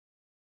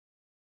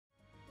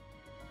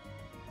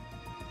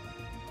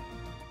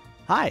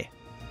Hi.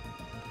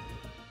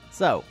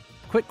 So,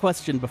 quick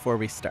question before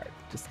we start.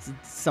 Just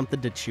something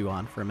to chew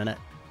on for a minute.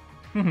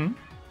 Mm-hmm.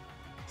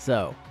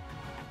 So,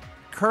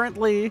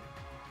 currently,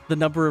 the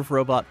number of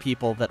robot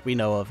people that we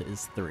know of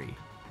is 3.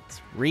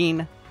 It's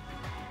Reen,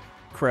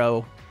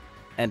 Crow,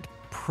 and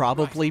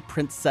probably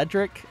Prince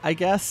Cedric, I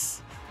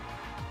guess.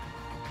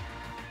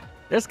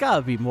 There's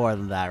gotta be more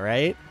than that,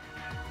 right?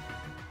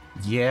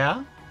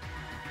 Yeah.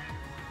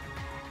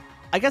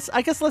 I guess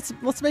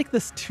let's make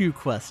this 2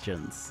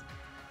 questions.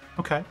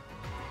 Okay.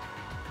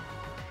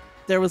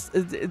 There was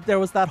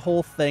that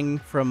whole thing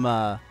from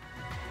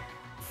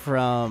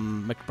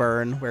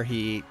McBurn where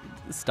he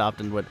stopped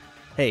and would,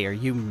 "Hey, are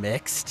you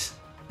mixed?"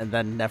 and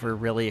then never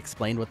really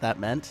explained what that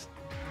meant.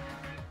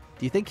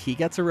 Do you think he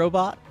gets a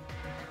robot?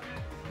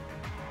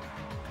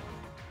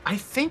 I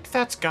think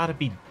that's got to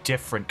be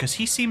different because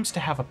he seems to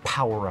have a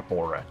power-up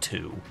aura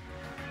too.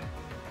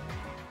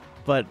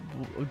 But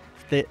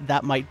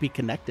that might be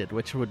connected,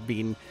 which would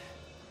mean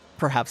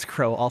perhaps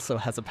Crow also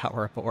has a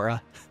power-up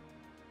aura.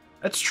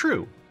 That's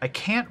true. I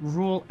can't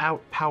rule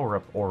out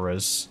power-up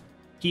auras.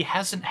 He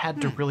hasn't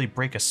had to really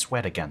break a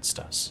sweat against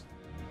us.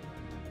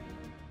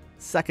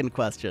 Second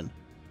question.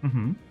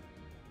 Mm-hmm.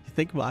 You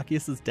think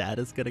Machias's dad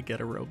is going to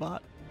get a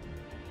robot?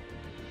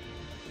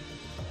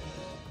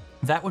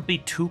 That would be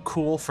too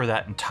cool for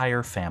that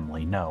entire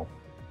family, no.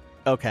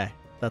 Okay,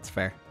 that's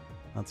fair.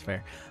 That's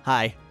fair.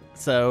 Hi.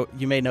 So,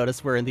 you may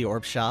notice we're in the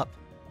Orb shop.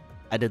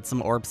 I did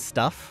some Orb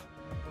stuff.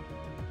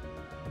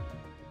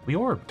 We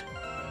orbed.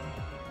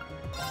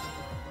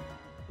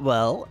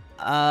 Well,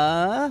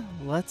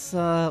 let's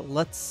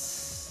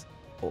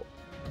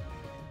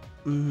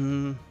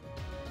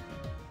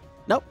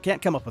Nope,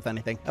 can't come up with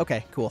anything.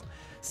 Okay, cool.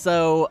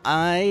 So,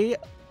 I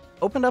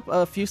opened up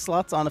a few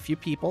slots on a few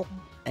people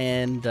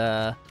and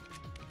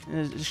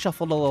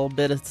shuffled a little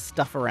bit of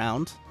stuff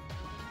around.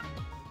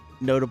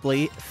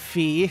 Notably,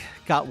 Fee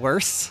got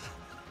worse.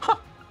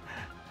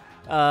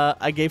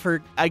 I gave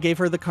her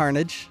the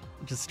Carnage,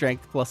 which is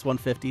strength plus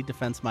 150,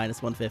 defense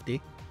minus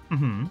 150.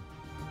 Mm-hmm.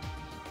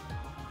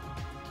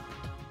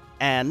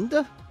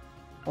 And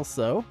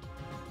also,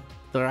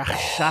 the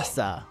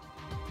Rakshasa.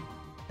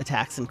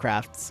 Attacks and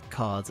crafts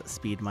cause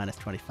speed minus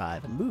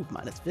 25 and move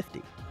minus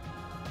 50.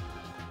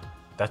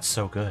 That's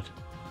so good.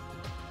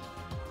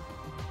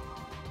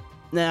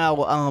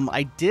 Now,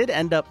 I did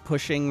end up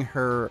pushing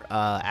her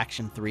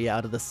action 3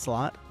 out of the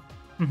slot,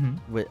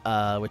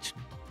 which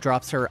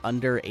drops her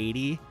under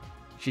 80.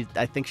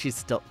 I think she's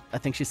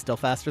still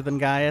faster than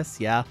Gaius.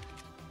 Yeah.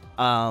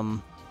 I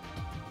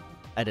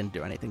didn't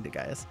do anything to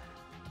Gaius.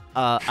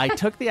 I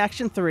took the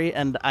action 3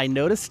 and I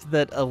noticed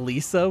that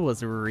Elisa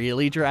was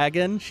really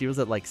dragging. She was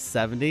at like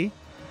 70.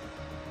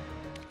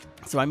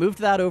 So I moved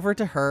that over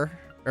to her,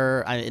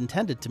 or I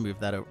intended to move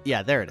that over.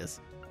 Yeah, there it is.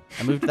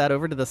 I moved that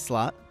over to the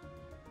slot.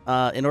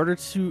 In order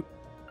to,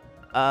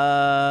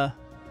 right,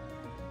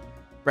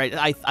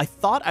 I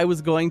thought I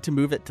was going to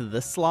move it to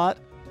this slot,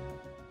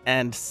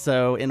 and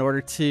so in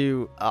order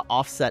to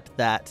offset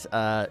that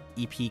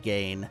EP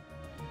gain,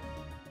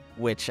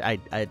 which I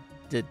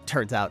did,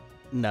 turns out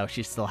no,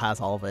 she still has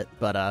all of it,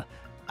 but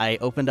I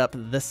opened up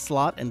this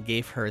slot and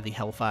gave her the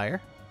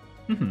Hellfire.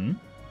 Mm-hmm.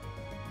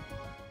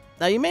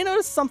 Now you may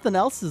notice something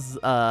else is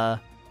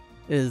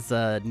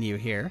new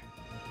here.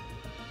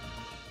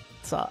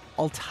 It's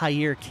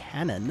Altair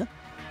Cannon.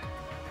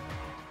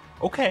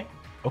 Okay.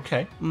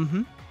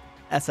 Mm-hmm.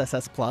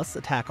 SSS plus,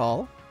 attack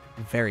all.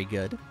 Very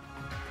good.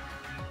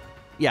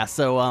 Yeah,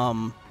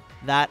 so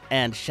that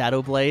and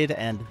Shadowblade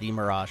and the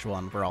Mirage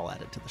one were all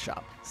added to the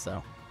shop.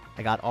 So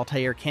I got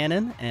Altair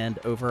Cannon, and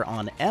over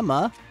on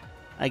Emma,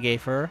 I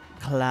gave her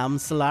Clam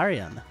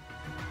Solarian.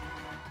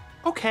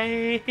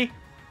 Okay.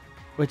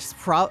 Which is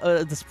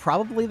this is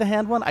probably the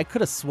hand one. I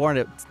could have sworn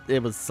it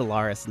was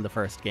Solaris in the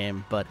first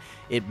game, but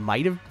it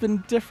might have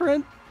been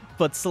different.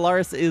 But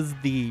Solaris is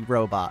the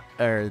robot,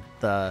 or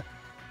the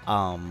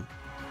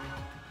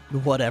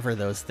whatever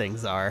those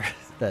things are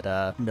that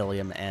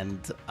Milliam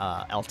and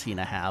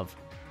Altina have.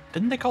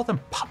 Didn't they call them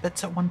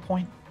puppets at one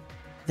point?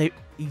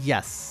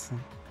 Yes.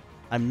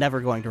 I'm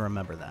never going to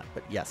remember that,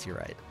 but yes, you're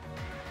right.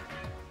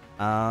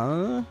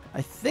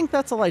 I think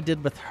that's all I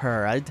did with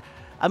her.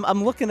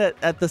 I'm looking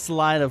at this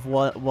line of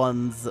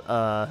ones,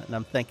 and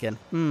I'm thinking,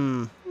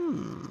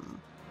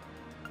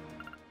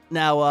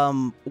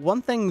 Now,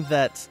 one thing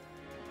that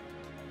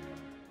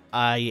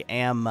I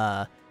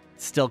am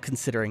still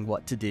considering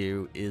what to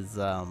do is,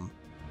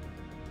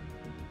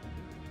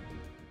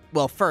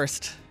 well,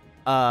 first,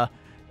 a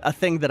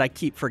thing that I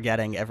keep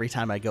forgetting every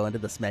time I go into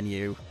this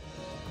menu.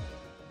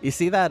 You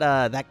see that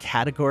that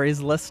categories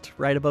list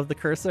right above the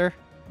cursor?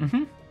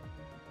 Mm-hmm.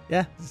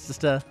 Yeah, it's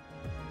just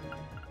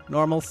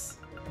normals,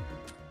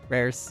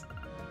 rares,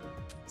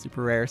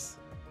 super rares.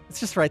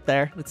 It's just right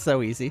there. It's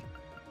so easy.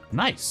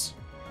 Nice.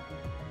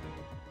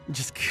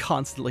 Just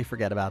constantly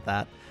forget about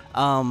that.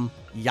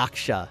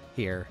 Yaksha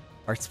here,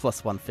 arts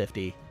plus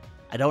 150.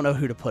 I don't know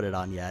who to put it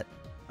on yet.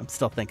 I'm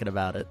still thinking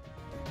about it.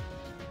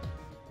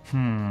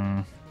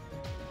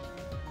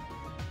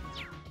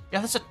 Yeah,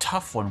 that's a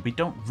tough one. We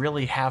don't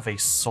really have a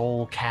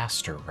soul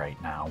caster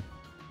right now.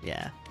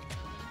 Yeah.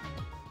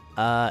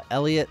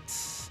 Elliot,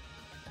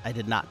 I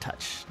did not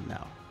touch,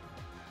 no.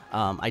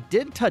 I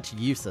did touch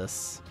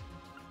Usus.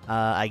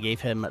 I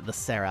gave him the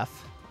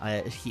Seraph.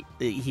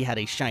 He had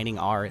a Shining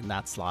R in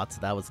that slot,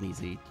 so that was an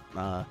easy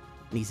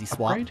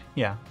swap. Upgrade?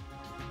 Yeah.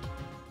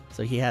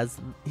 So he has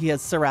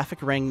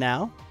Seraphic Ring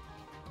now,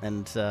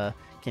 and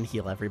can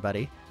heal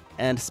everybody.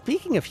 And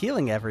speaking of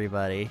healing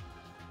everybody,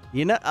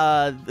 you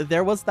know,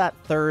 there was that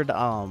third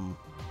lost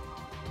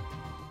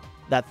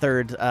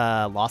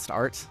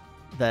art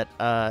that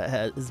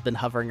has been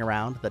hovering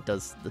around that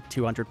does the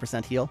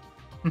 200% heal.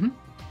 Mm-hmm.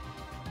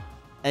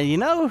 And you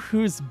know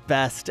who's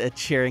best at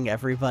cheering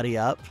everybody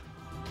up?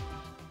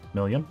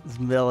 Milliam? It's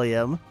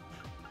Milliam.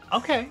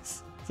 Okay.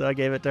 So I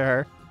gave it to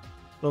her.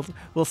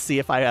 We'll see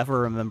if I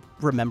ever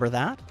remember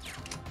that.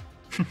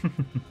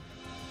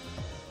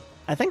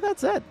 I think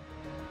that's it.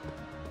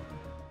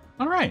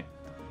 All right.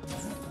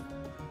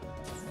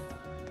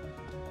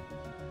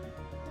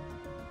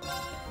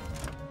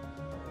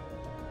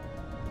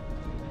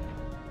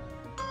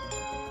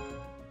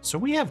 So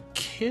we have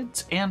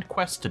kids and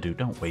quests to do,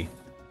 don't we?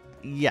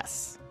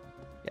 Yes.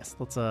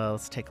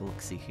 Let's take a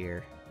look. See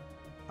here.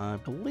 I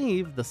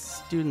believe the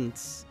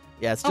students.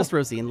 Yeah, it's just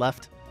Rosine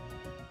left,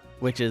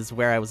 which is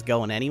where I was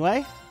going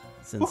anyway,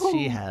 since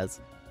she has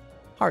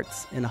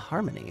Hearts in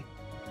Harmony.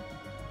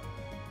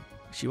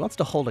 She wants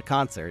to hold a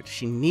concert.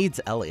 She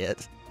needs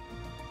Elliot.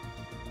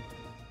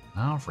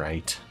 All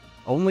right.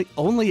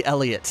 Only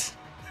Elliot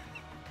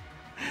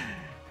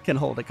can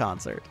hold a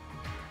concert.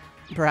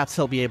 Perhaps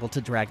he'll be able to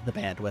drag the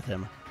band with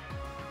him.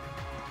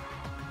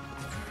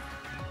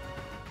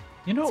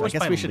 You know what was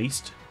my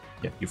least...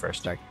 Yeah, you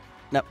first. Sorry.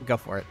 No, go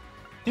for it.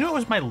 You know what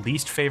was my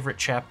least favorite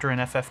chapter in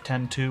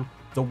FF10 2?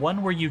 The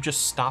one where you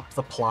just stop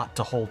the plot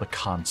to hold a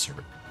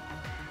concert.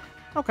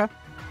 Okay.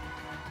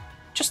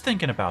 Just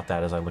thinking about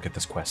that as I look at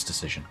this quest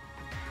decision.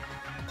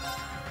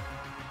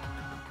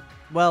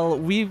 Well,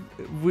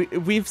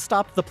 we've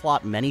stopped the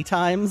plot many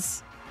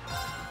times,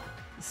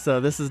 so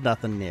this is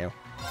nothing new.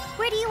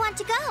 Where do you want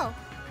to go?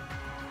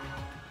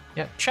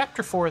 Yeah,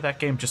 Chapter 4 of that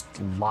game just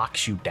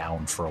locks you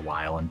down for a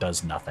while and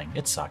does nothing.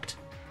 It sucked.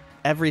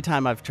 Every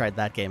time I've tried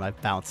that game, I've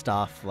bounced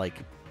off, like,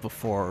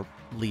 before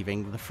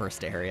leaving the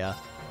first area.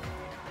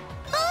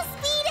 Full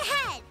speed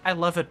ahead! I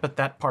love it, but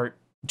that part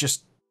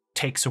just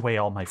takes away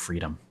all my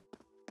freedom.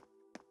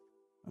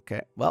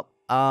 Okay, well,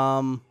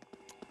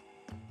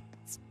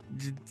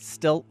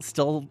 still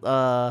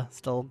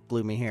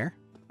gloomy here,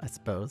 I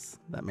suppose.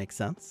 That makes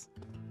sense.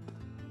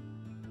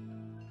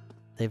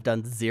 They've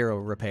done 0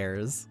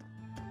 repairs.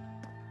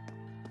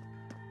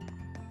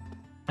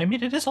 I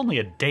mean, it is only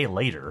a day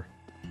later.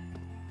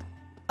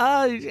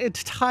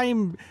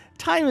 Time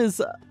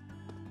is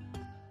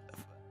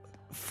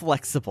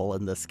flexible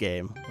in this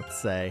game, let's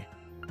say.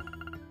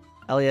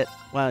 Elliot,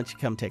 why don't you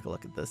come take a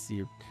look at this?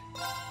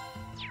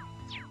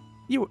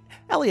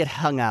 Elliot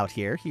hung out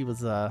here. He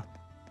was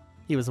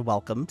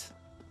welcomed.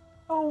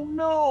 Oh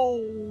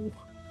no.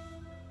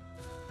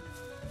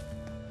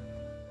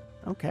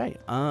 Okay,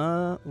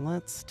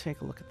 let's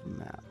take a look at the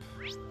map.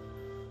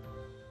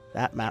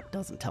 That map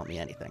doesn't tell me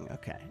anything.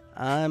 Okay,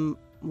 I'm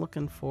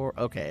looking for...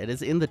 Okay, it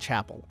is in the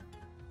chapel,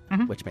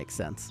 which makes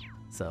sense.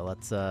 So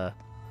let's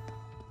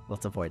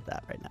avoid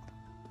that right now.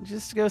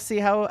 Just go see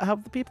how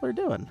the people are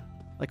doing,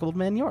 like Old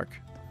Man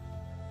York.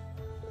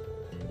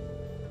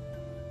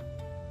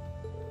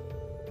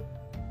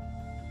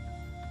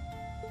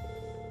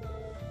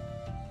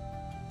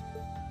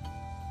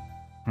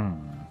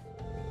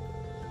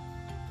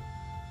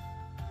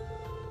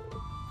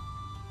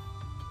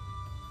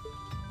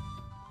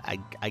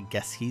 I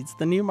guess he's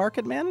the new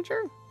market manager?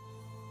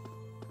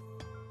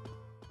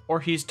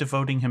 Or he's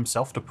devoting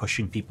himself to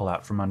pushing people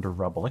out from under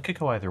rubble. It could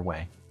go either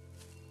way.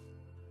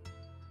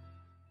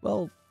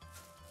 Well,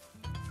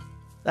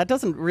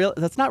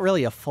 that's not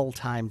really a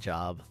full-time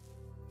job.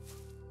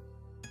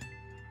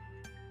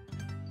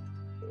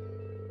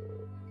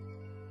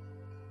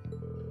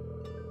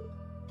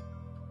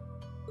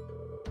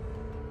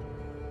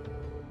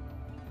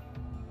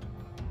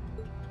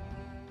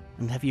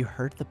 And have you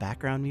heard the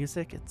background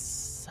music? It's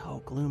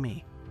so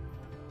gloomy.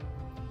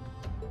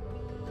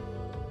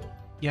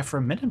 Yeah, for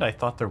a minute I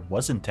thought there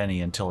wasn't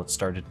any until it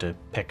started to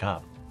pick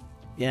up.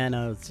 Yeah,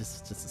 no, it's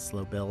just a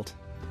slow build.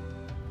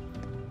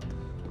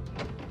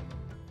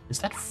 Is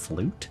that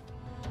flute?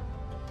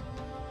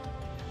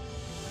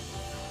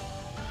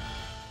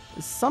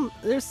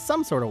 There's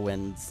some sort of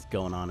winds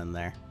going on in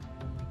there.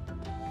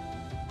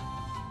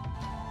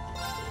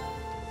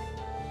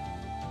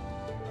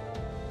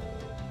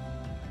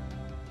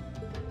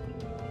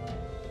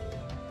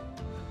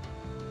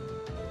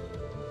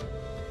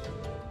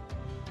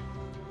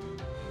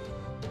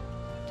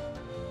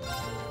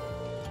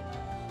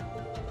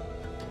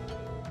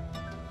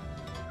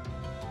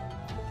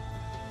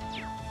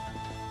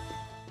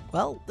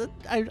 Well,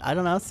 I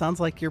don't know. Sounds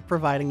like you're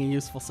providing a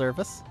useful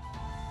service.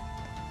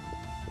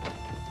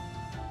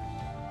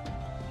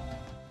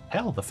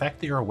 Hell, the fact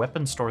that you're a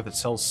weapon store that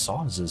sells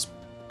saws is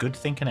good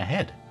thinking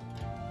ahead.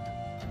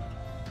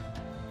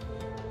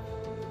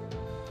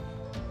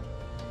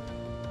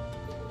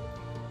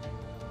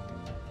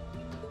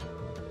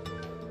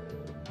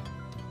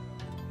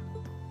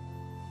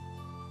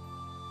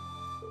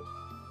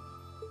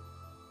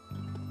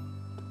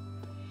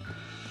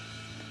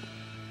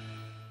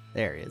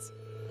 There he is.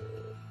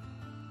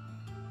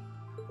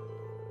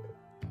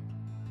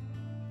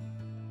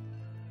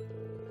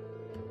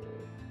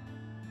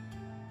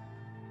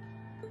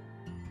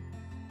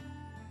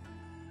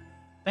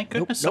 Thank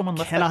goodness someone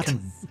left that.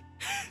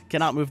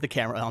 Cannot move the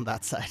camera on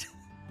that side.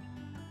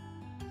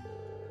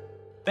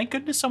 Thank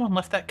goodness someone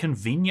left that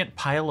convenient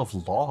pile of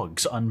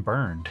logs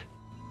unburned.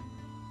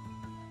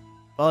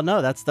 Oh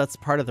no, that's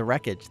part of the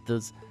wreckage.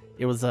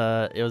 It was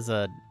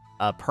a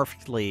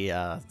perfectly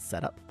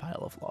set up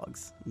pile of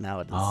logs.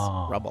 Now it is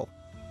rubble.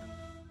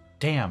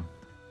 Damn,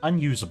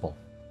 unusable.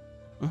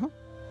 Mm-hmm.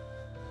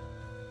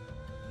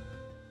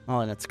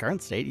 Well, in its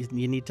current state,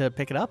 you need to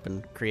pick it up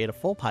and create a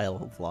full pile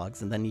of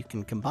logs, and then you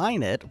can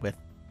combine it with.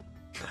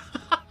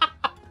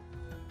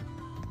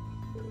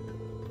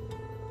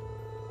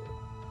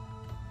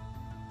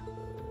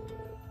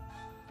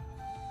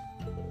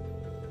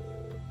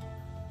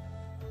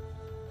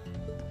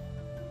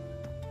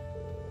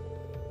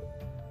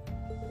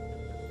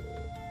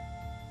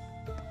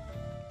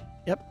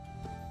 Yep.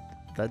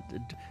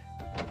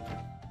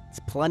 It's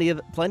plenty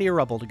of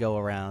rubble to go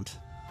around.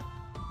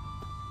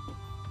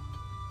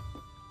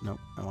 Nope,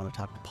 I want to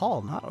talk to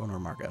Paul, not Owner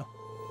Margot.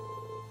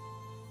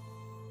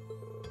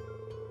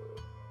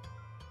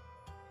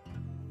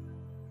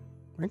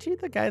 Weren't you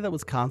the guy that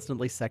was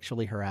constantly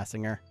sexually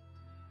harassing her?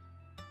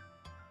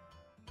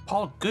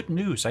 Paul, good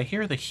news. I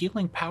hear the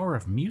healing power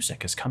of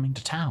music is coming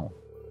to town.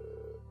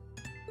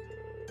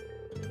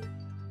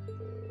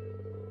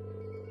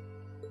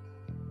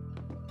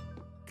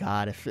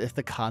 God, if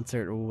the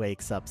concert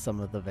wakes up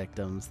some of the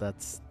victims,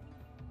 that's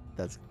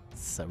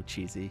so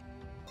cheesy.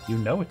 You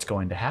know it's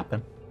going to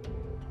happen.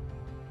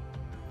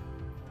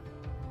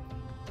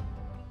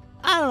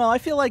 I don't know. I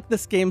feel like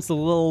this game's a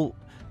little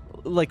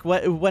like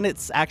when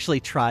it's actually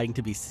trying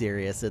to be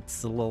serious,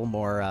 it's a little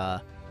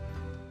more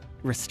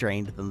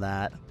restrained than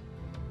that.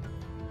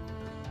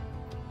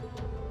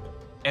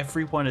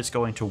 Everyone is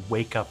going to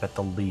wake up at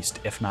the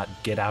least, if not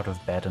get out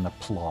of bed and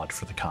applaud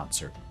for the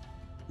concert.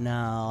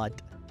 No,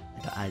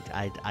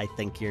 I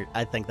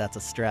think that's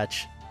a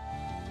stretch.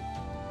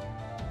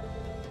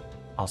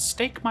 I'll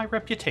stake my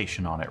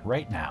reputation on it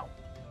right now.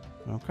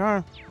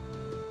 Okay.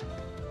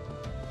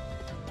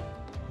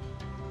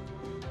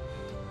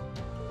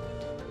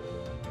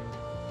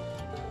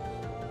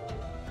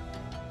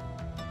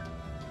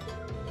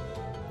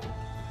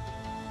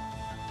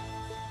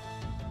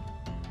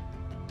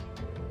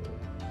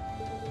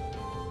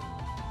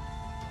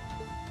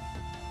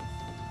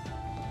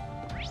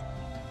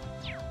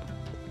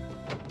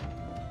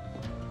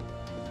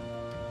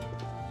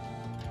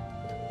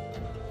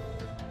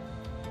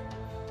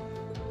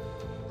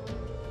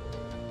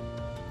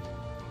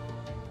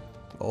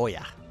 Oh,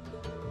 yeah.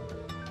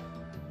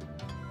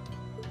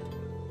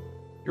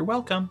 You're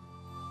welcome.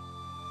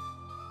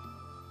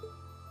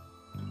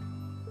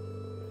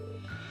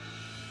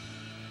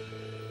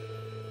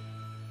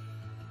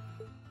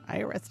 I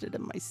arrested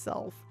him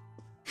myself.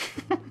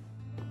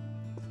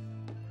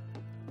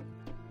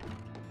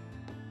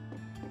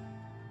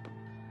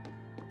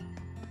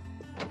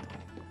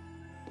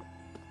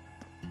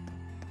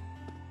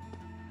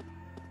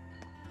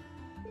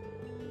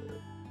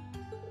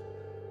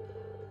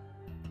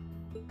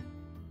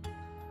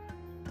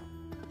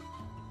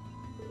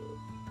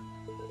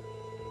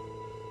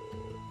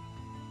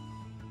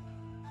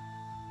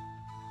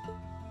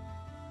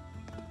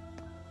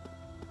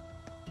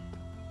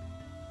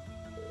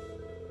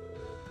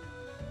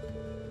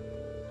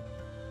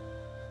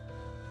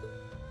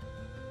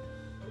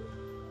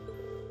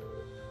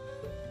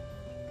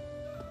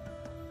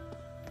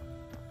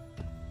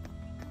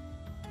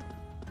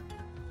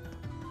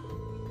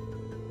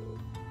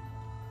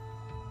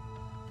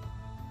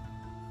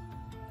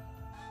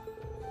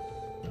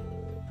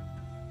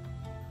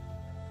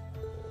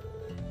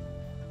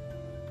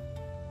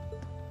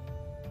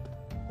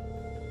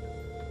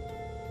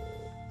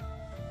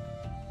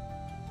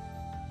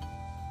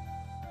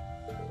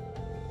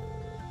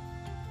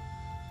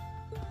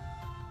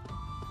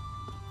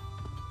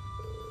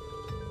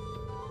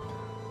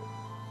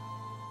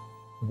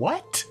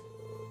 What?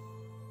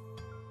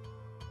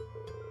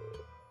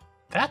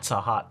 That's a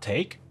hot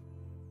take.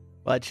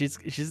 But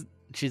she's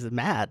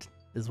mad,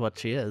 is what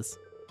she is.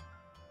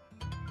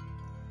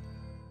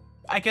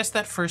 I guess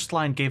that first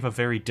line gave a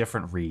very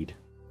different read.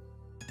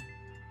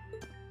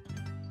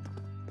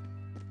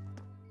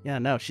 Yeah,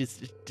 no,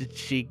 she's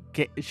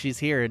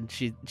here and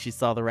she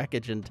saw the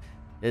wreckage and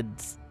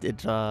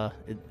the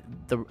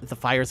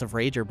fires of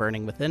rage are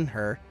burning within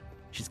her.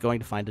 She's going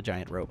to find a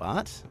giant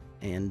robot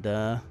and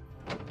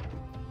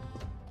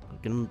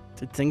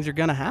things are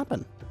gonna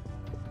happen.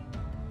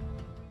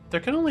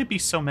 There can only be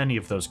so many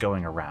of those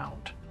going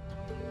around.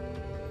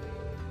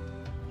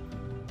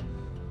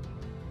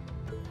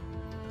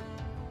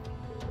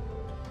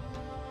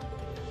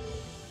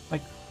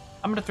 Like,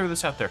 I'm gonna throw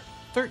this out there.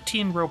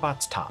 13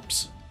 robots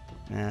tops.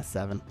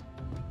 7.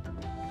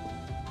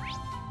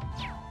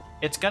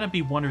 It's gonna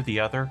be one or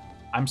the other.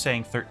 I'm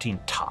saying 13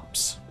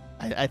 tops.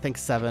 I think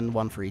 7,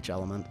 1 for each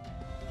element.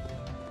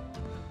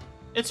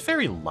 It's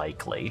very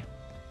likely.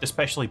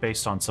 especially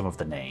based on some of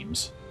the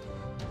names.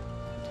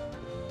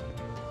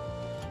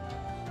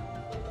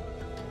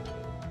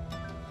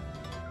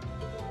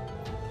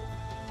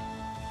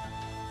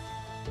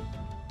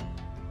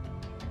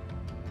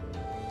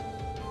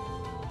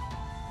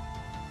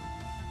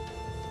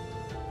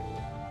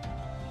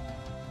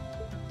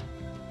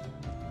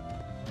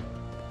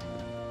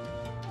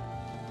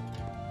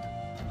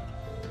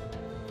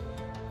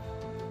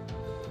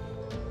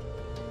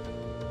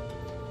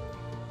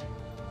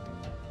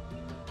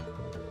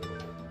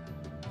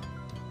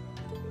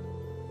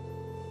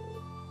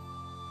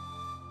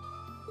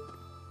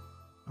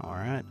 All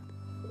right.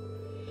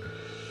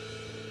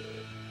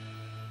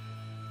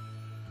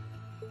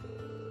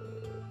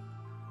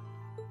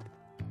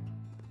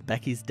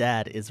 Becky's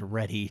dad is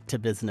ready to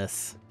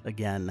business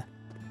again.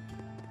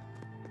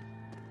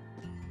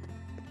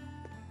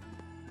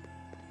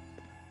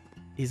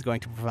 He's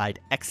going to provide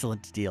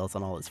excellent deals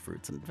on all his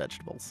fruits and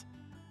vegetables.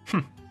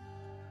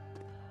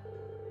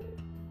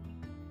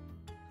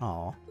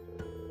 Aw.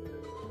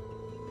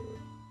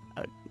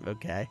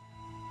 Okay.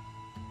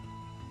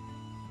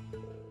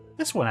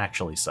 This one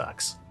actually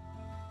sucks.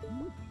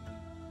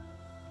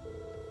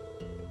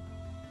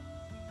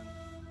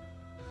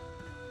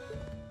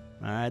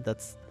 All right,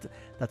 that's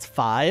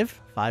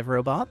 5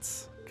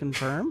 robots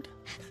confirmed.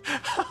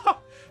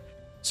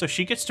 So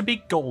she gets to be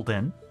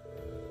golden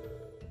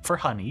for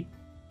honey.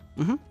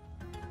 Mm-hmm.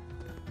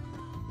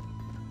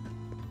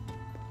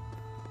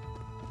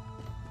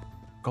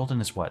 Golden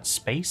is what?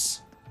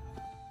 Space?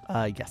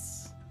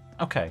 Yes.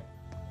 Okay.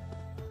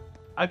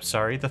 I'm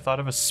sorry, the thought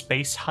of a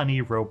space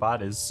honey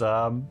robot is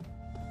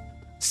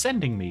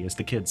sending me, as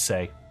the kids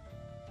say.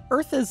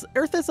 Earth is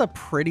a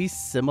pretty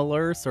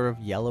similar sort of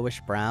yellowish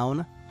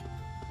brown.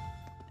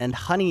 And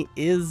honey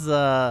is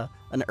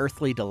an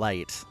earthly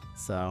delight,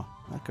 so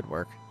that could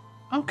work.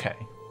 Okay.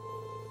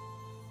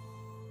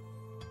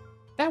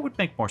 That would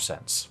make more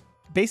sense.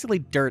 Basically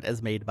dirt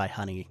as made by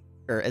honey,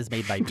 or as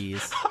made by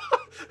bees.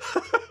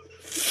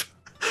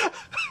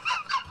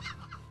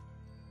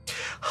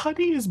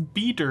 Honey is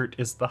bee dirt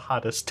is the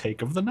hottest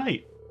take of the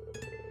night.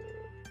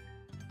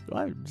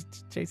 Well, it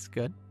tastes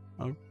good.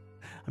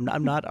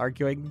 I'm not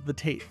arguing the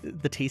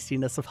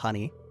tastiness of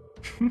honey.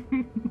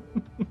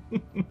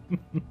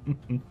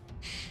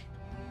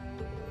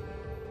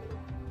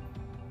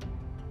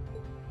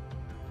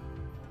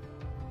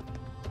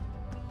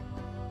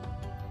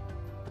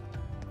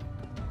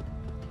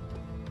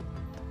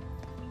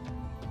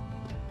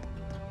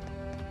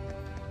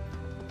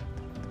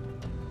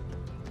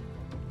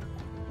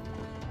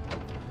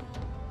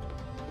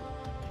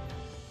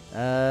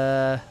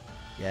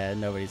 Yeah,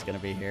 nobody's gonna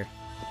be here.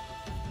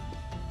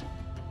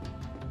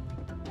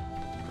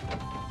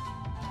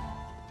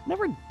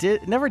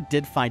 Never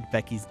did find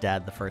Becky's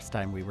dad the first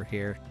time we were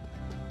here.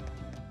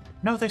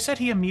 No, they said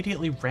he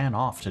immediately ran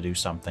off to do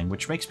something,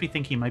 which makes me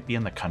think he might be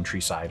in the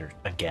countryside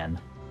again.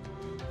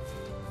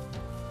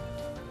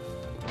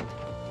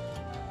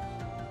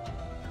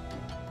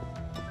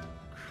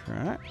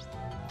 Right.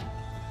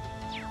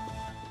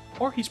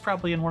 Or he's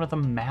probably in one of the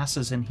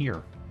masses in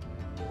here.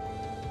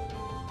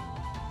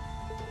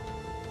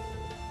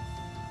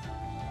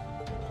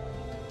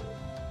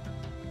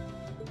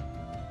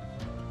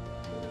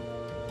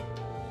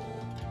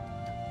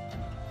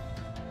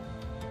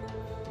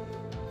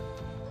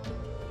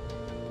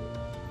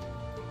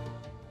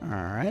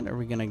 Alright, are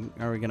we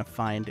gonna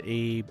find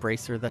a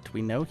bracer that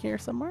we know here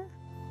somewhere?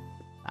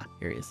 Ah,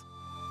 here he is.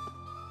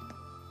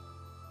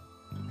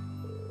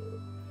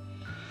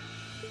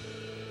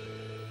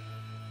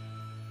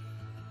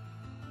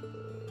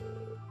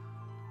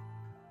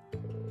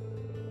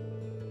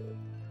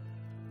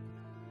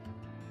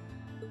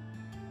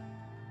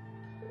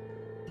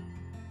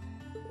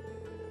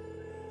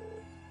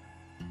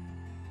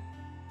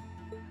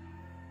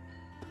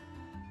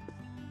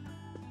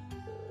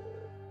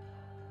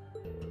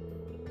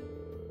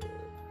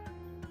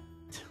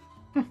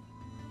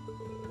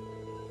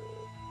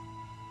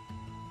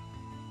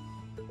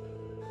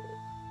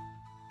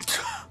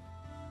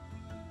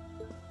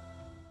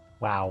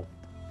 Wow.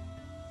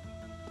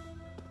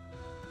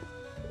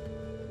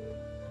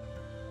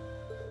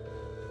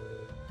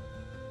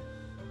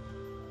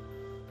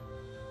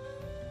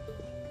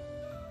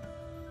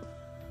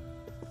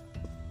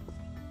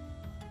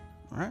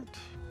 All right.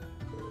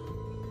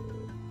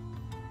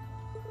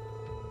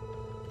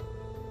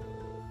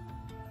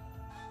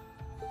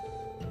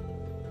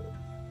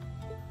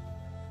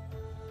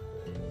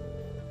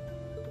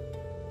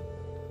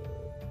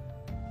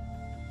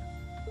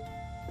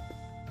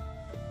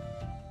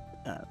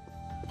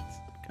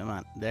 Come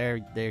on,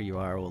 there you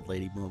are, old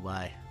lady. Move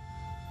by.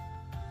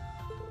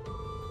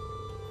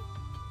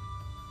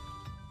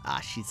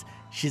 Ah,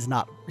 she's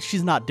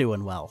not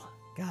doing well.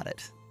 Got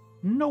it.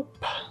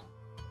 Nope.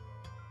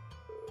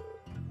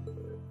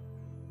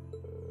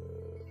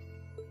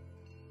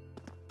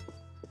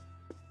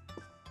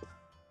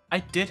 I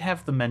did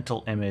have the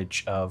mental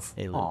image of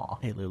Hey,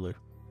 Lulu.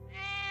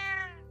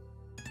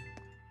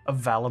 Of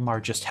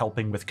Valimar just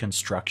helping with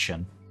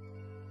construction.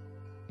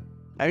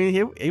 I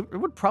mean, it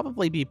would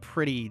probably be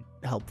pretty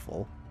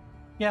helpful.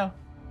 Yeah.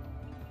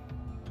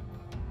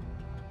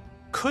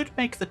 Could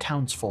make the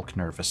townsfolk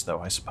nervous,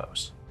 though, I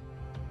suppose.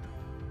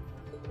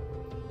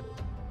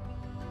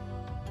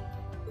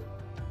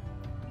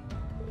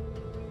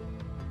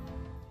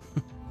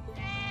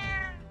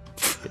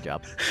 Good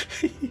job.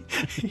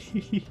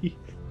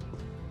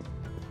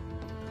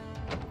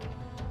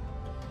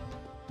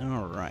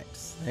 All right.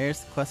 So there's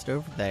the quest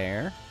over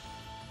there.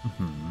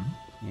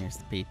 Mm-hmm. Here's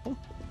the people.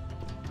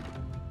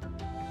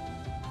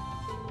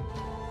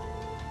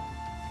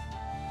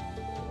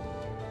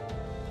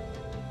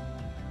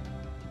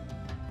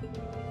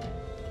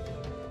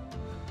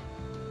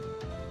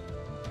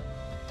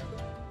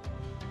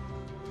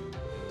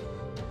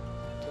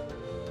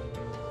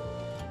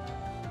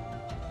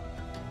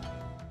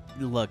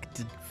 Look,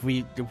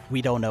 we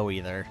don't know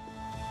either.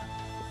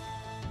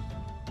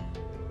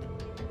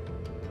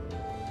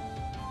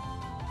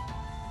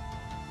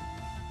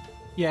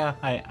 Yeah,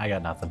 I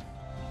got nothing.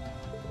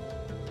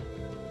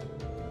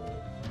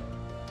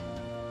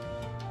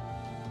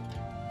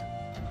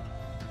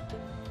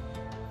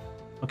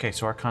 Okay,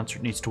 so our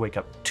concert needs to wake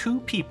up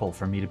 2 people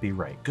for me to be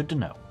right. Good to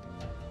know.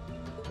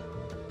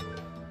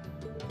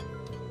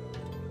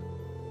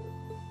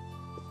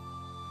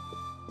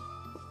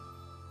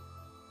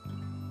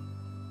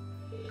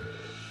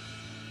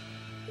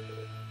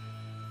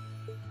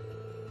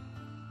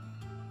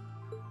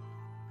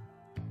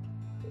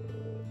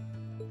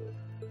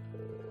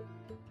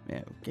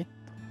 Yeah, okay.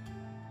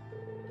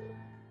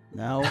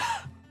 No.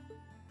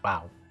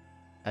 Wow.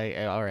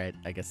 All right.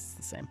 I guess it's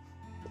the same.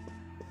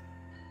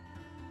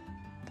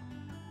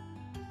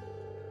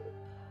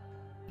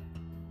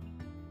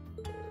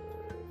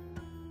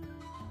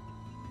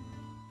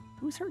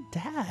 Who's her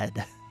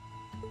dad?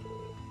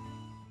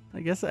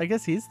 I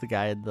guess he's the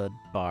guy at the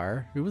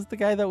bar. Who was the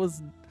guy that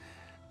was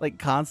like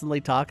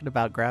constantly talking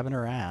about grabbing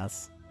her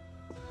ass?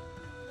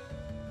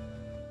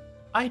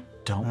 I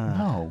don't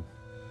know.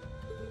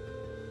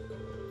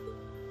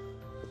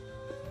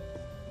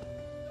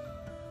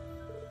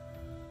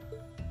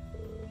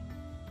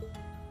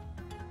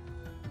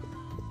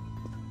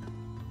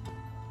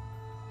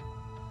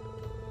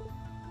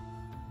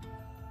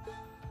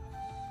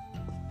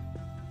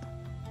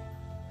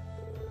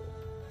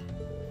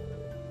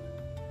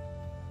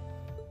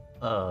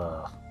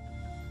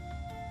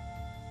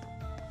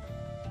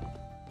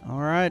 All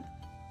right,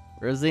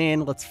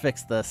 Rosine, let's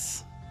fix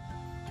this.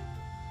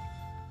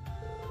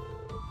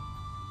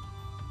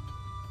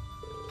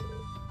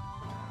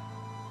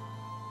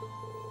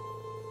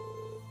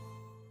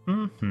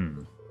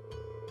 Mm-hmm.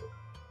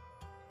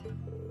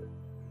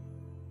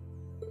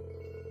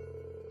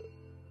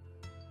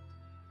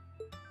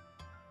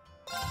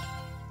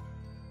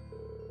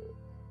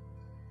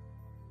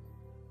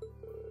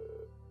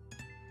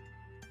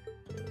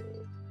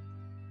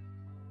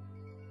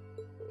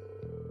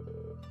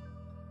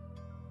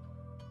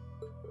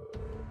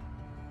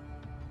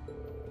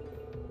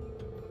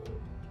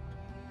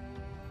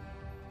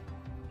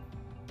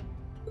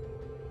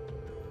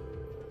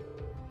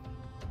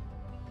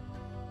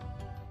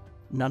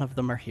 None of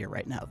them are here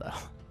right now,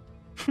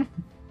 though.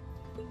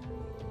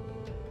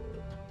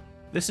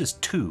 This is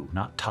 2,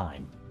 not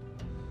time.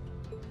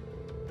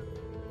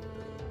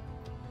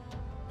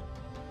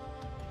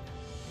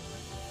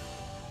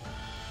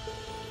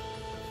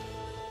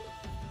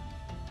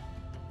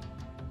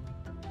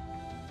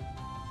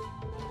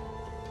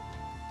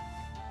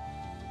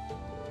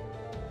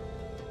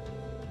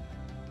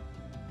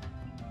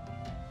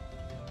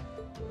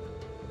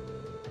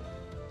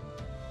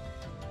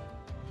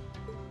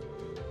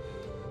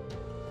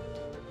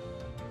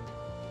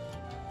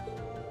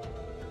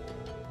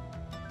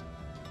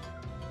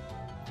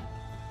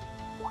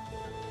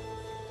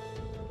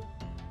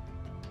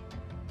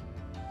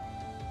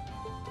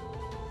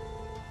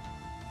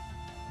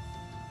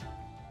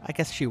 I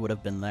guess she would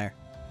have been there.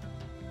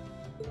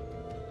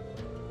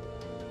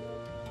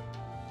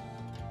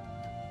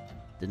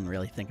 Didn't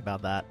really think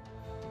about that.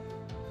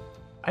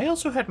 I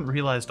also hadn't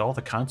realized all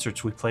the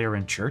concerts we play are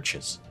in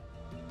churches.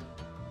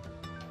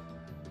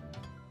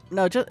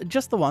 No,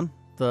 just the one.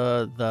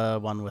 The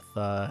one with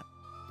the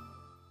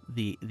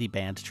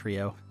band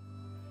trio.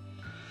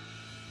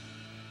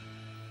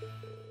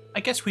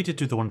 I guess we did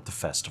do the one at the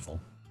festival.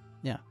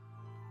 Yeah.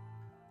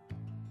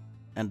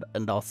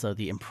 And also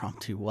the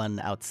impromptu one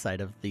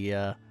outside of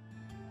the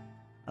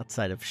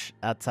outside of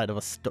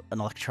an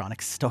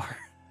electronics store.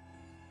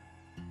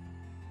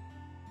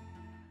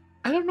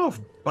 I don't know if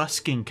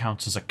busking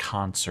counts as a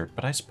concert,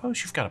 but I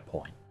suppose you've got a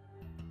point.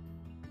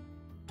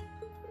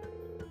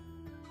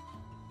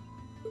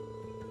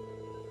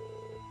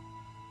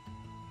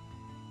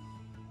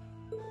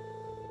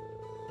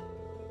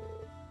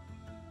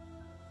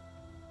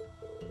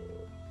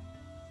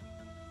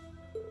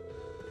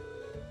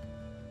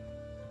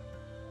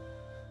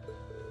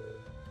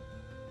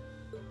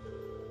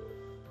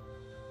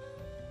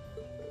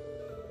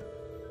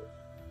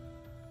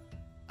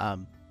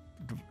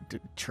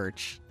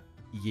 Church,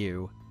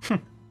 your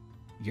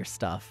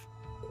stuff.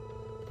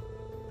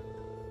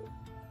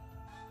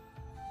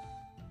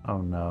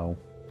 Oh no.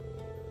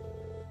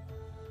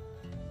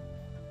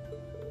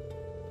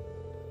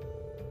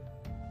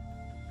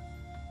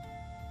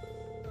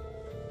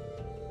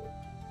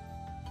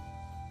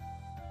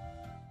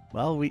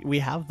 Well, we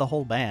have the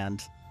whole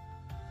band.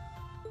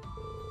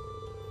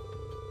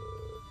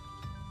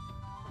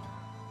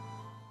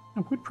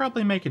 It would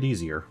probably make it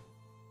easier.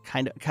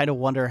 Kind of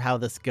wonder how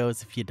this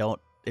goes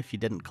if you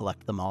didn't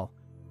collect them all.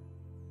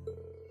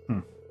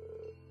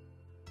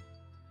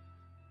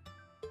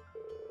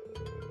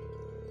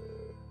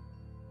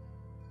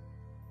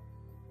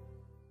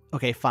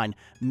 Okay, fine.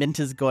 Mint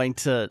is going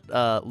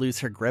to lose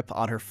her grip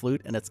on her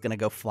flute, and it's going to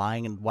go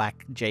flying and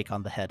whack Jake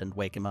on the head and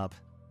wake him up.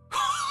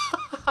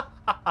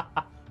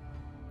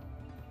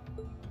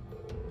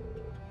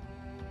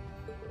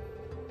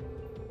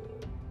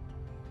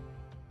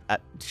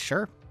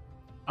 Sure.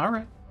 All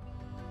right.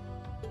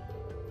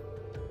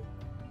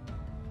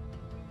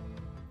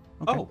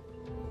 Okay. Oh.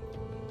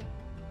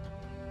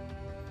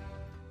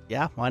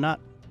 Yeah, why not?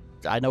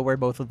 I know where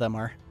both of them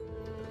are.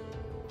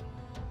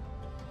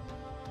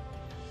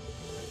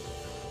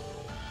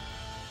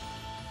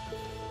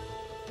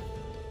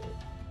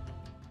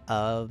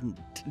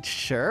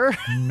 Sure.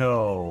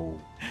 No.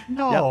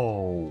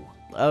 No.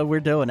 Yep. We're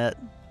doing it.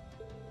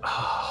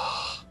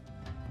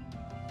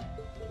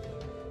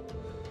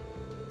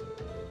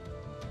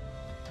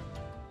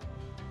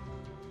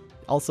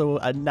 Also,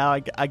 now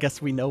I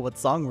guess we know what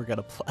song we're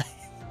gonna play.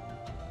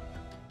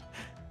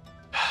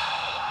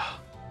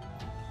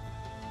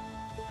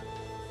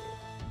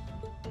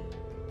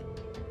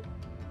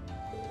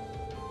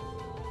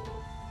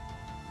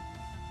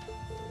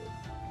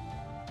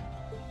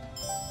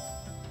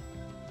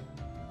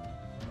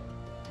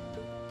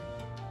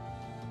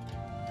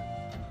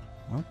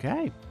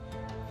 Okay.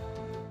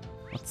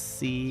 Let's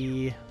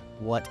see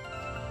what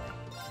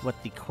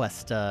the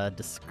quest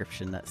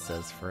description that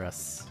says for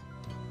us.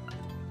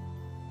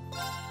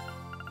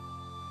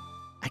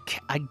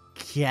 I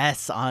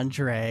guess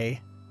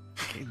Andre.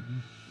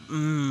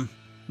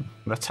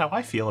 That's how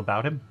I feel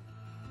about him.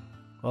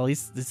 Well,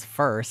 he's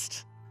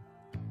first.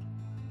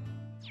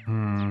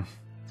 Well,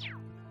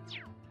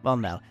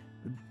 no.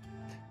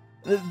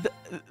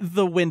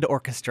 The wind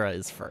orchestra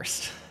is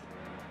first.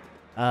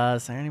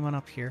 Is there anyone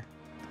up here?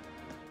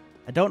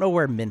 I don't know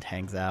where Mint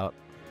hangs out.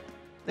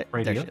 There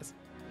she is.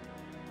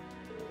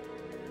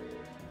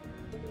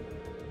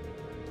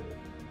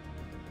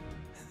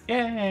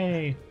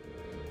 Yay!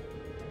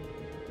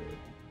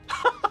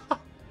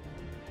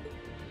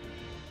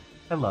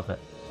 I love it.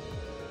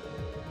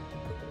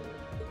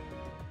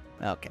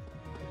 Okay.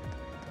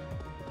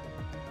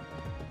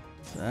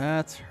 So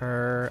that's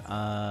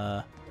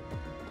her.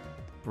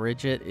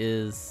 Bridget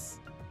is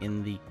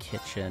in the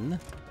kitchen,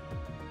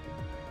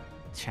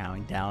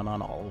 chowing down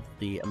on all of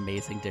the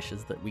amazing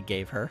dishes that we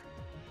gave her,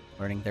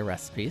 learning their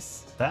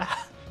recipes. So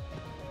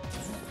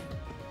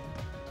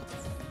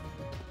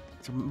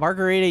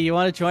Margarita, you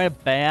want to join a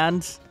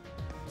band?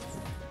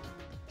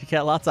 You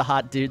get lots of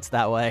hot dudes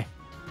that way.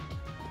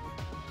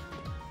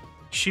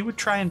 She would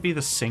try and be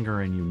the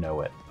singer and you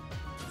know it.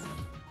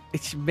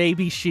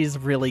 Maybe she's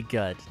really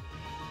good.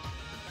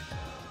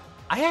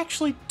 I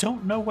actually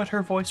don't know what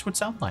her voice would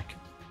sound like.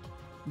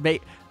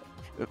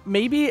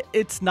 Maybe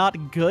it's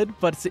not good,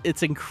 but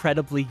it's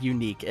incredibly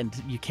unique, and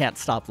you can't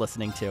stop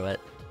listening to it.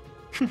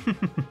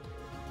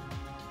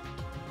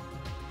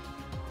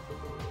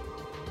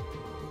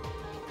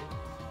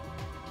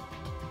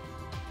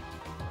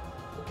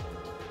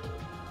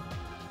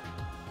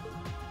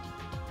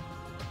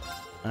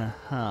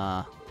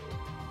 Uh-huh.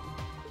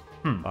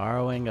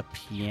 Borrowing a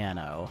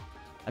piano.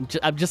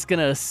 I'm just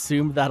gonna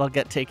assume that'll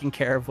get taken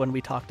care of when we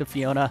talk to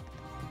Fiona.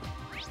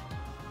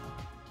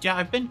 Yeah,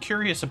 I've been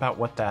curious about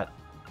what that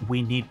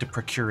we need to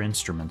procure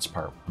instruments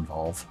part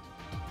involve.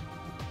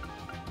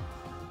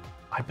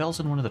 Ibel's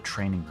in one of the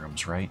training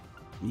rooms, right?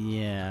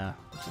 Yeah,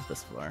 which is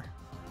this floor.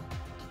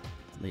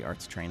 The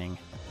arts training.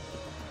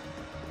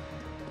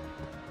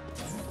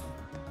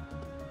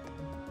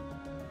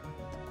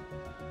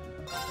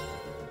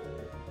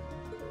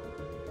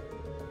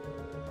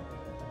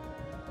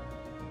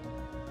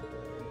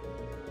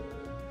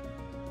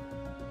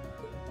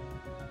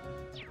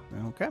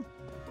 Okay.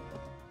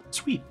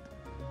 Sweet.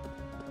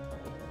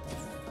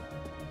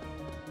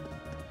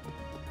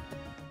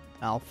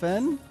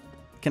 Alphen,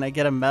 can I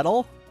get a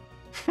medal?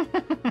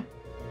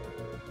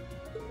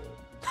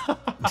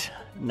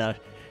 No,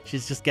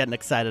 she's just getting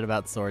excited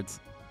about swords.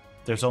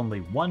 There's only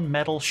one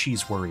medal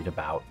she's worried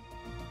about.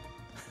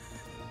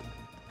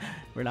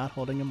 We're not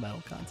holding a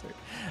metal concert.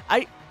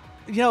 I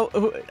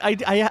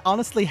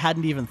honestly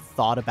hadn't even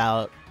thought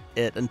about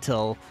it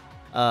until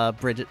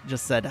Bridget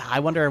just said, I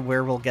wonder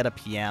where we'll get a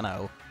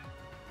piano.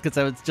 Because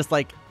I was just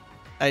like,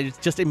 I was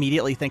just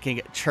immediately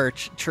thinking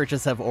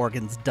churches have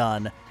organs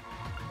done.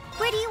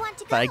 Where do you want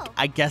to go? But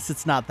I guess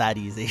it's not that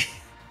easy.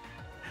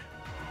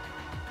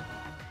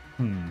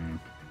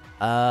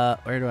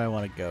 Where do I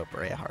want to go,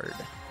 Brayhard?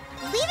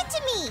 Leave it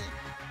to me.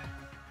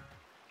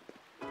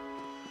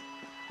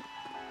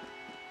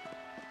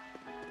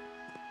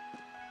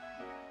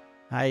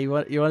 Hi, you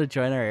want to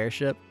join our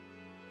airship?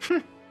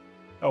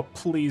 Oh,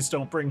 please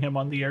don't bring him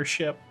on the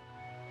airship.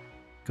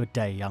 Good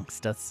day,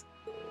 youngsters.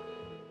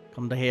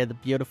 Come to hear the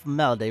beautiful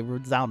melody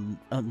resound.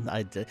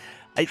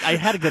 I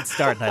had a good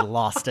start and I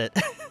lost it.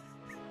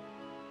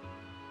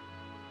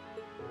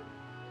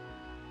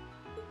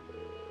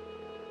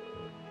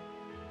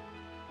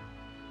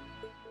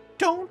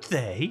 Don't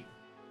they?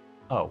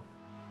 Oh.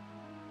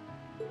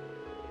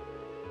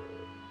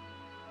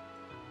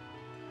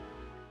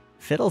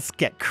 Fiddles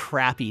get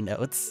crappy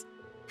notes.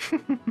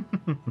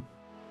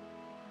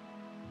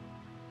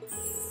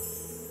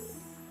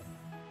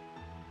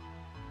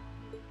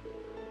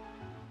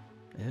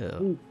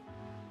 Ew.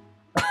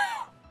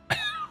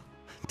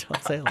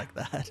 Don't say it like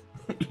that.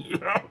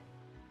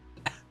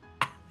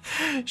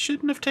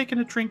 Shouldn't have taken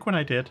a drink when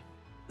I did.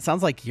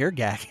 Sounds like you're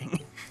gagging.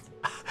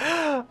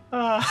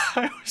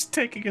 I was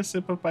taking a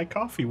sip of my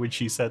coffee when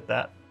she said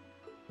that.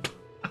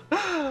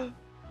 I'm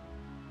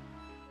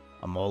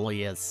all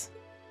ears.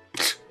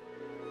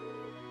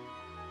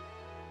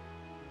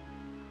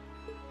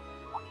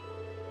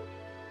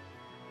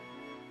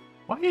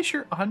 Why is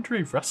your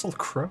Andre Russell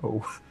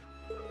Crowe?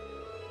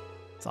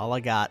 That's all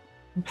I got.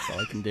 That's all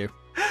I can do.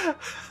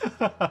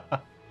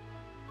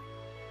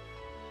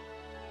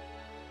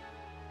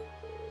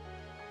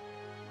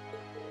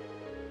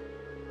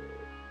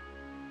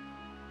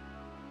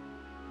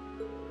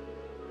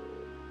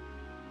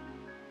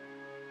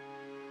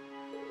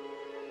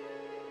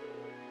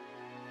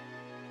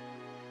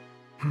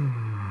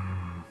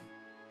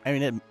 I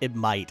mean, it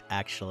might,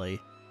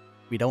 actually.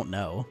 We don't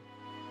know.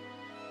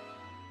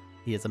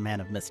 He is a man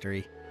of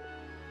mystery.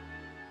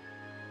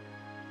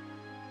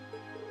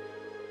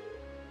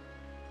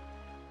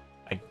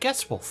 I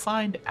guess we'll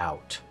find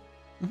out.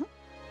 Mm-hmm.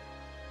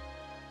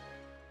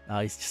 Oh,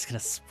 he's just gonna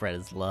spread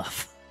his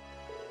love.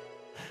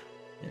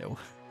 Ew.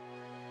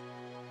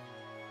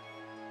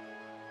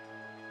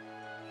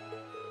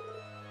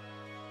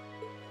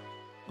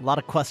 A lot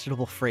of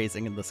questionable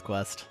phrasing in this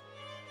quest.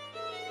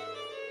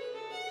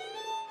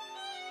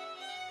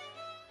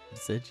 The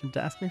decision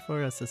to ask me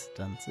for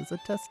assistance is a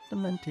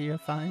testament to your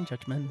fine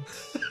judgment.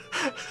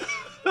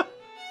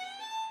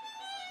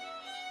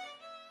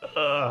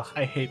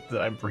 I hate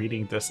that I'm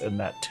reading this in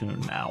that tune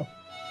now.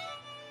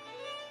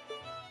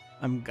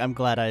 I'm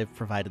glad I've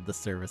provided the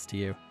service to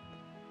you.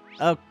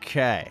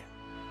 Okay.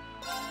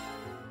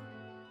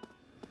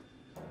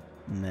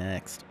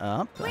 Next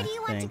up, Where do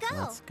you want to go?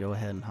 Let's go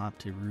ahead and hop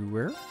to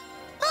Ruer.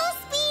 Full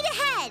speed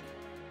ahead!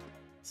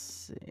 Let's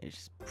see,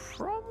 she's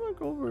probably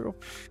going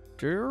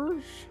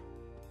upstairs.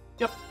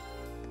 Yep.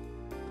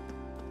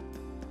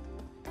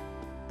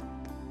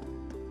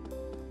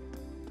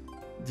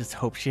 Just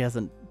hope she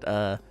hasn't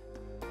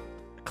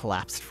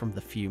collapsed from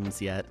the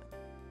fumes yet.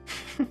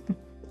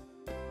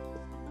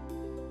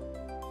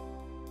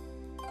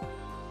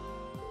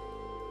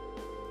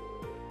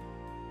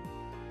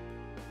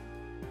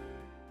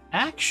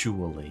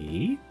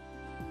 Actually...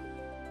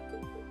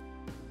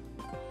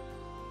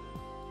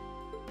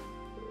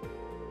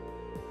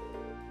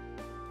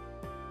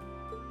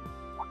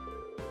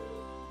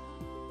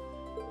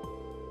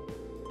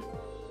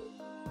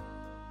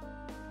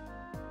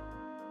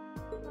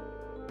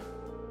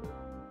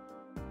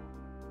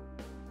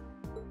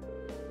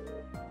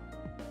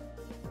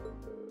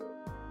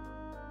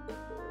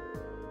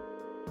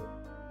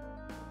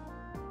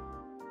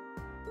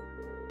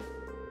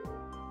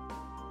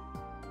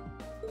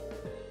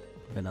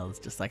 Vanilla's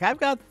just like, I've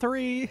got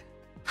 3.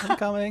 I'm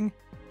coming.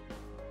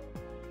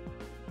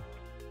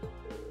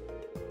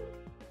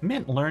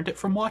 Mint learned it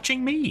from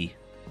watching me.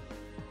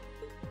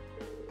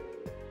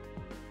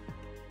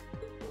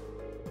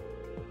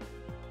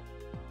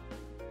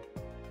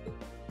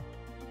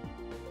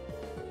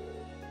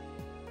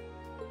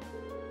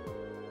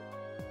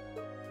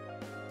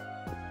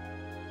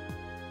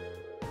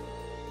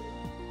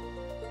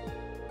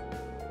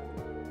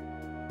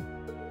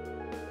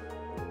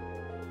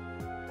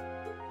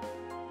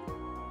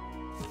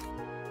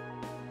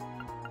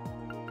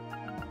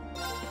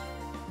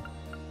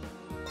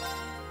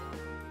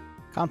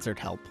 Concert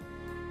help.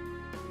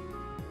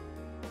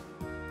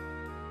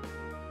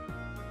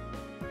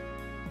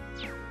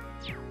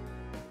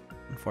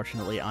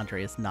 Unfortunately,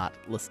 Andre is not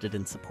listed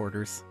in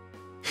supporters.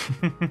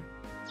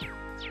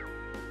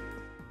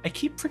 I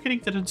keep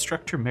forgetting that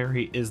Instructor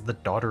Mary is the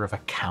daughter of a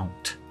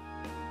count.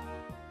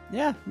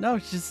 Yeah, no,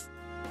 she's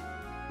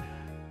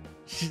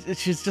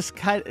just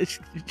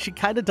she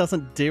kind of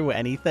doesn't do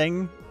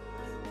anything.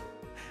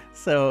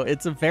 So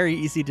it's very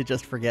easy to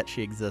just forget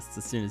she exists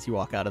as soon as you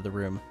walk out of the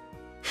room.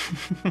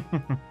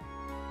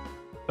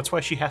 That's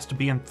why she has to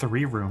be in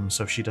 3 rooms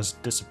so she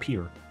doesn't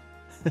disappear.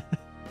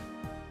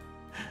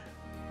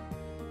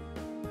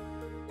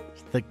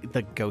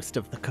 The ghost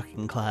of the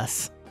cooking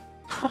class.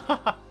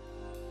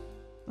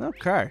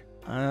 Okay,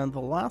 and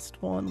the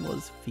last one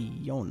was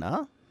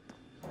Fiona.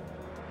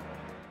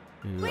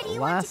 Where do you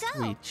last want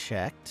to go? we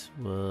checked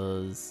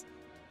was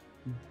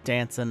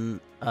dancing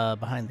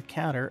behind the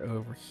counter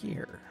over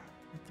here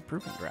at the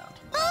proving ground.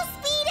 Full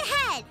speed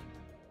ahead!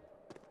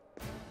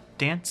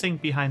 Dancing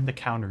behind the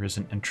counter is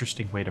an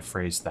interesting way to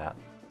phrase that.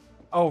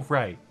 Oh,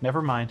 right.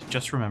 Never mind.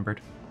 Just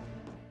remembered.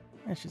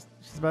 Yeah, she's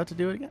about to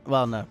do it again.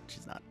 Well, no,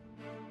 she's not.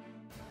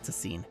 It's a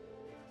scene.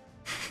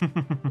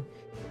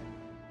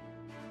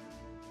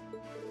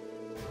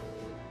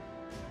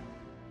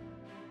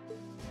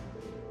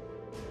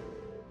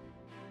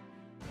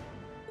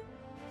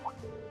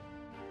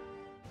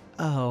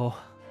 Oh.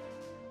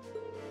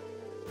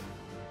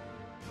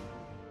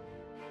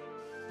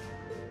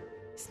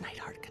 Is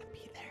Nightheart gonna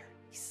be there?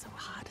 He's so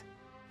hot.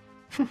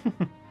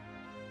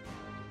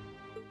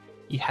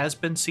 He has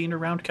been seen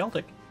around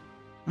Celdic.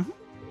 Mm-hmm.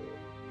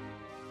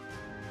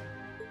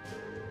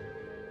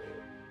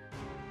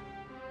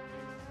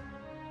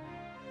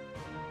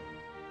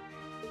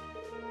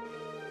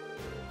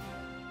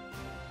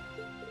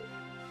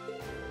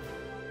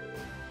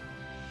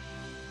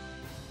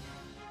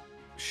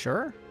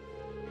 Sure.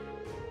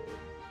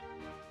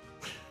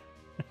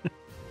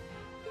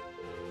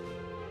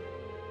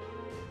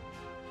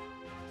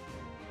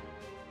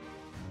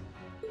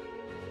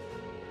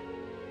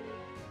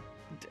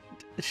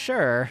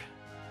 Sure.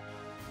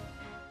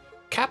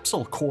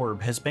 Capsule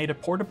Corb has made a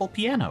portable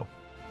piano.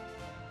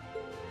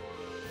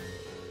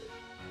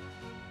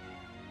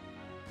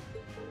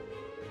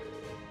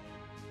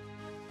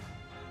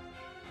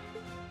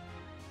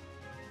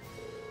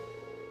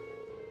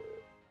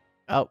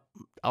 Oh,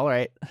 all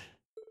right.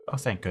 Oh,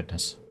 thank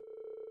goodness.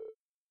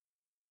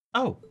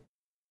 Oh.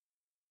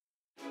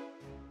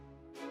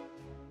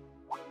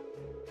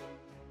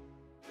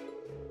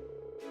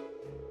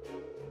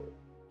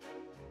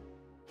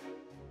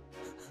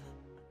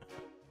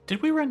 Did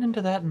we run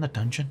into that in the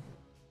dungeon?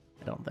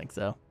 I don't think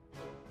so.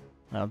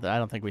 I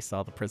don't think we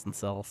saw the prison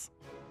cells.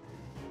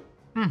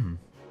 I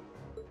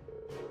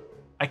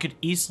could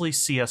easily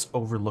see us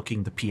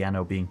overlooking the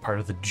piano being part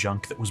of the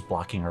junk that was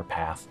blocking our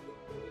path.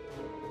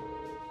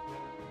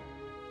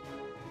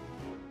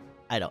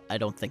 I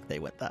don't think they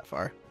went that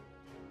far.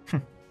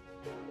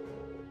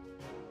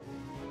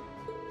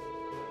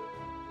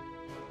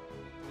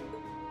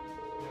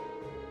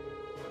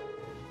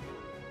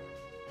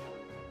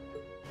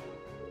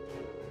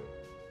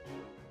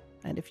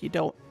 And if you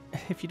don't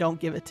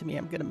give it to me,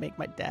 I'm gonna make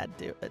my dad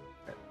do it,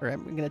 or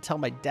I'm gonna tell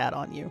my dad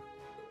on you.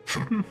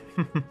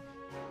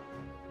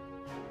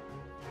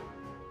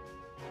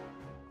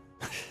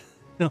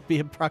 It'll be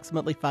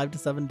approximately 5 to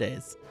 7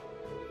 days.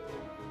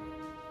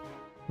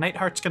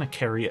 Nightheart's gonna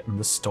carry it in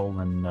the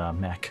stolen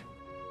mech.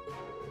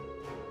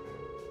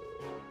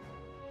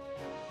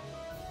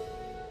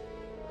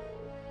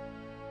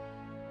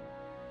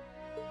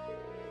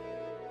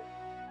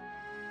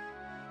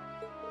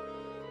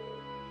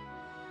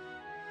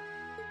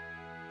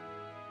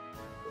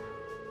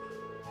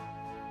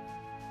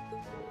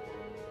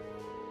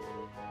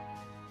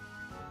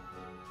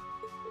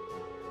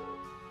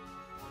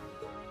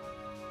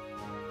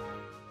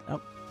 Oh.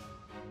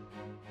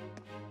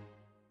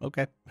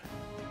 Okay.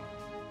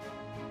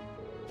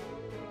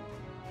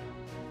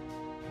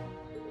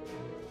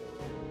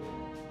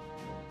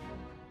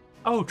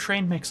 Oh,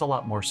 train makes a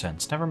lot more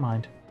sense. Never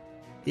mind.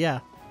 Yeah.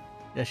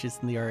 Yeah, she's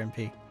in the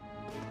RMP.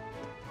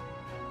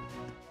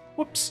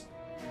 Whoops.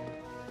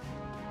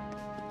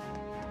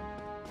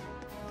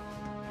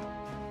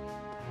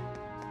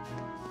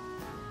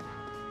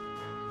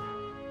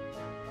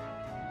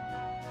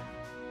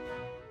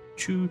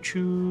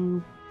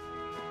 Choo-choo.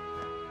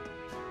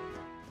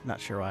 Not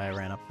sure why I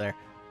ran up there.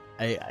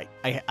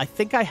 I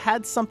think I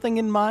had something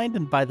in mind,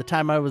 and by the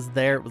time I was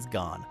there, it was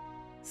gone.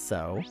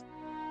 So,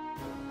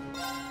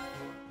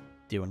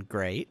 doing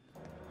great.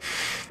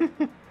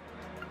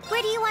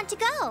 Where do you want to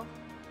go?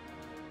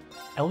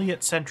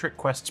 Elliot-centric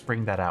quests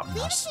bring that out in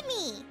Leave us. it to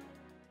me.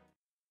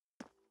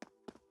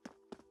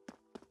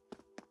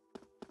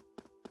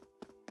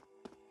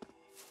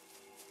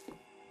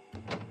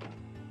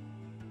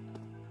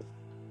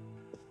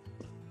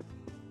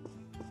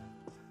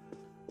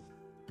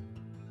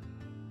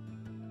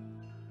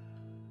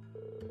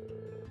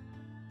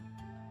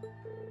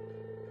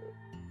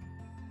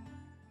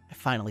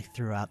 I finally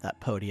threw out that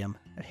podium.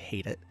 I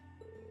hate it.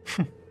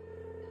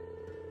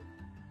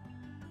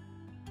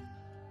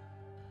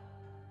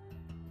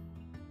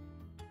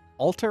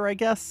 Altar, I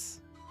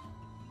guess?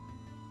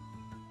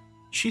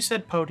 She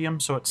said podium,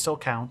 so it still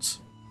counts.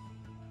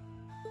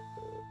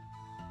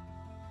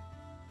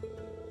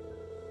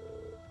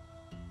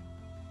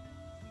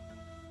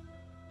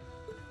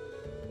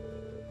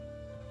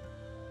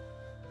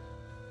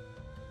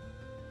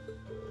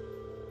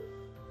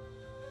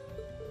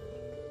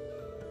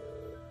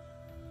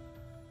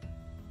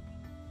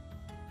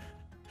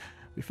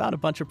 We found a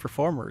bunch of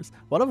performers.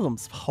 One of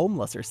them's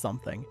homeless or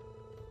something.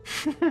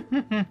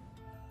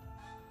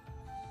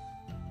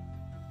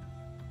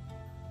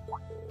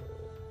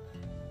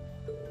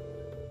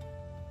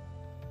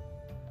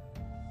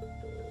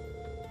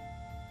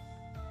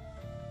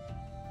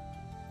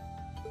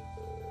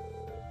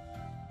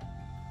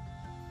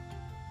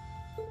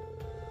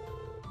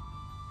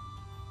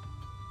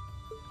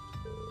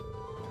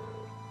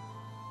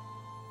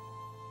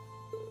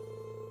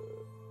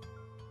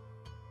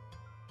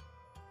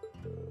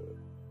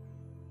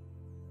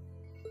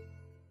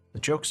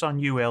 The joke's on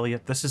you,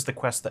 Elliot. This is the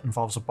quest that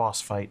involves a boss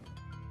fight.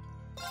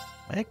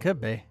 It could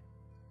be.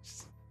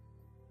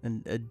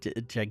 And a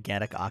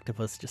gigantic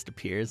octopus just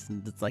appears,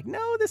 and it's like,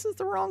 no, this is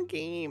the wrong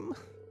game.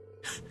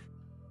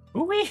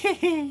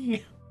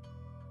 Wee!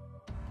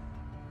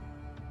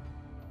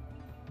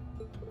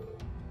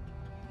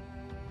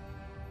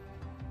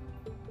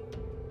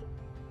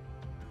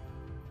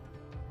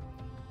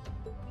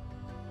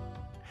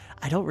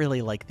 I don't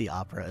really like the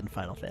opera in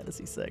Final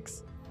Fantasy VI.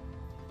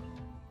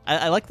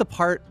 I like the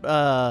part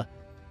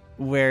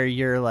where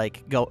you're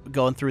like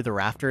going through the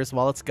rafters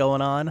while it's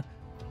going on.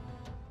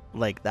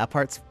 Like that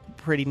part's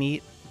pretty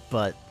neat,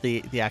 but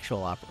the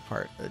actual opera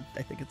part,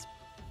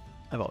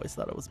 I've always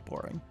thought it was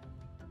boring.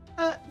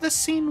 The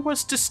scene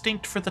was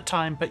distinct for the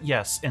time, but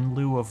yes, in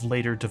lieu of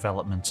later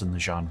developments in the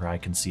genre, I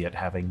can see it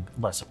having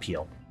less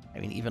appeal. I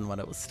mean, even when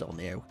it was still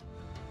new.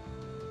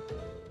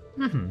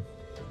 Mm-hmm.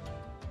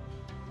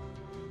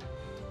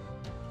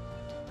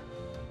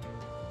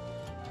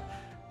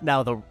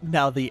 Now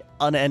the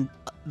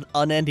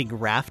unending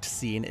raft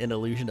scene in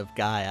Illusion of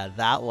Gaia,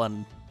 that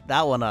one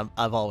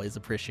I've always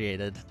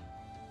appreciated.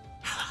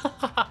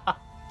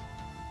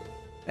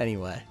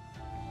 Anyway,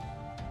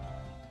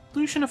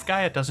 Illusion of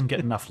Gaia doesn't get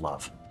enough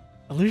love.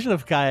 Illusion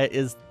of Gaia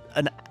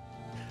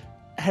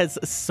has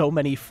so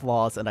many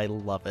flaws, and I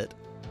love it.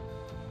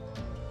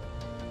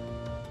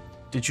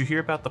 Did you hear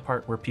about the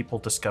part where people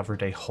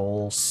discovered a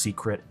whole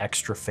secret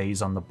extra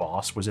phase on the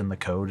boss was in the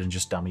code and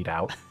just dummied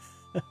out?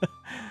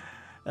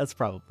 That's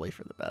probably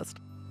for the best.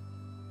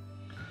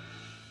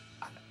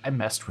 I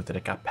messed with it.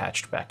 It got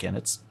patched back in.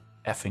 It's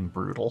effing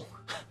brutal.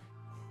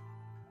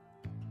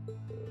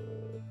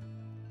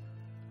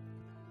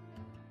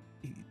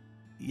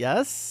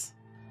 Yes?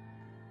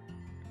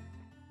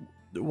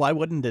 Why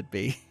wouldn't it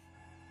be?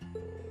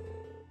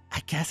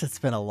 I guess it's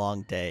been a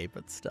long day,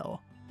 but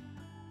still.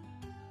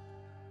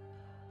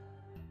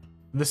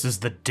 This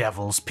is the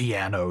devil's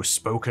piano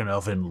spoken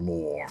of in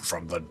lore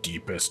from the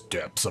deepest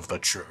depths of the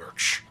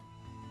church.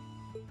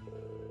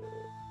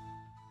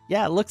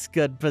 Yeah, it looks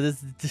good, but it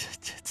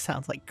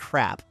sounds like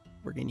crap.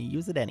 We're going to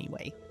use it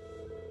anyway.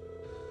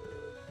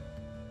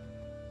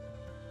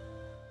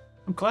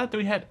 I'm glad that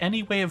we had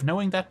any way of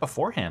knowing that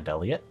beforehand,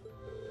 Elliot.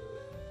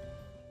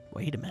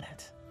 Wait a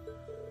minute.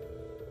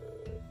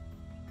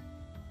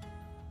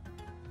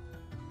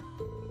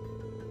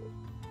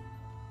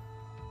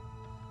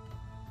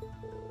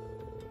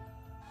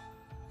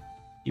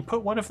 You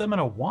put one of them in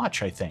a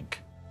watch, I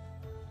think.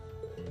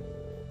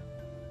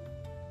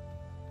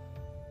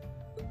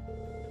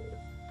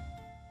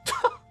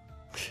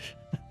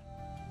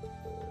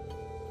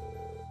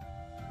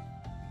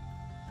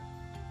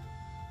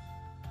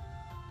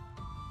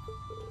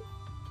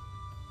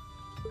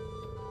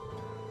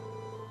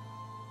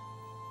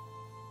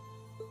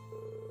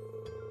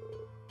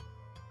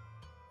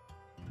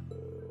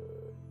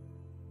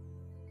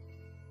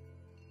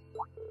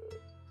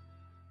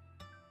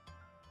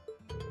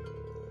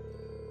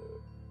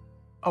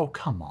 Oh,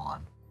 come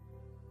on.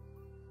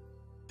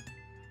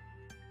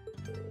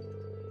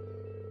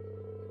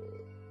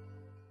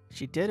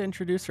 She did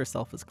introduce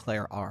herself as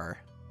Claire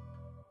R.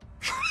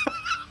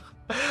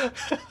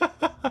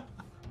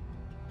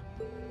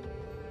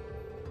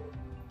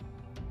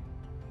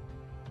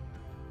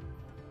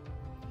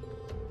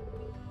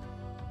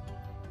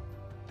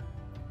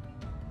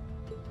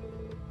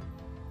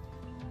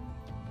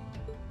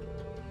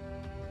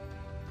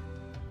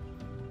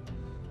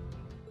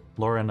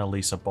 Laura and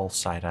Elisa both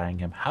side-eyeing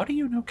him. How do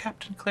you know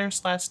Captain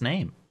Claire's last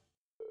name?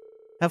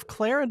 Have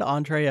Claire and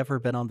Andre ever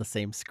been on the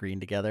same screen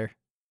together?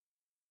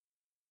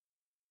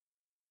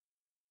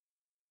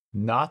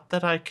 Not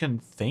that I can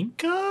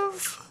think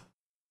of.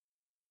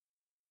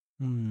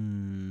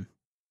 I'm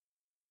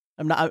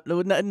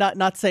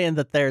not saying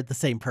that they're the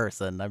same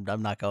person.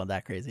 I'm not going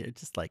that crazy.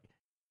 It's just like,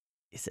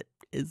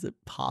 is it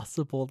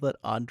possible that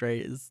Andre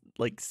is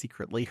like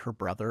secretly her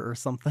brother or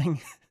something?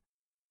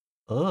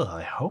 Ugh,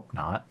 I hope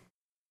not.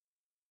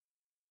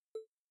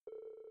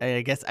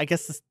 I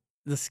guess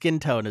the skin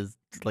tone is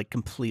like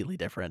completely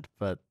different,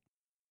 but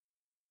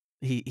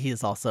he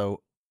is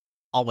also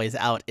always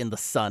out in the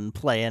sun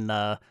playing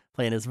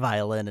his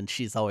violin, and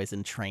she's always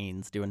in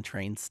trains doing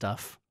train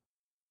stuff.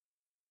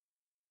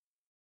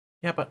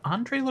 Yeah, but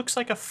Andre looks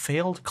like a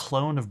failed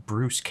clone of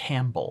Bruce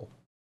Campbell.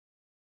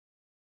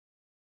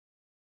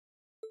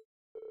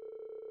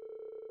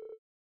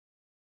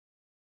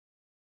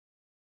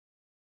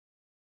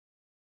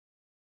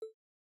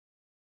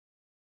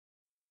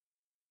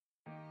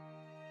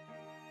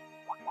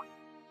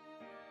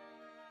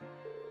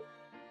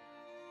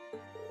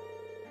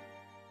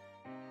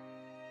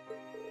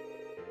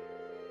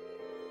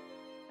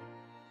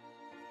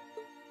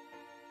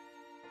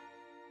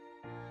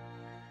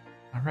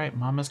 All right,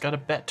 Mama's got a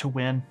bet to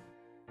win.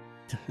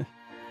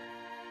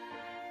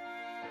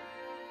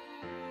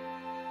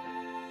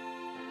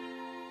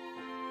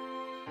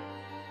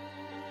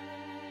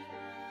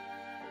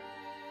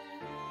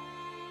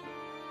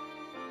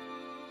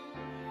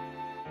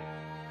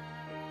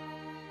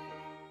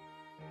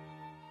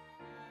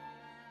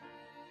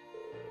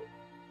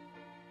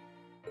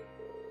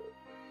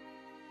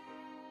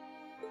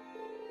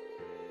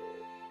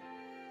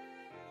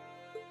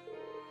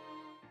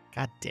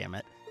 God damn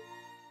it.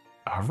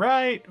 All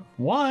right,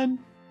 1.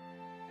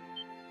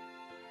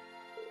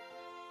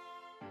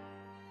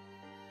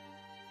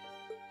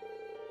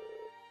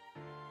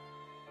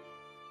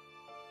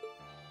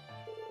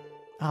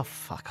 Oh,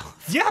 fuck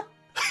off. Yep.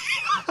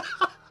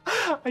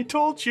 I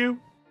told you.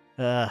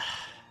 I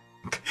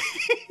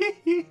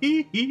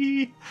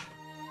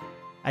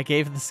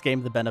gave this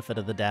game the benefit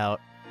of the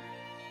doubt.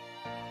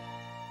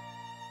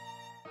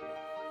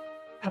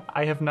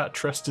 I have not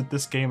trusted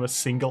this game a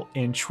single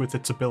inch with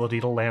its ability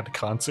to land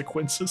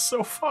consequences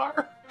so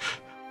far.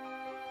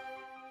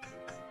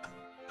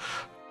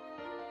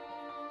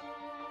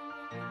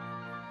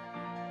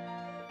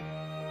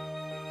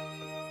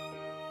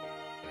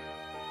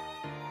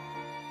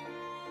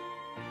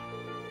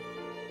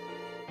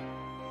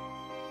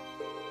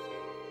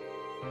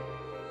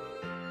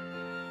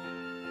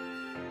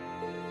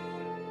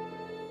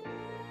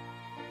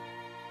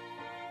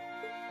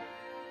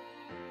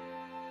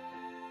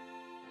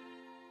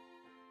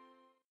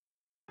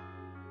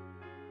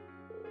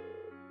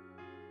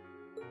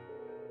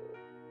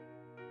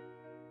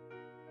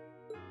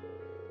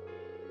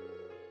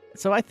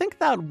 So I think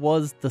that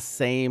was the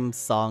same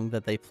song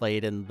that they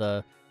played in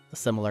the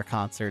similar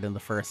concert in the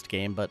first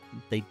game, but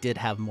they did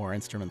have more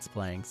instruments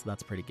playing, so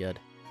that's pretty good.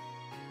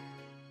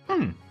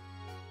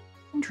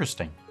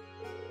 Interesting.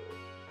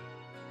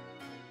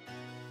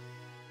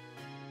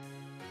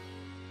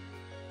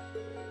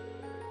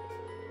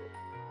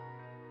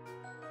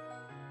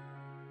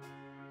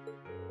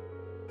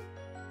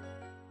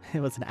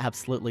 It was an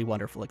absolutely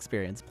wonderful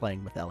experience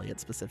playing with Elliot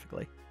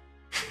specifically.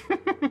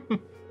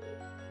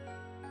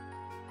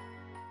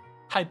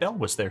 Hi Bell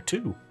was there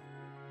too.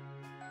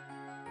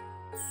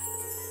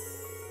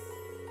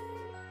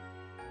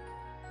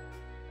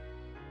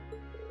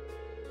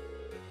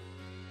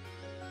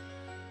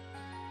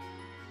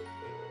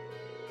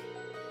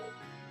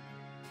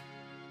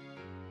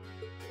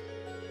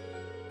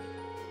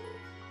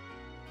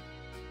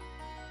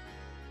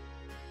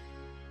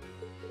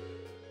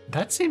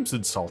 That seems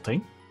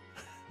insulting.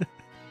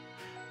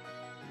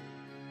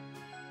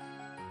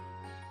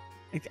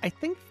 I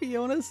think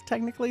Fiona's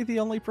technically the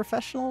only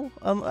professional.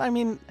 I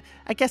mean,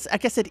 I guess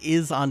it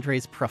is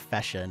Andre's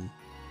profession.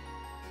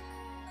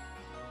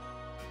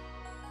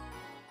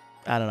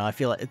 I don't know. I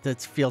feel like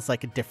it feels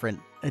like a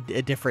different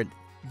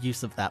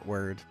use of that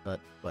word, but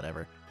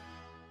whatever.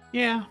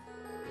 Yeah.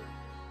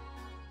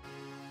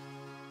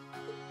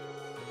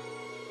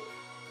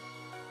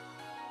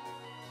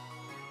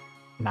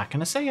 Not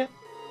gonna say it.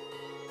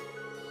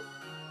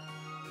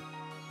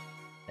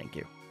 Thank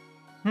you.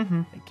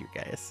 Mm-hmm. Thank you,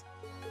 guys.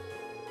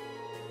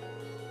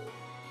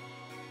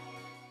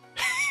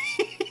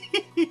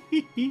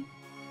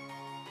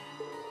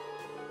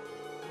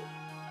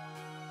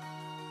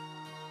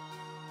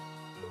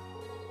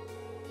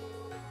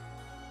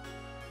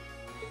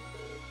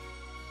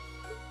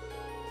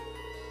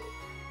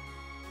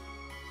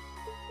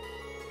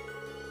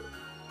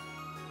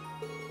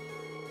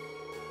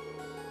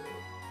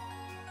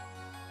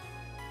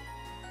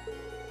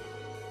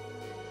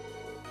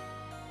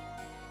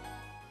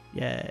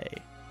 Yay.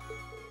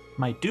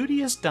 My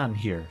duty is done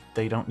here.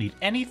 They don't need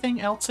anything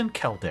else in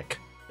Celdic,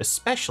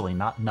 especially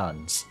not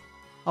nuns.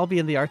 I'll be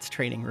in the arts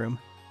training room.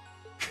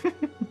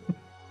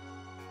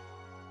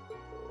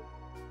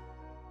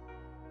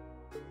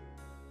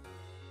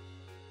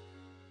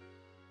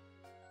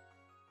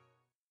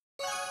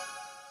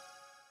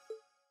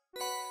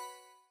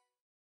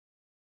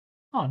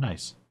 Oh,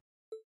 nice.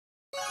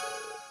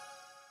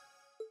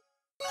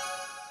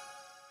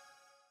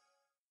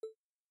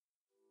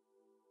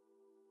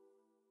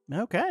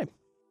 Okay.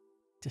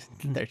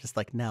 They're just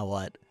like, now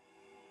what?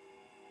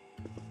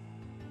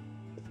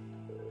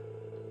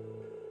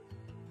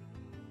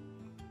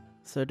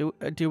 So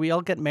do we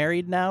all get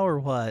married now or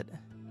what?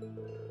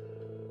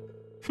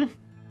 You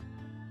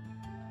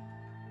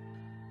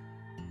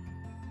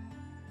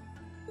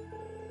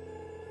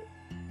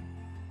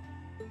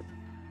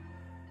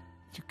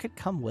could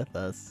come with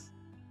us.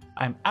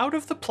 I'm out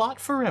of the plot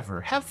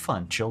forever. Have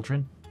fun,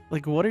 children.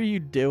 Like, what are you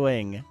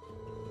doing?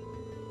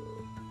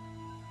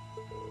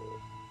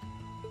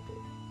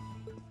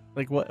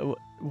 Like,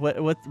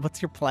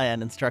 what's your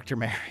plan, Instructor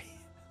Mary?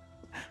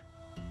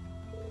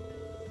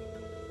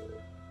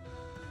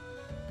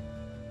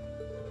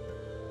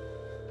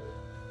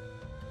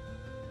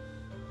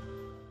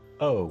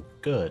 Oh,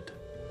 good.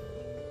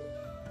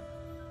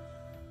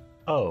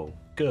 Oh,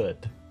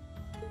 good.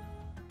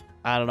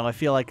 I don't know. I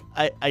feel like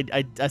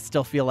I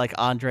still feel like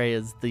Andre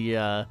is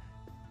the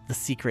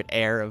secret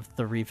heir of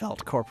the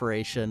Revelt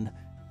Corporation.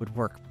 Would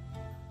work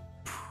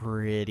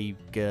pretty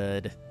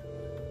good.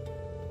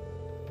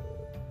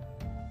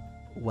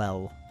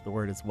 Well, the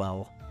word is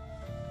well.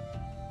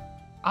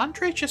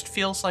 Andre just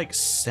feels like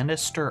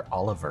sinister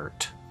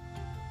Olivert.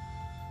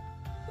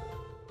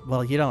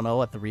 Well, you don't know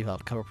what the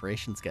Revelt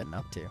Corporation's getting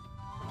up to.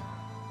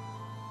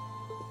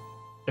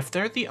 If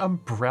they're the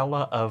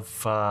umbrella of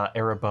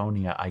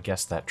Erebonia, I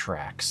guess that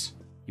tracks.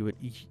 You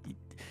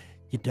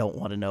don't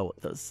want to know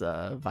what those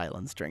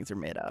violin strings are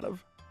made out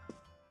of.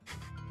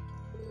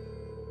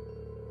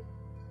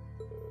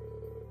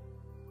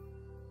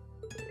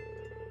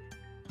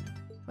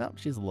 Well,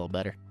 she's a little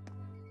better.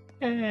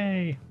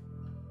 Yay!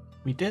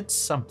 We did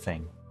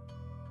something.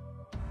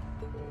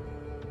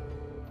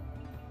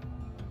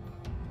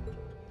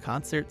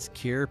 Concerts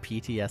cure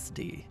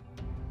PTSD.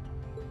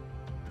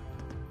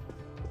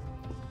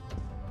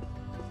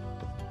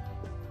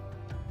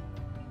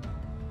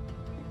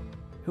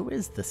 Who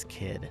is this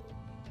kid?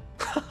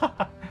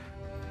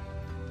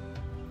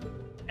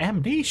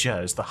 Amnesia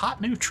is the hot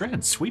new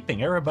trend sweeping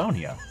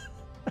Erebonia.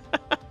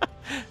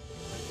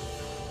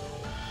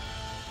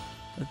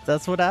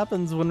 That's what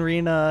happens when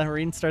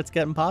Reen starts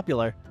getting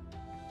popular.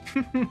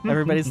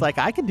 Everybody's like,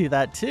 I can do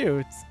that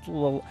too. It's a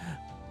little...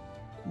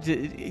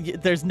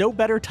 There's no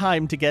better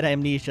time to get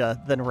amnesia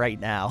than right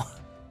now.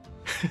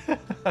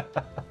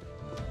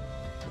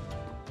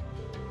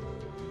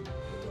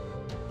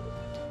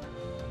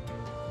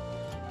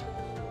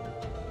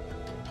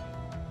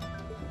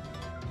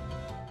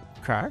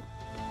 Car?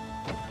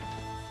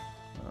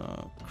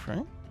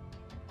 Okay.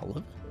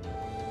 Olive?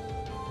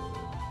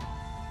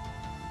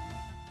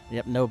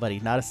 Yep, nobody.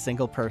 Not a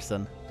single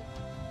person.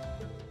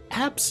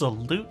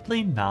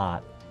 Absolutely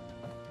not.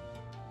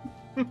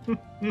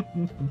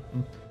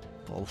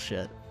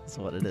 Bullshit is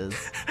what it is.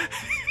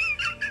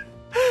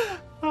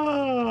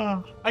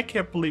 I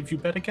can't believe you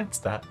bet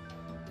against that.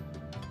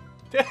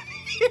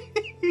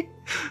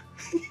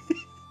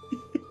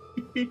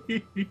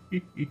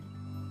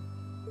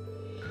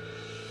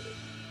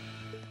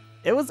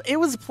 It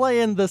was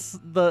playing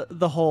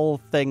the whole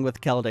thing with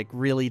Celdic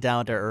really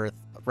down to earth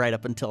right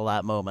up until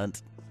that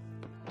moment.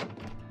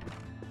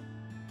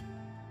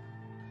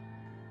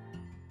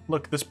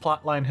 Look, this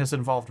plotline has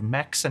involved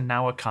mechs and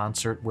now a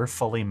concert. We're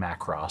fully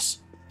Macross.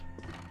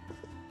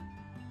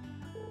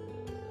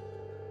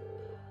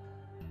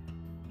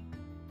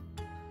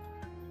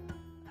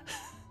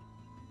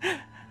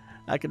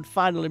 I can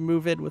finally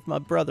move in with my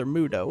brother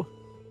Mudo.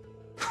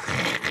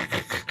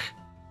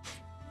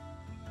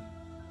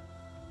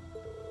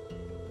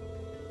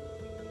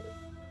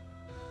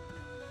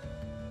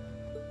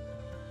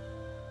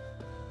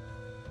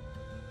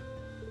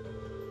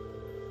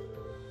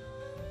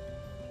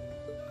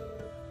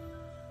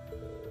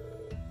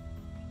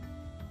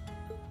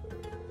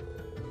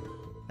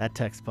 That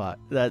text box,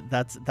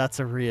 that's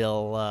a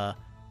real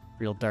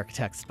dark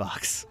text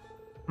box.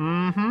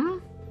 Mm-hmm.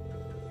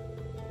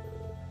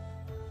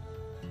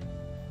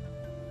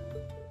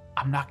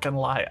 I'm not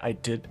gonna lie, I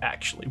did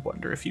actually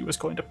wonder if he was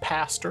going to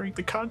pass during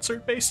the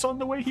concert based on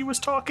the way he was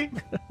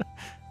talking.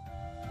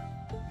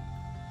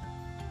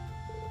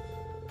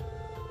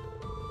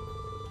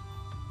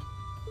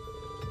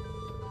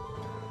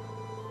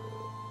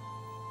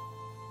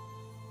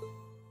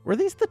 Were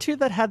these the two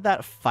that had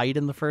that fight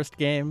in the first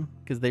game?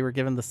 Because they were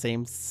given the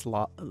same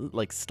slot,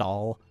 like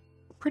stall.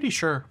 Pretty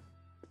sure.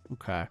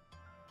 Okay.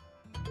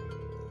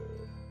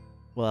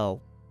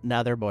 Well,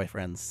 now they're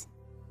boyfriends.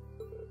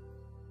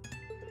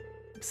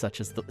 Such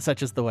is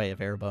the way of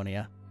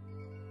Erebonia.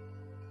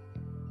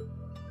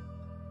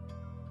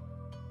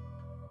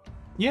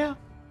 Yeah,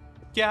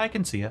 I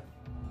can see it.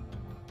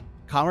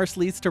 Commerce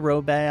leads to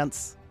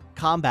romance.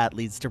 Combat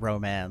leads to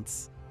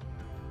romance.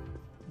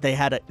 They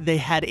had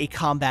a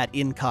combat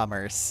in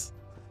commerce.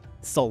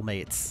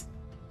 Soulmates.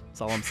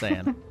 That's all I'm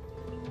saying.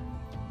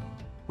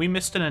 We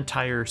missed an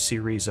entire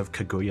series of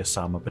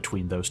Kaguya-sama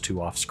between those two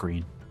off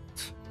screen.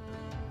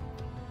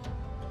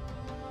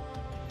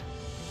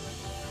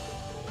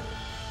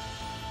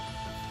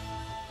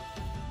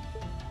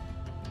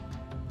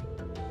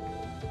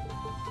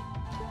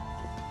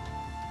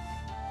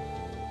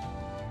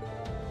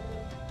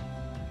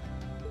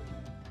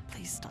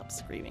 Please stop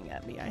screaming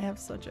at me. I have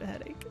such a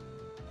headache.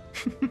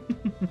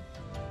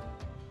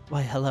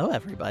 Why, hello,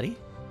 everybody.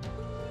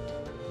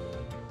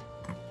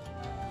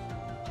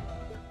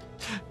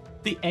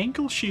 The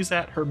angle she's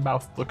at, her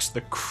mouth looks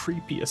the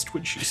creepiest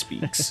when she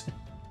speaks.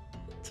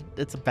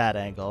 It's a bad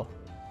angle.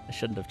 I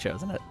shouldn't have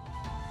chosen it.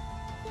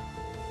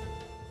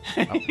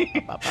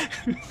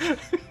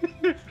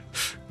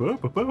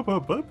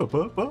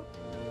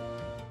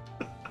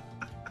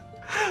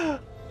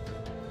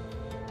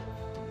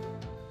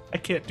 I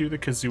can't do the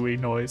kazooie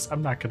noise.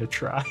 I'm not gonna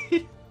try.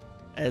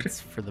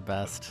 It's for the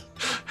best.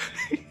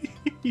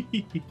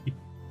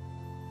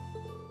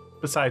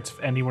 Besides, if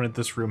anyone in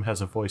this room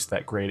has a voice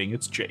that grating,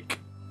 it's Jake.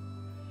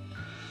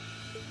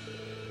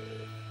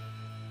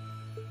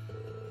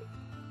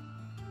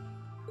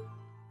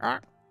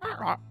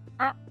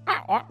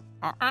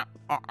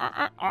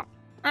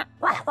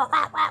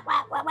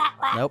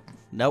 Nope.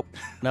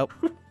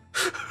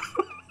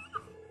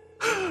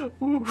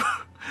 Ooh.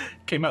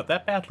 Came out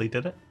that badly,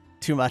 did it?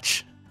 Too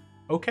much.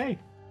 Okay.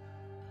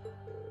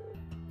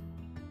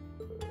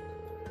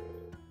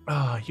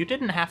 You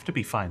didn't have to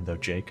be fine, though,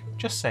 Jake.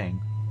 Just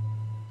saying.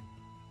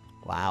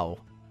 Wow.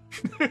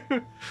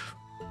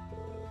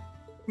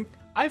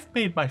 I've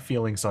made my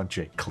feelings on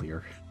Jake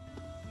clear.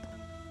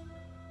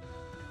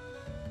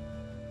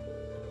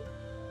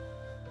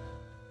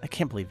 I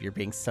can't believe you're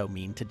being so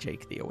mean to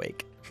Jake the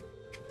Awake.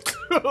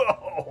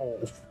 Oh,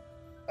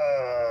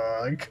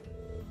 fuck.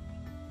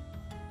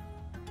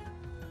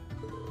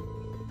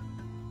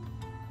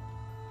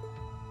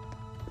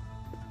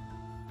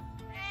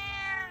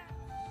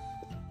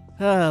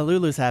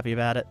 Lulu's happy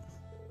about it.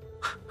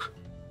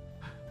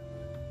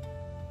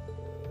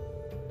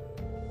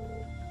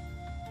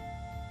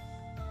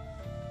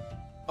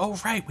 Oh,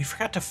 right. We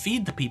forgot to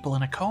feed the people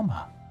in a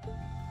coma.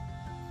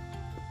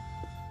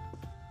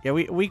 Yeah,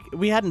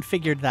 we hadn't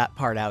figured that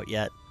part out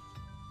yet.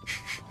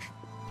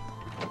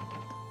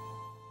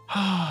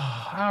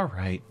 All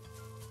right.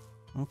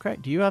 Okay.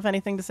 Do you have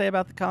anything to say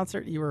about the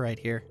concert? You were right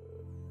here.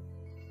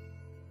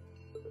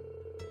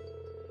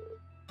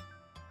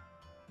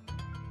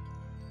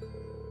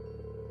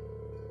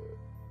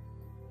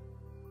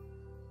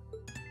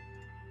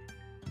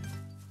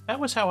 That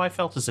was how I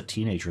felt as a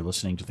teenager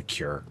listening to The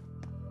Cure.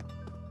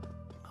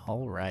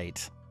 All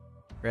right.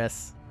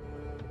 Chris.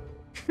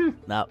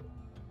 No.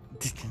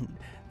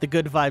 The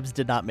good vibes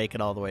did not make it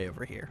all the way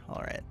over here.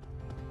 All right.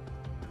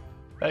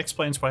 That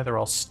explains why they're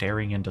all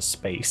staring into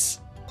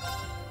space.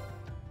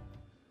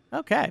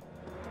 Okay.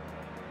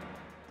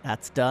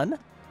 That's done.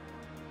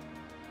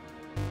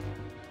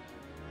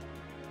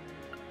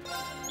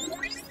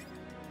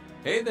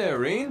 Hey there,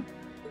 Reen.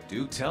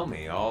 Do tell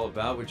me all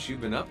about what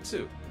you've been up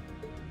to.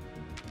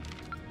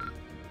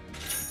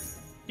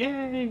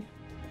 Yay!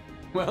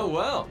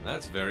 Well,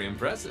 that's very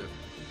impressive.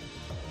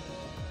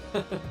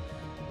 Well,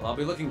 I'll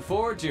be looking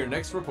forward to your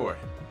next report.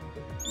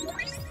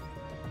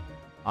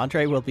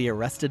 Andre will be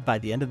arrested by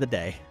the end of the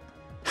day.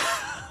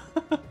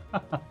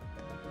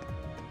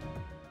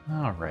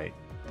 All right.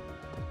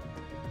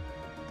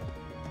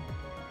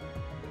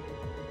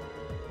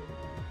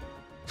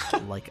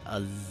 Like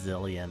a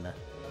zillion.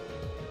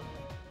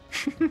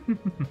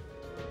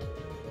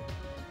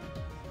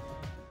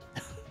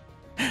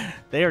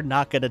 They are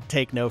not going to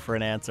take no for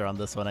an answer on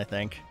this one, I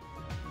think.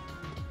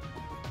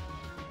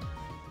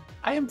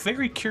 I am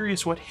very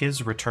curious what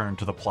his return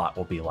to the plot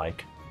will be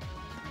like.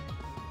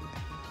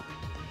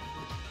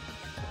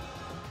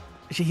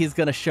 He's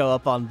going to show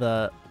up on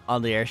the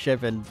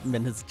airship, and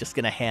Min is just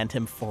going to hand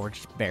him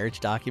forged marriage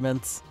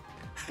documents.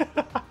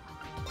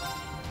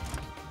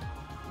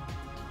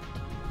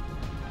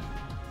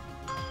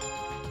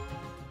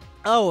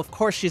 Oh, of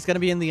course she's going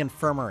to be in the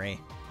infirmary.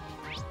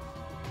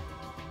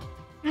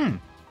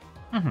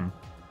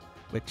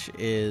 Which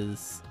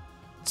is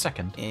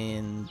Second.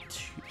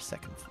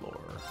 second floor.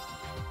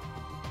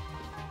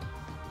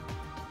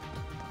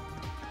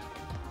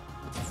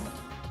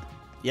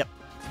 Yep.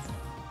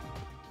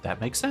 That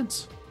makes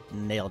sense.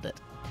 Nailed it.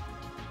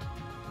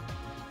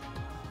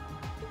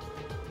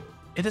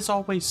 It is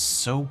always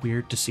so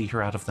weird to see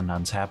her out of the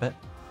nun's habit.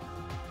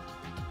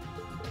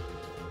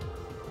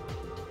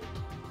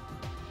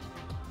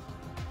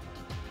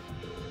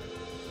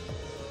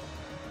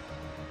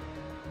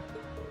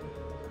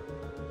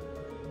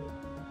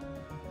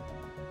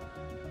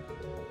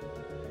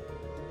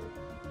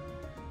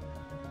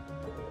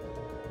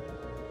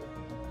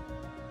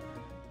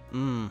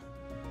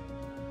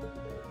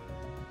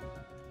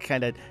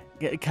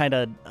 Kind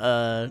of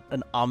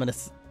an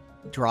ominous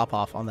drop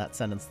off on that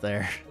sentence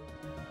there.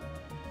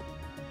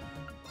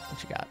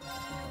 What you got?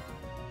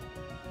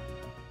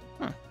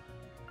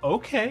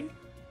 Okay.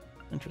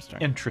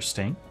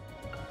 Interesting.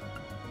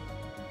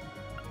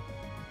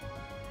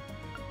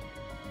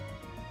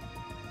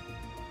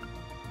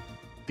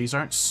 These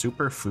aren't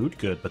super food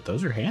good, but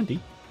those are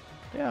handy.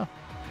 Yeah.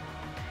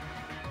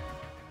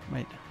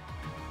 Might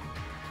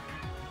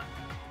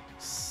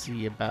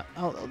see about.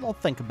 I'll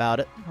think about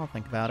it.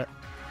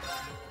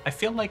 I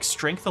feel like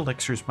strength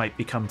elixirs might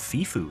become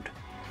fee food.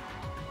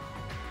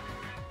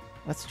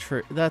 That's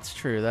true. That's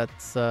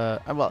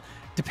well,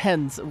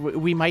 depends.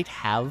 We might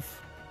have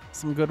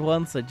some good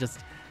ones. I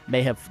just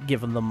may have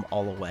given them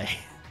all away.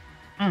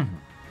 I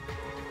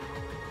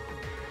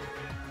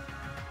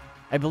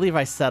believe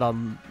I said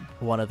on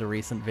one of the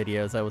recent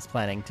videos I was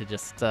planning to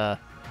just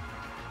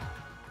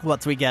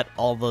once we get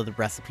all the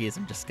recipes,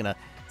 I'm just gonna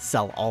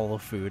sell all the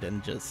food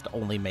and just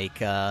only make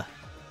the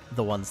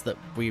ones that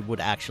we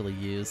would actually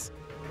use.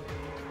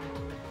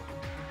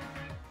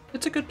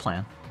 It's a good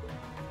plan.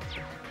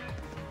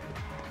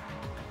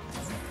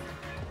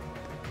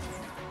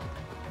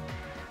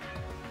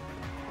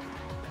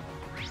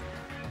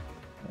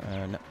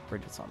 No,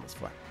 Bridget's on this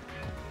floor.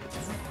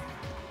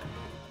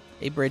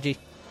 Hey, Bridgie.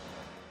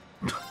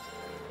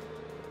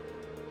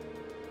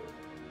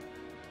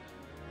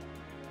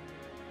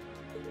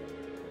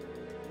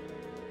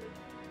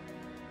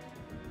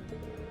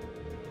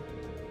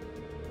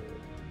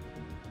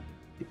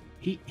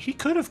 He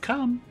could have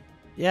come.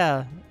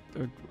 Yeah.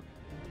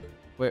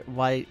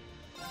 Why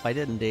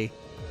didn't he?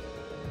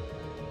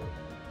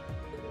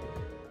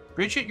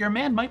 Bridget, your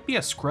man might be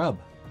a scrub.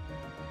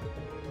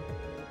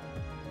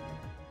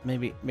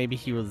 Maybe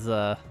he was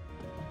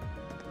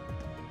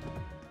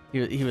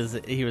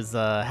he was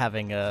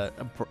having a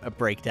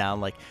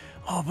breakdown, like,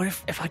 oh, but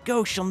if I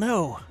go, she'll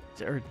know,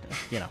 or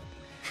you know.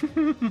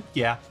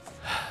 Yeah.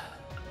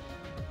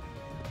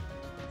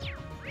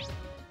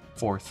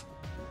 Fourth.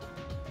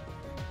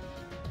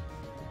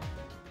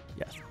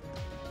 Yes.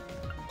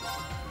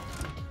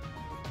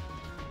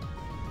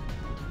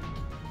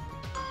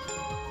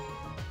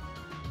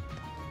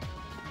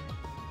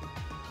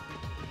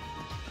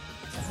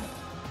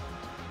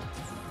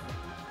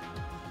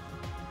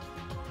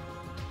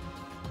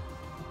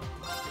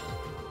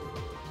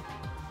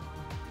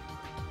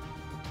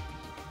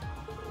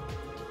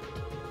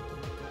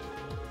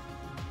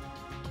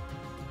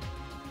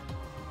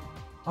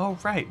 Oh,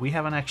 right. We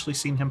haven't actually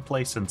seen him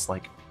play since,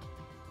 like,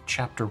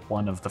 chapter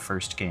 1 of the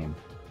first game.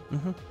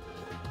 Mm-hmm.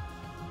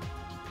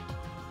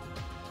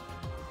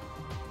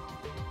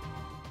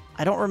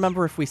 I don't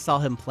remember if we saw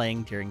him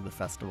playing during the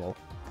festival.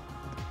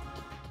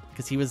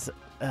 Because he was,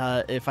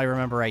 if I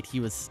remember right, he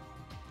was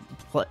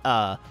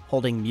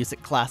holding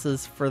music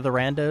classes for the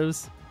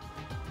randos.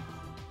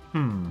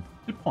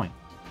 Good point.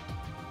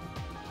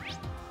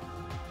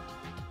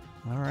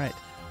 All right.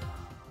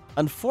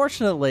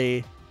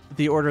 Unfortunately,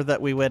 the order that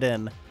we went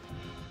in,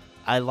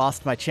 I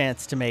lost my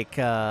chance to make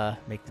the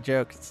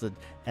joke.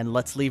 And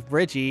let's leave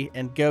Bridgie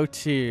and go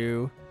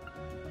to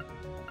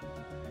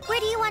Where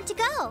do you want to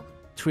go?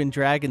 Twin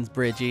Dragons,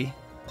 Bridgie.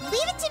 Leave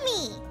it to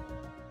me.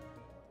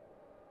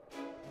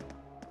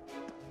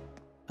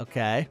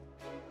 Okay.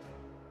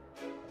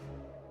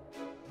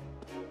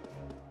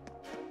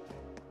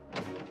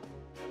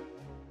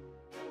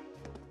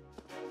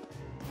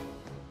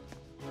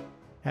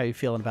 How are you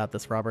feeling about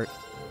this, Robert?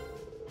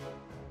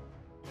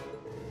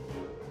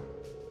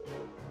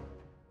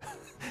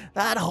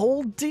 That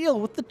whole deal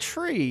with the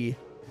tree.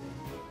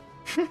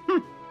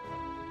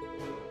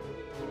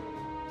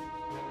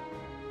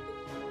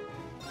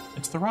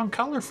 It's the wrong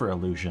color for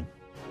illusion.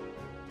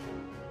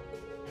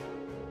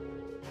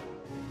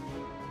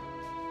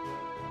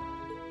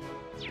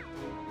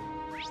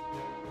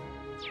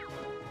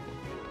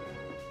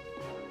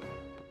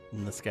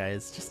 And this guy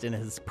is just in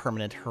his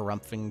permanent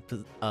harumphing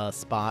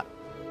spot.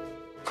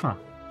 Huh.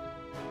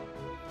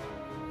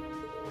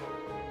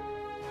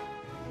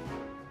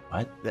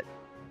 What?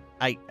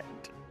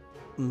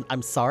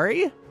 I'm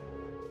sorry?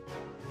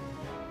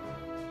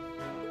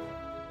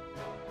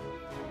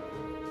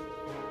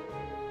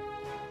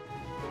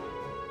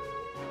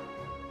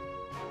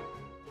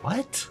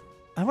 What?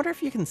 I wonder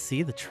if you can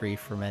see the tree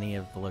from any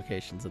of the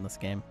locations in this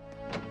game.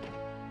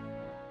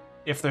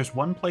 If there's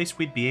one place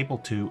we'd be able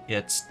to,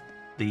 it's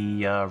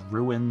the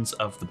ruins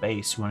of the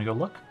base. You want to go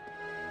look?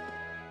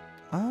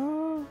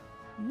 Oh,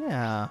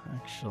 yeah,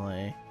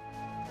 actually.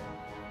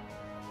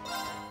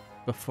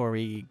 Before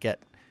we get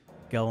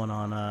going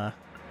on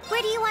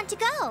Where do you want to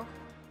go?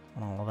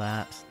 all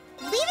that.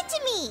 Leave it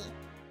to me.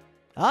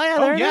 Oh yeah,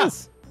 there it yeah.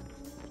 is.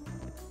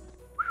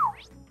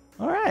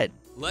 All right.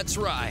 Let's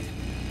ride.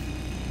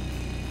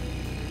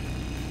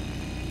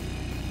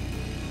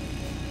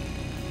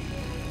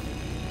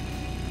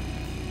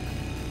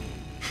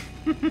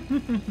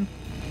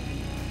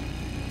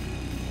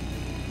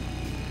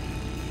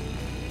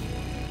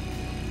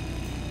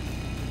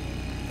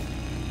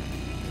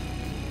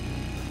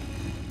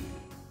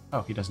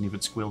 Oh, he doesn't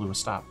even squeal to a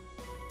stop.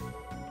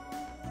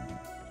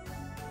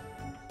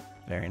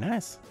 Very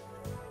nice.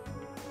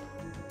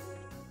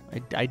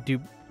 I do.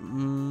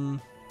 I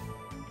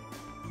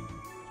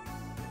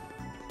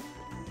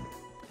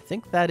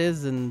think that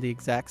is in the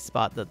exact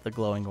spot that the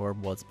glowing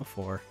orb was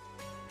before.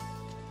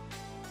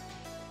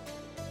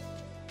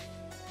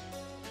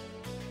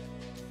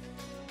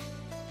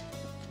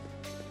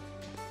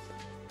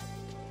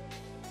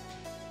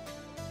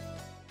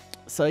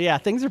 So yeah,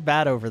 things are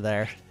bad over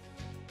there.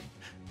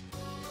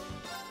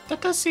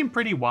 That does seem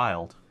pretty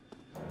wild.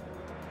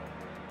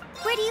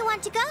 Where do you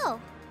want to go?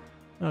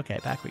 Okay,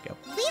 back we go.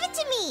 Leave it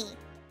to me.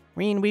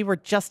 Reen, we were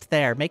just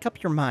there. Make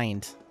up your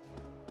mind.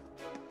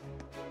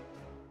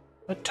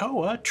 A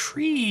Toa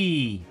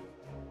tree!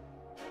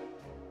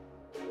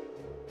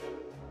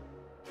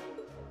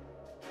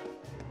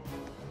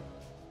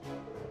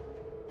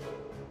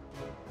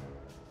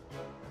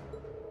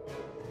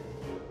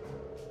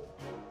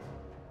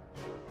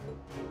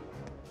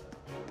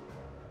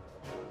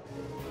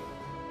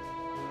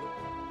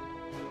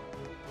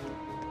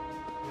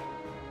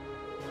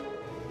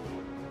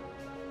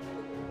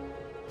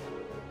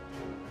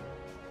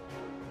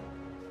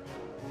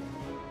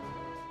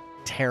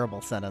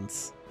 Terrible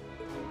sentence.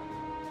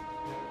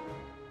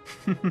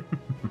 Okay,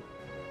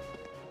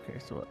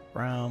 so what?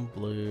 Brown,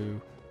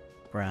 blue,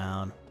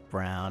 brown,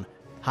 brown.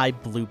 Hi,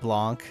 Blue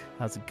Blanc.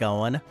 How's it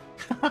going?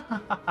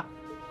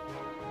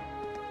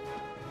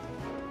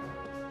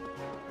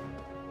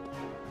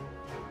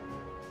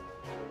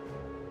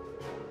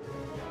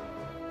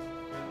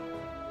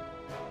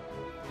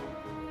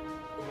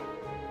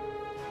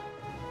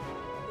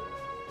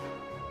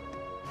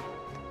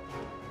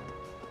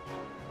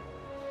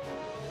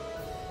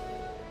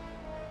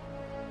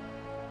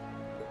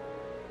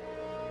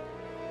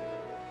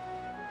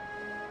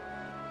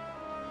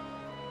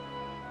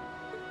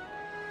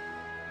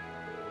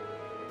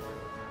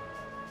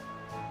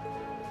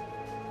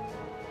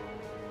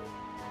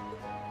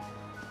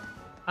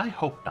 I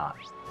hope not.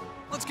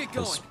 Let's get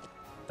 'Cause going.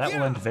 that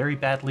will end very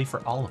badly for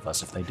all of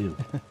us if they do.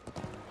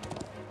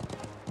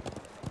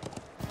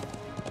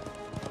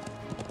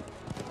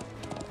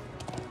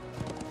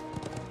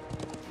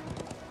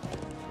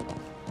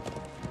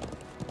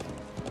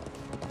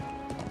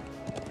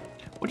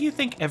 What do you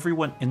think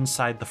everyone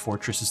inside the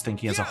fortress is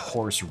thinking as a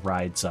horse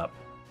rides up?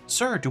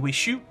 Sir, do we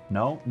shoot?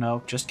 No,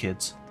 no, just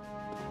kids.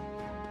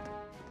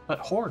 But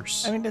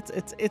horse. I mean, it's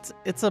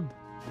a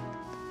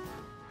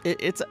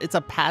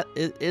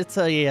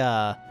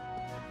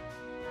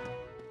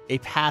a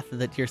path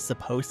that you're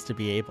supposed to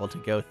be able to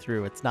go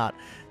through. It's not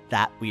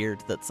that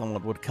weird that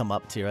someone would come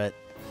up to it.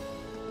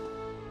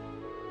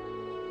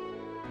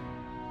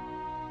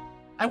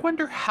 I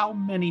wonder how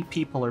many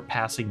people are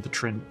passing the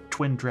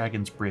Twin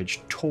Dragons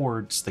Bridge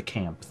towards the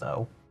camp,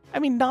 though. I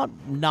mean,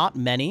 not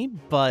many,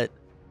 but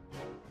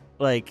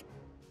like,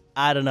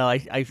 I don't know.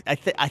 I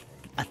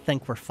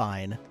think we're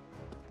fine.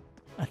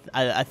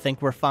 I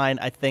think we're fine.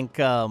 I think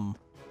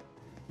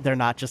they're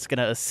not just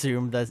gonna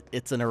assume that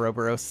it's an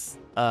Ouroboros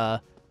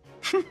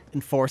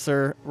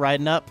enforcer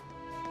riding up.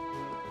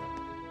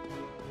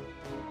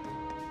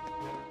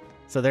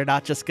 So they're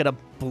not just gonna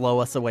blow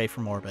us away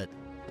from orbit.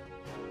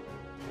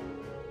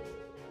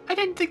 I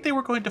didn't think they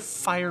were going to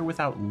fire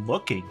without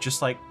looking.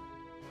 Just like,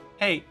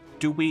 hey,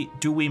 do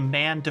we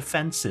man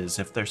defenses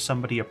if there's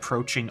somebody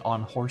approaching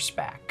on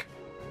horseback?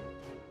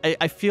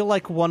 I feel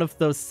like one of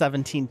those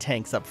 17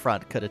 tanks up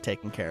front could have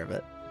taken care of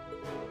it.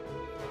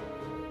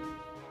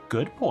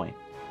 Good point.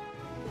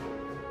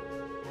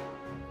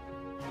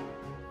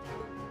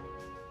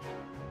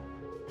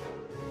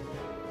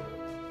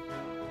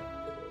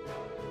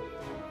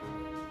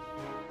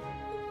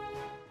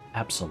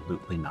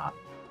 Absolutely not.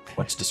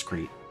 What's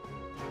discreet?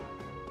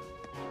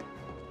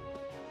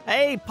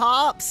 Hey,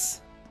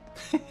 Pops!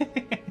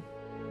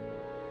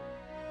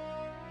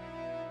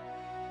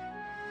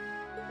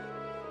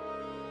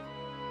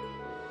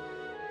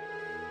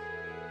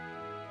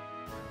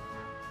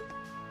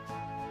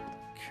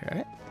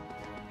 Okay.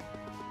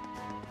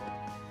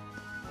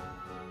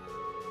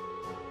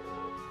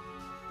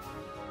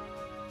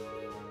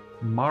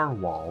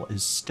 Marwal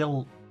is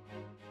still...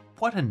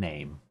 What a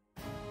name.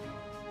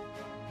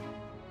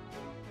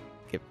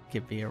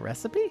 Give me a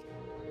recipe?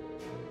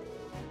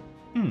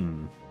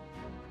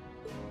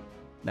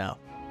 No.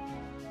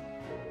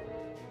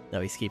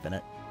 No, he's keeping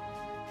it.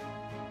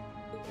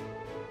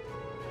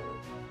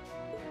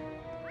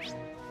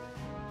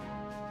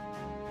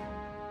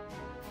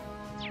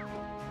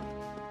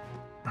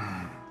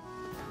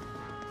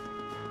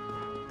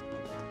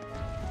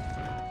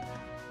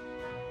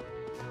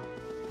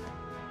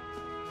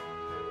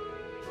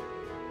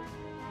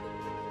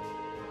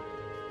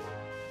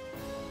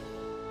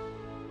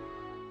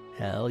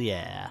 Hell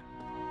yeah.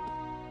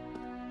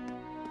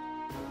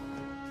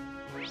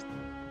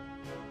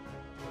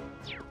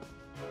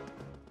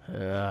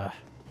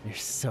 You're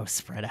so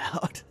spread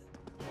out.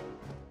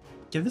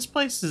 Yeah, this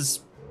place is...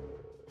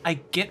 I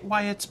get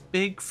why it's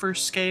big for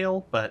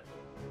scale, but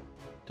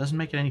it doesn't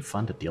make it any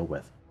fun to deal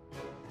with.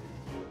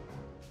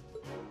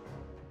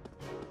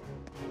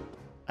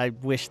 I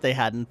wish they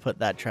hadn't put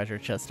that treasure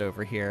chest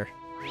over here.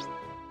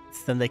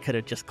 Then they could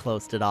have just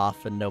closed it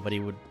off and nobody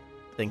would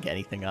think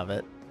anything of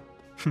it.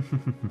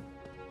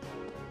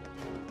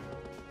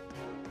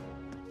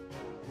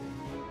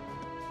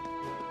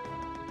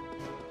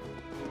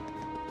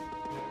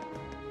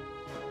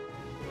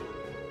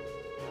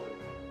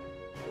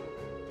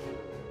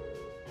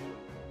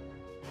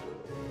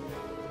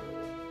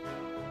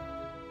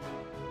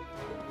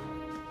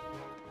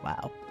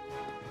 Wow.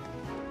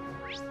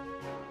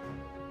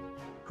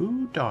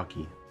 Who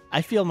doggy?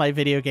 I feel my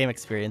video game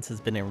experience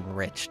has been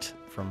enriched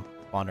from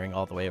wandering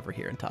all the way over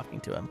here and talking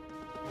to him.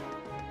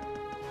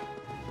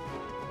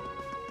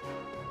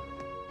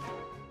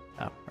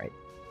 Oh, right.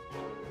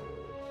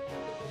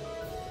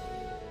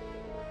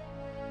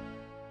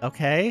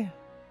 Okay.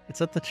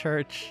 It's at the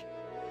church.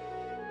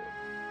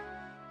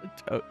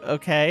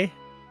 Okay.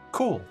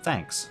 Cool,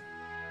 thanks.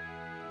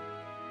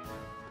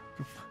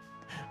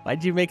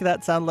 Why'd you make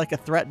that sound like a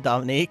threat,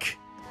 Dominique?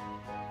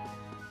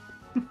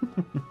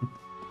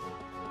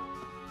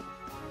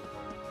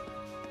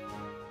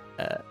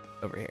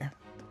 Over here.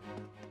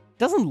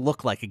 Doesn't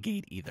look like a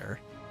gate either.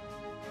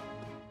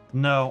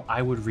 No,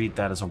 I would read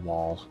that as a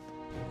wall.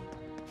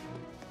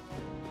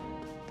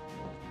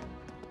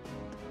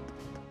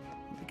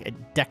 Like a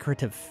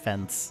decorative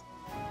fence.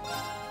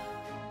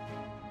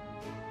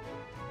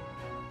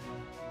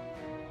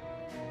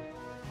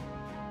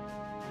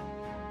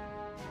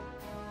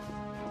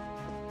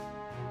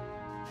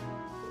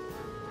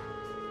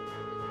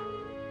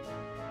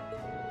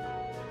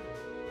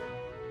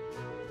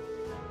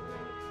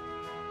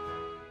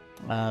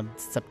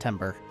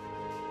 September.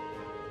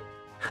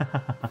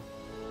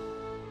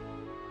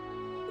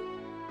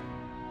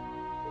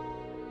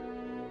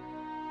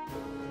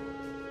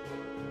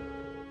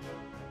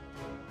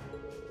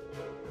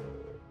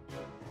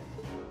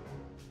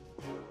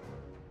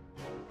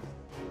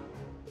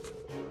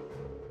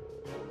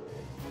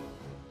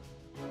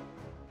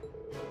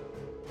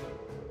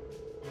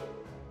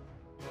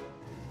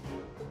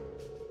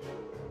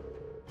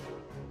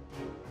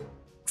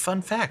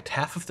 Fun fact,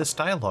 half of this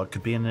dialogue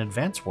could be in an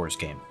Advance Wars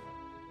game.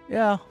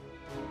 Yeah.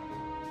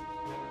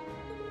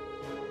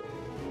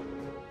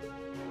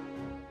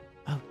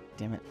 Oh,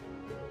 damn it.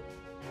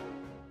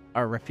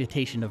 Our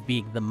reputation of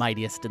being the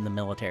mightiest in the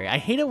military. I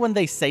hate it when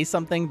they say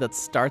something that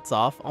starts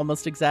off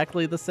almost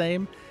exactly the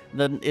same,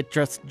 then it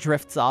just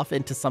drifts off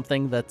into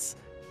something that's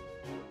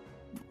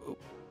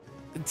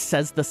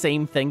says the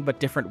same thing but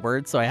different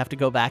words, so I have to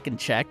go back and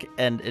check,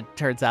 and it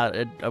turns out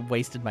I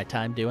wasted my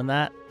time doing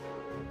that.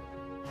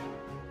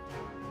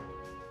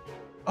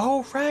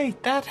 Oh,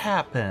 right, that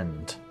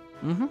happened.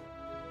 Mm-hmm.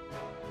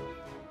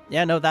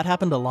 Yeah, no, that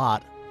happened a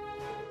lot.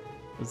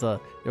 There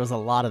was a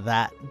lot of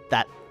that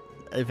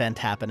event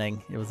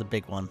happening. It was a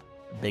big one.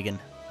 Biggin.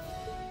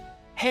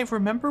 Hey,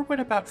 remember when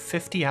about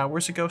 50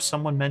 hours ago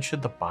someone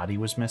mentioned the body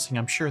was missing?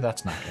 I'm sure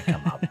that's not going to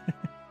come up.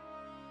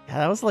 Yeah,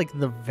 that was like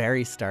the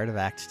very start of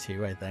Act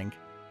 2, I think.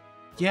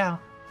 Yeah.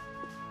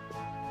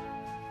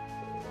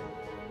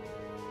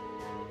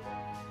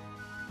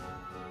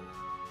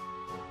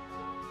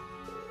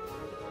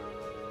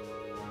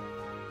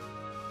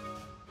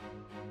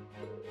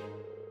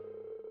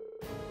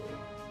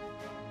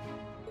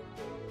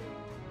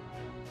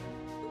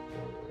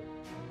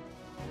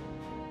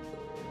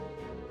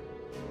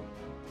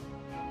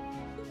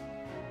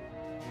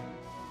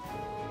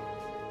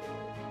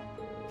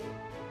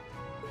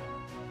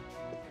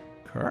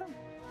 Sure.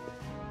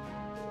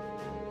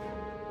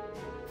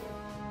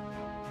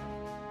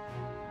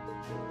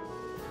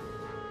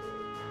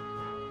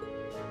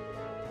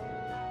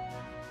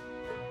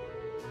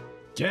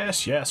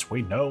 Yes,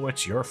 we know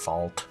it's your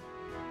fault.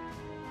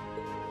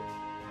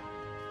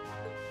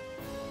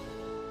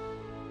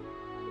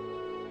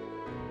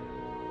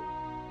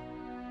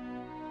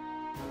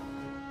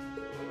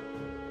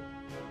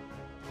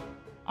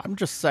 I'm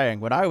just saying,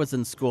 when I was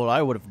in school,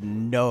 I would have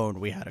known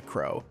we had a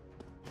crow.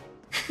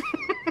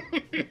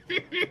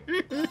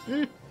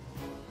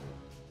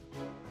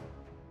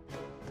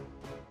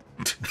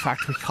 In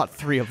fact, we caught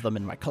 3 of them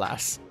in my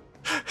class.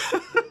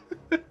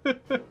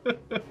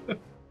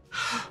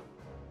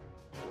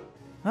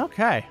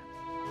 Okay.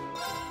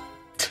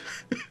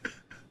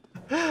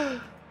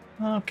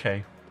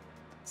 Okay.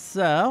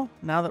 So,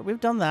 now that we've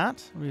done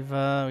that,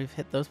 we've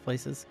hit those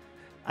places.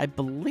 I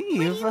believe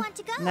Where do you want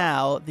to go?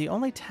 now the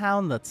only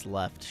town that's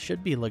left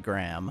should be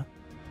Legram,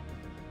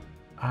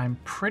 I'm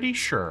pretty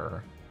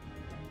sure.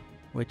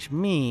 which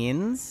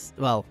means,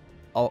 well,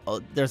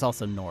 there's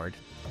also Nord.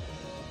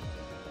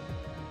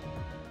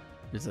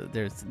 There's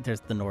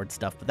the Nord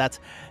stuff, but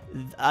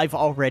I've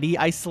already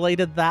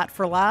isolated that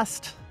for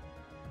last.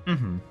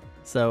 Mm-hmm.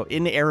 So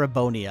in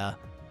Erebonia,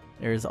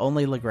 there's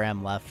only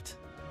Legram left.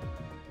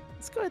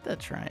 Let's go at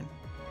that shrine.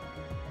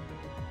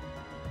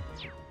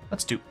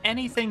 Let's do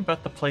anything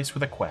but the place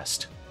with a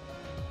quest.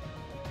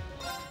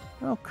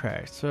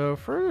 Okay, so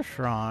for the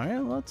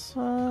shrine, let's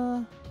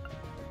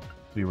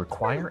We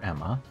require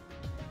Emma.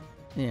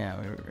 yeah,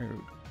 it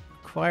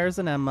requires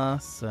an Emma,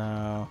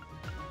 so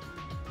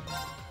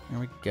there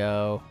we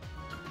go.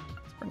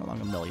 Let's bring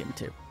along a million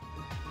too.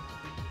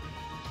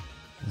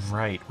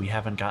 Right, we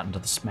haven't gotten to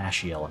the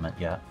smashy element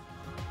yet.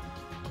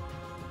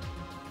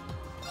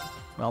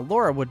 Well,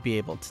 Laura would be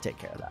able to take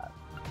care of that.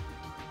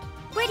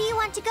 Where do you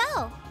want to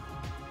go?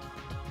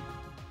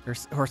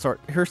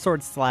 Her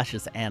sword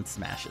slashes and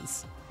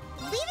smashes.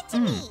 Leave it to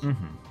me.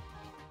 Mm-hmm.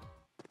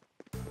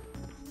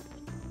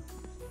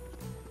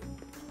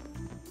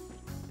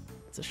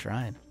 It's a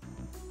shrine.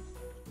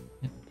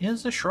 It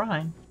is a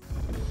shrine.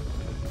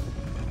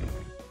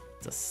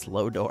 It's a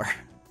slow door.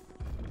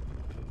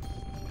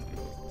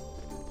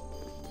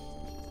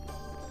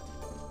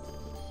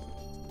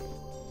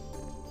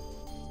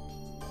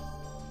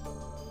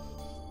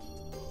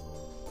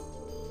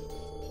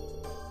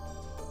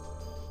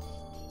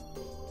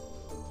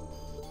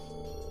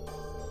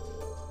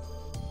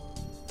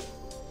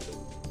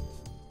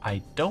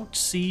 I don't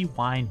see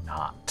why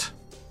not.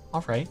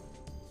 All right.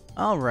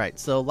 All right.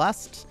 So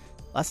last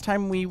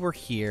time we were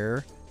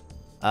here,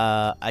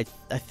 I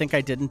think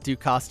I didn't do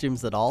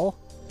costumes at all.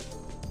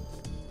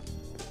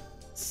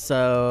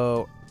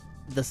 So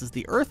this is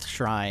the Earth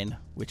Shrine,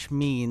 which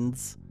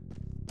means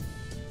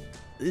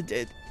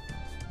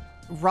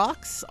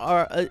rocks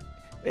are.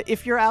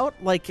 If you're out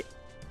like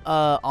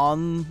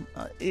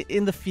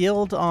in the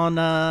field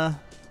on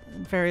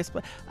various.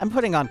 I'm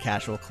putting on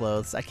casual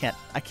clothes. I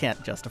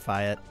can't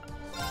justify it.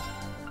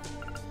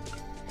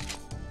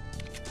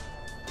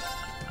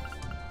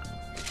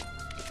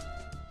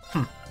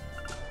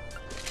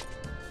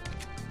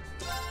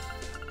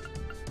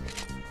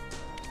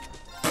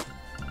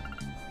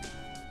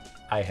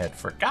 I had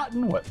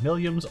forgotten what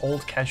Milliam's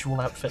old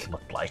casual outfit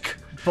looked like.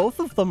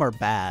 Both of them are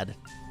bad.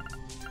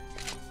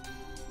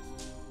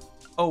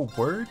 Oh,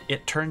 word?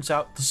 It turns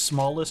out the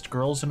smallest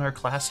girls in our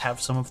class have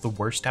some of the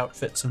worst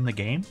outfits in the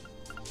game?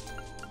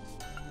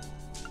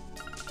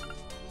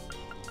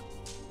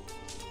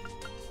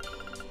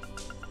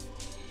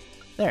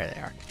 There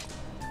they are.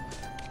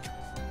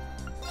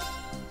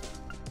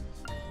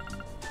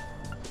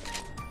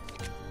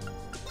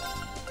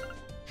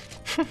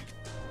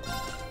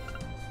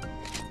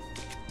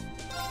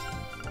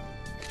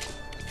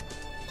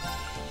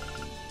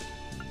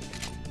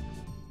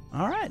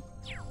 All right.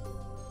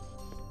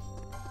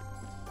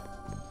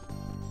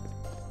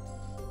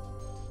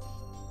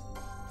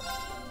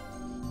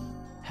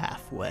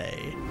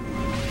 Halfway.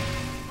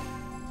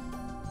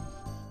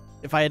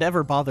 If I had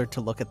ever bothered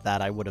to look at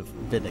that, I would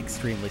have been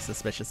extremely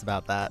suspicious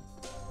about that.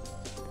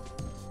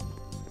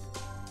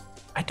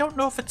 don't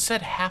know if it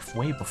said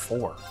halfway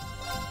before.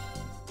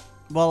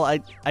 Well,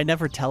 I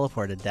never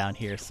teleported down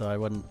here, so I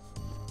wouldn't...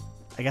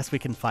 I guess we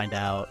can find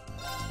out.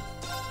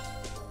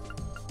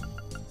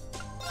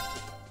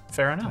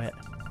 Fair enough.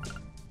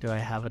 Do I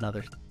have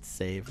another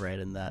save right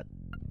in that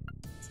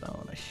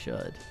zone? I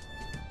should.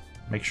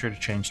 Make sure to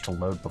change to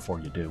load before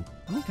you do.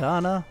 I'm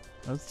gonna.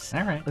 All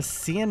right. I was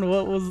seeing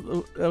what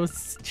was... I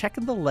was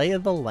checking the lay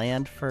of the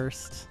land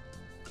first.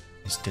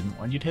 Just didn't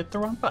want you to hit the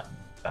wrong button.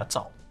 That's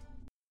all.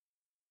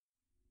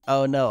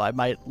 Oh no, I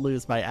might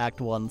lose my Act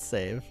 1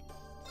 save.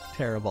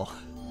 Terrible.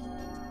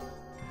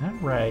 All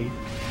right.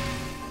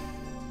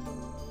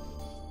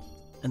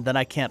 And then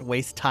I can't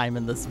waste time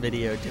in this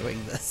video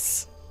doing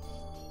this.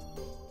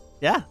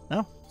 Yeah,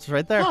 no, it's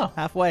right there,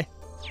 halfway.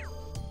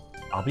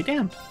 I'll be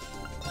damned.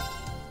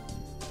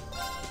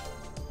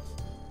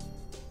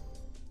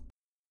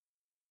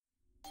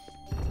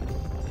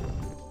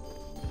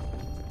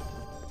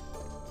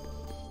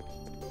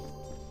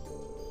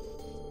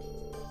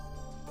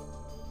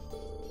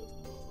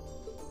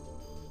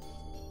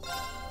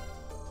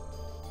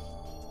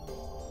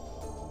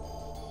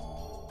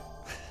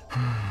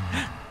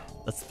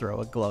 Let's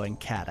throw a glowing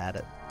cat at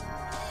it.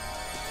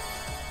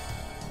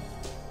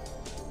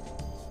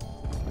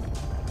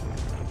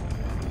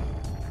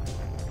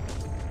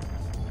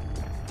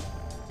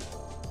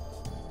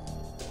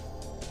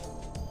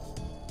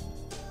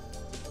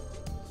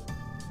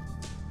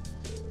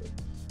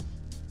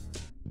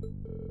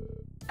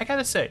 I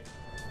gotta say,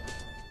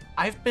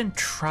 I've been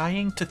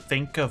trying to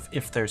think of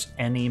if there's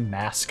any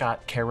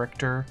mascot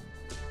character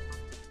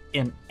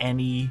in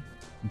any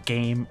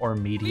game or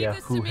media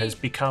who has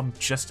become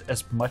just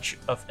as much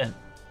of an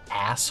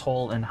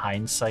asshole in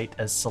hindsight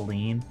as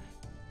Celine.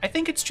 I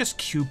think it's just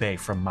Cube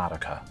from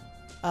Madoka.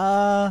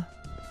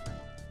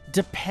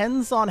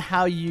 Depends on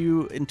how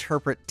you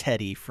interpret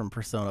Teddy from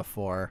Persona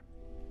 4.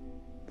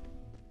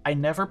 I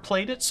never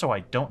played it, so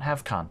I don't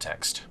have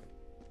context.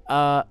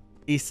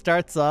 He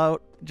starts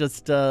out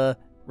just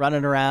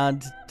running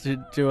around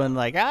doing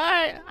like,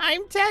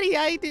 I'm Teddy,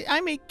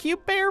 I make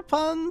cute bear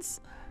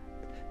puns.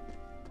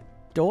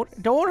 Don't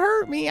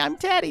hurt me, I'm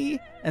Teddy.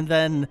 And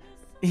then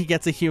he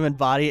gets a human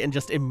body and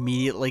just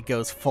immediately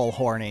goes full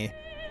horny.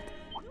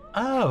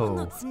 Oh.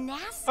 Looks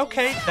nasty.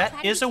 Okay,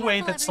 that is a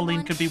way that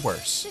Celine could be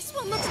worse. This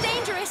one looks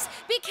dangerous.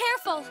 Be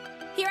careful.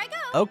 Here I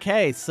go.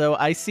 Okay, so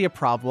I see a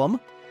problem.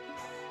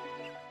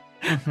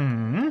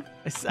 Mm-hmm.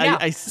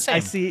 I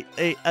see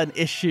an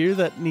issue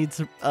that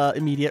needs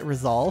immediate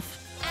resolve.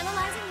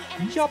 Analyzing the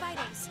enemy's Yup.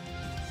 vitals.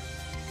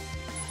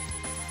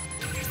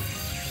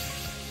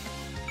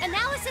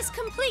 Analysis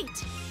complete.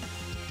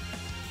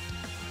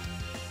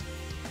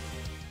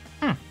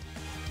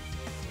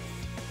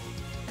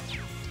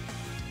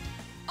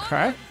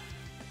 Okay.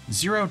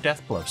 Zero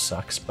death blow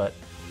sucks, but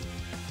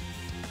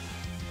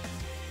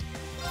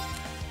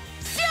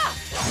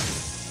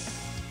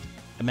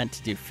I meant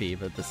to do Fee,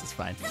 but this is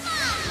fine. Come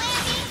on,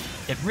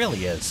 Landy. it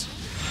really is.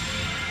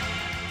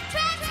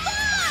 Transform!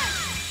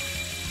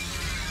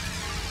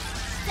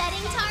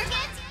 Setting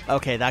target.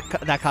 Okay,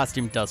 that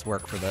costume does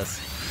work for this.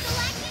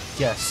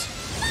 Selecting Yes.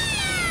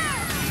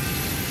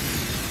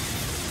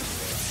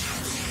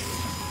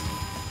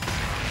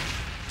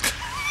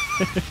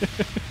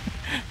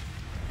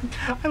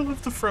 I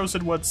love the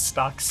frozen one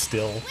stock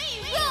still. roll.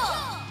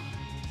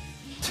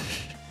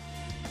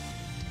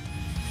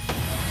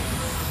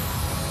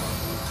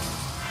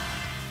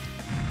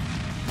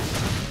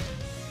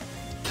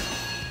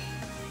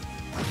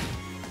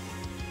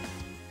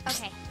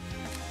 Okay,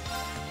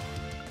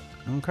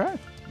 Okay,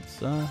 let's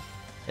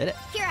hit it.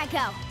 here I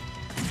go.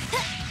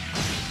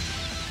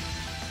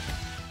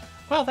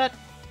 Well,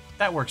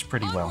 that works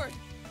pretty well.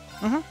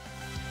 Mm-hmm.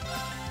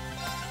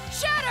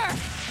 Shatter!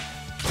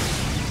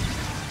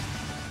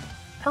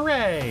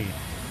 Hooray!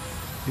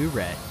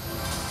 Hooray.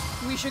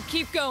 We should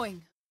keep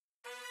going.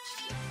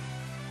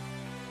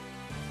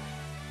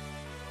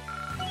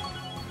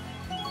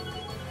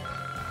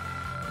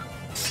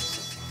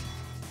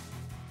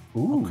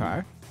 Ooh.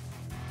 Okay.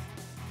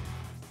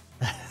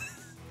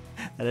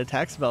 That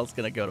attack spell's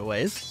gonna go to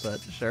waste, but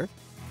sure.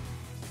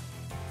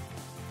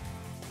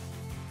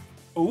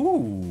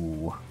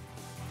 Ooh.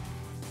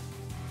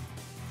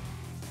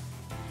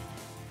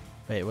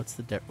 Wait, what's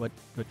the what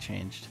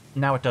changed?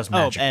 Now it does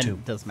magic and too.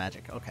 does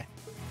magic. Okay.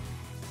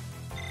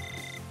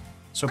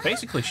 So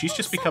basically, she's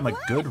just become a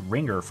good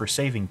ringer for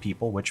saving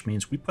people, which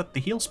means we put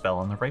the heal spell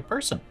on the right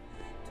person.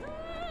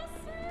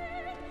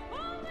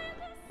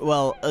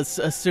 Well,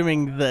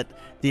 assuming that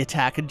the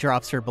attack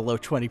drops her below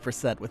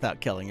 20% without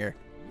killing her.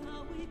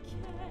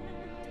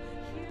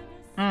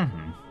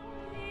 Mm-hmm.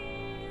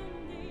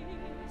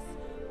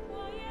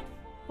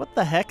 What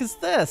the heck is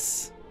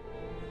this?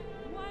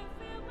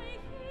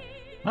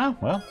 Oh,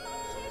 well.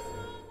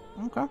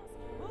 Okay.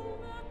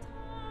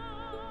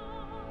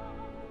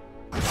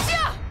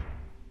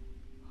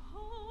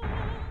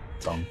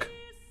 Thunk.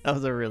 That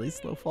was a really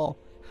slow fall.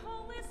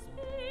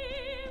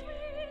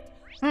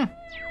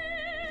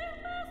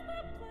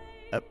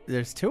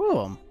 There's two of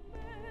them.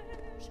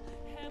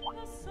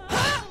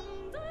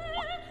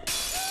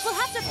 We'll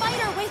have to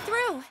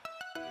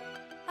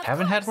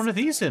haven't had one of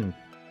these in.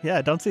 Yeah,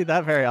 I don't see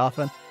that very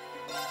often.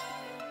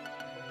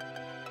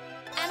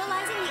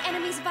 Analyzing the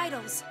enemy's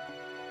vitals.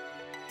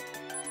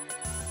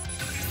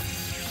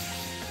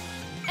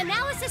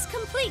 Analysis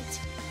complete.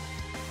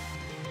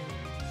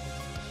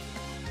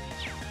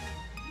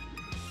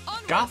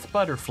 Goth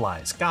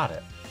butterflies. Got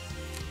it.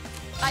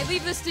 I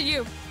leave this to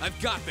you. I've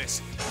got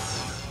this.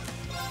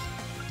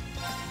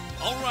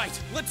 All right,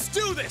 let's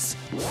do this.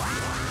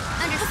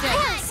 Understood.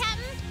 Captain.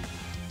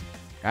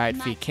 All right,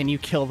 Fee, can you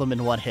kill them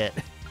in one hit?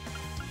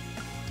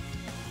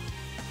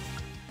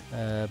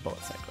 Bullet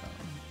cyclone.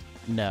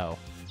 No.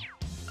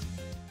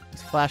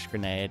 It's flash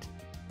grenade.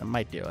 That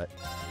might do it.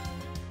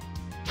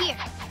 Here.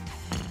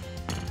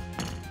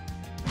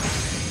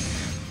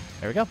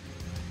 There we go.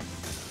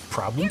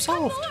 Problem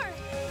solved. More.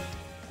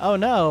 Oh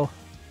no.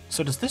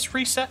 So does this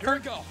reset Here her?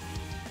 we go.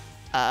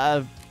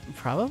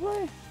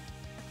 Probably.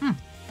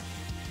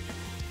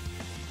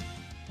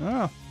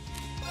 Oh.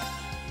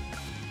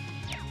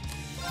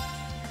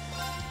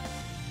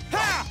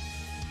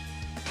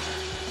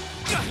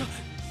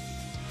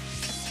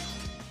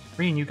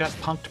 Reen, you got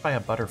punked by a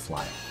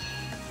butterfly.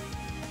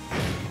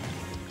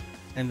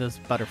 And those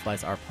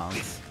butterflies are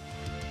punks.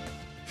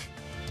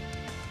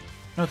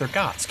 No, they're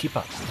goths. Keep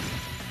up.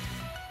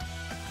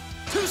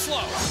 Too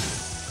slow.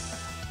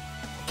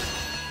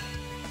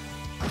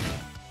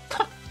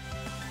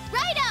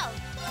 Righto.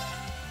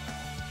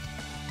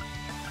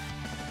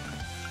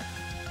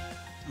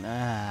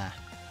 Ah,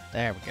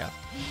 there we go.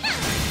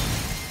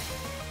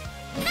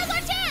 No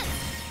more chance.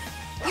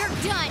 You're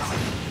done.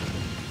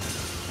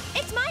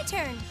 It's my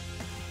turn.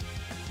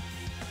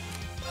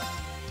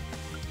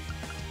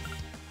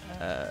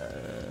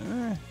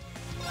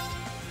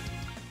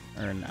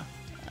 Or no.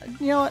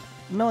 You know what?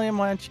 Million,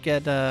 why don't you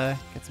get some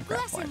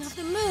crap Blessing points? of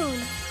the moon.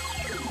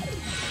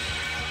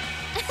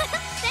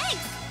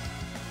 Thanks.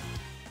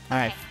 All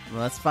right,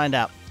 well, let's find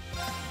out.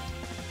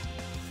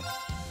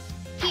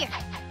 Here.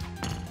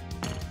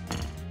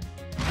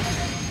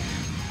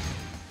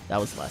 That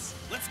was less.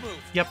 Let's move.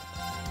 Yep.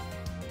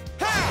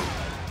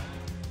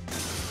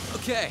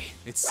 Okay,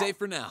 it's safe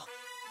for now.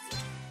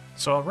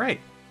 So, all right.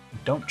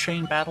 Don't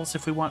chain battles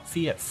if we want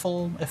Fee at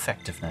full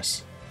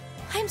effectiveness.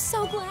 I'm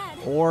so glad.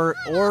 Or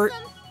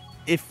Awesome.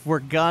 if we're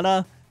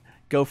gonna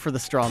go for the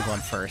strong one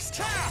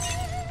first.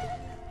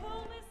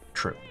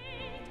 True.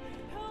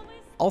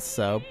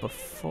 Also,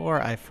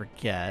 before I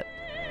forget,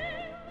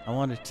 I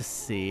wanted to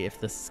see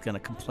if this is gonna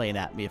complain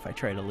at me if I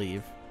try to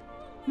leave.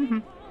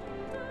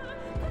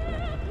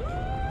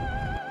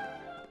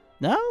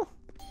 No?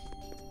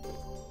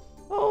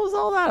 What was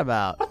all that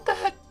about? What the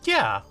heck?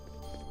 Yeah.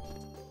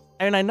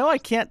 And I know I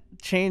can't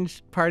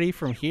change party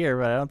from here,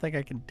 but I don't think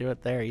I can do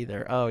it there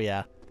either. Oh,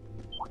 yeah.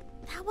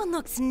 That one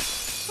looks.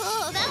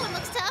 Oh, that one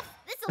looks tough.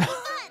 This will be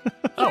fun.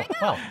 Oh,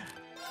 well.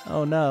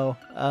 Oh, no.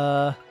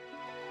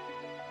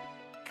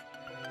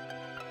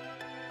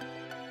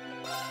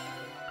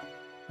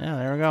 Yeah,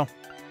 there we go.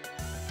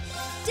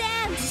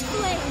 Dance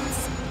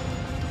flames.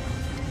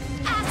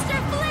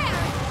 Aster flare.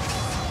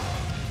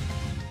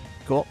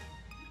 Cool.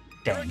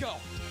 Here we Dang. go.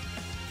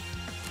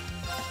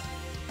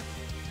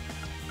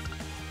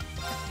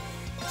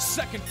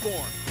 Second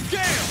form.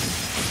 Gale.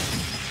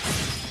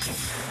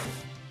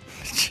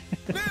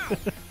 Now.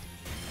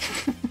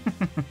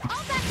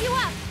 I'll back you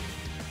up.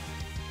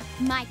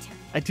 My turn.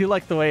 I do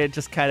like the way it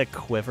just kind of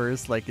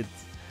quivers, like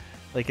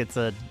it's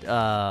a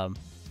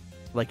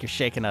like you're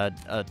shaking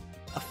a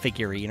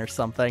figurine or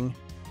something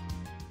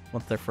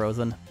once they're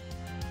frozen.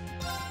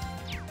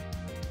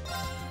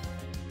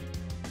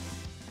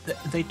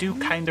 They do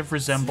kind of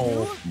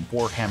resemble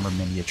Warhammer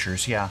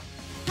miniatures, yeah.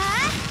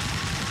 Huh?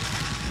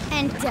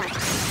 And done.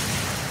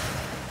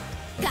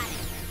 Got it.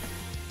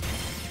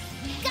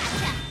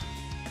 Gotcha.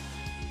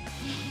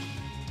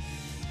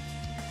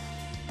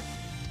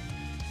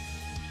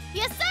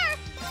 Yes, sir.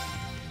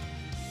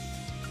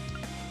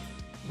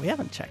 We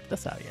haven't checked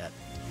this out yet.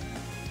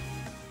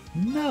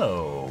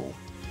 No.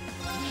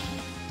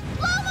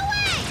 Blow 'em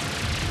away.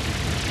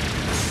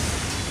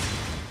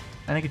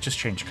 I think it just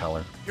changed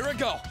color. Here I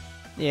go.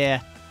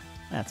 Yeah,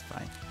 that's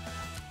fine.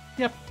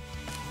 Yep.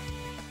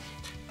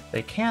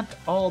 They can't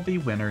all be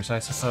winners, I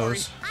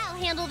suppose. I'll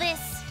handle this.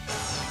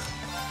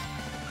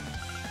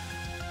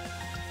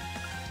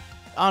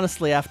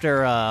 Honestly,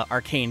 after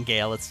Arcane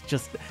Gale,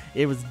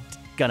 it was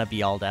gonna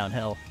be all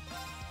downhill.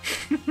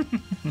 You're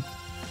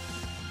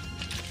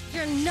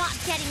not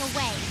getting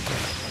away.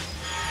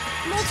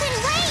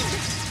 Molten rain.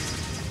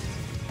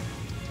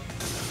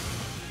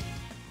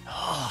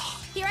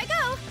 Here I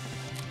go.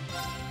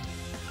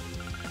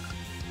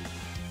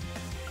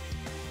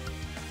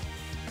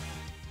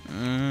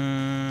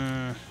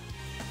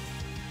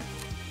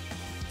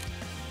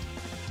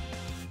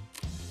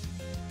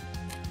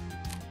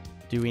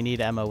 Do we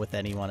need Emma with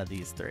any one of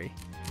these three?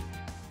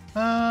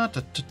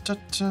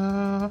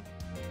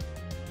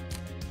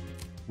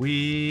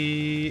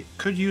 We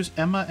could use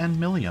Emma and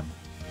Milliam.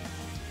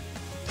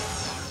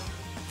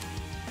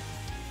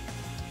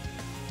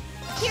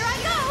 Here I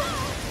go.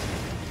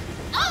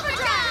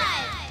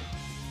 Overdrive.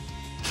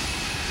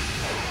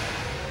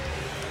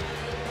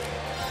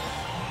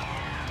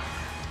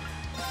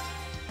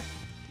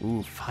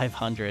 Ooh,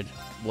 500.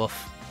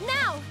 Woof.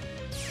 Now!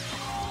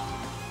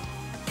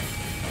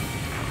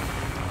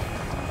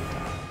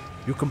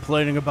 You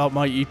complaining about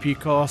my EP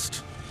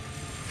cost?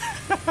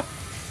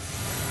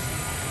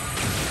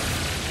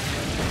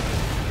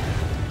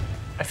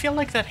 I feel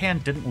like that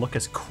hand didn't look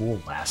as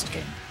cool last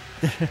game.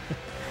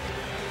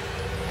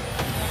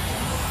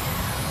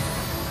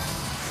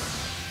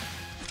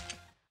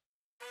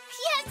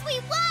 Yes, we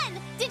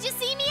won! Did you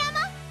see me,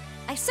 Emma?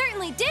 I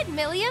certainly did,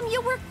 Milliam.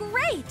 You were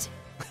great!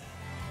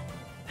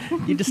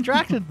 You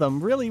distracted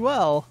them really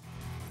well.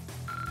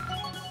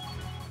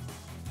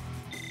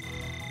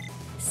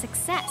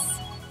 Success.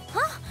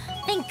 Huh?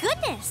 Thank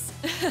goodness!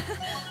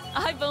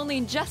 I've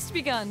only just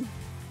begun.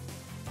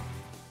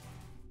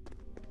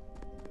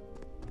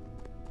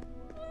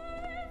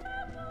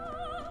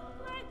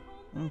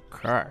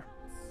 Okay.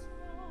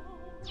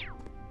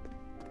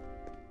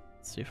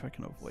 Let's see if I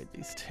can avoid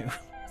these two.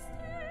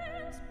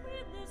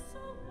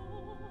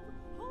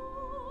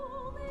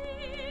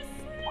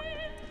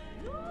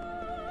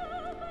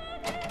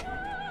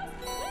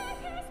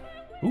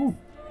 Ooh.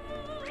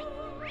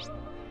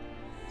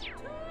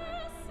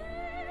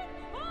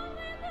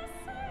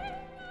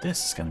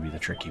 This is going to be the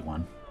tricky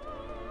one.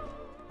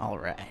 All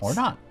right. Or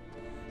not.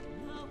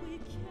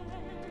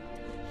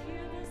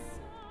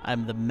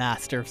 I'm the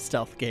master of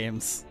stealth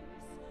games.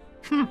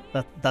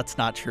 That's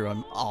not true.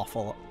 I'm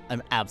awful.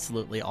 I'm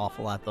absolutely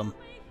awful at them.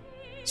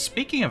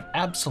 Speaking of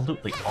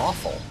absolutely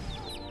awful,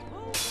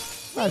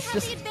 It's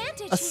just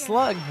a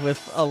slug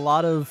with a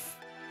lot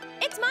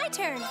It's my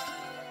turn.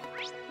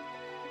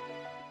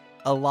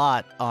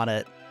 on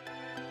it.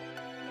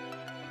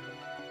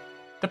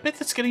 the bit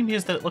that's getting me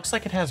is that it looks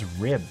like it has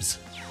ribs.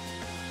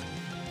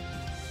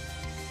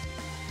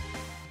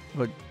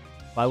 But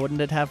why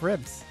wouldn't it have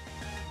ribs?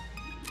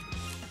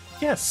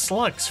 Yes,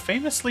 slugs,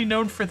 famously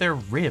known for their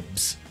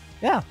ribs.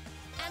 Yeah.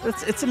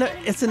 It's an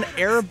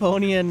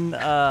Erebonian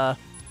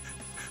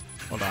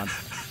hold on.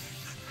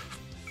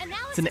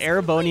 It's an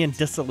Erebonian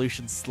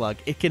dissolution slug.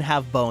 It can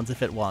have bones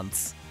if it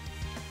wants.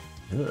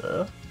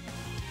 Ugh.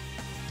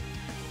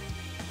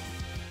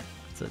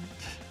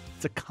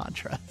 It's a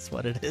contrast,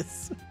 what it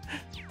is.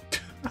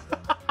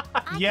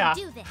 I Yeah.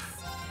 can do this.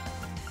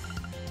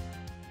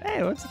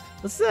 Hey,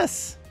 what's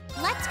this?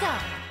 Let's go.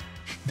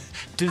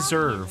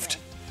 Deserved.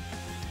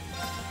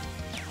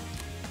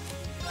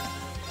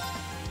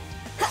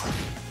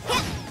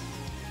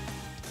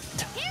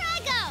 Here I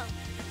go.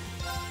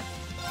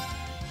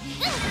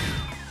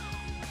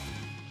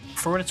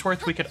 For what it's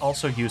worth, we could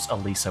also use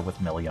Elisa with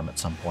Milliam at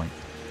some point.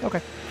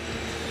 Okay.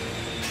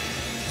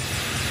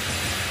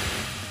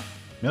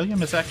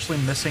 Milliam is actually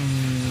missing,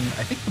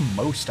 I think, the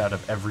most out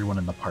of everyone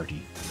in the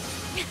party.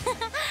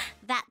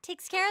 That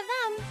takes care of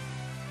them.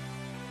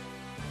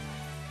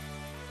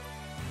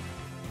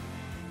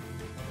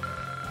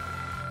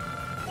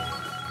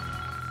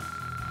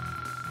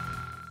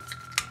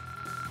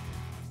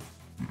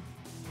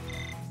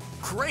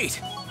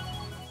 Great!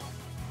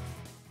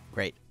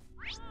 Great.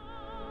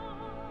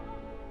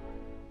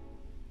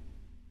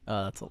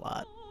 Oh, that's a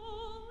lot.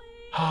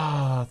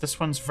 Ah, this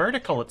one's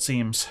vertical, it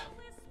seems.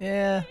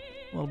 Yeah,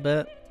 a little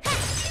bit.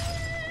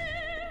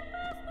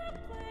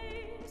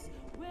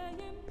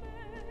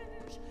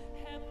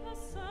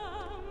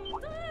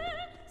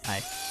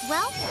 Hi.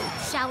 Well,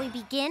 shall we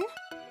begin?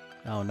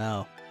 Oh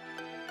no.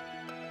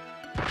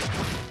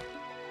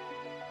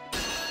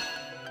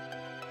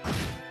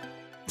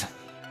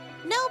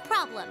 No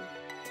problem.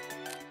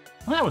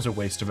 Well, that was a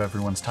waste of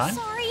everyone's time.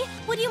 Sorry,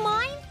 would you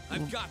mind?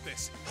 I've got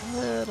this. A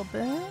little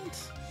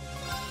bit.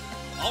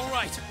 All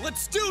right,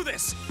 let's do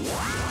this!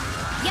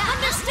 Yeah,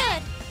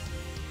 understood.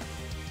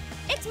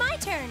 It's my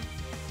turn.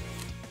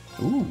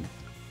 Ooh.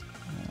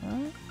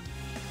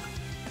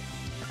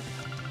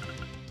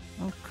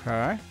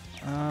 Okay.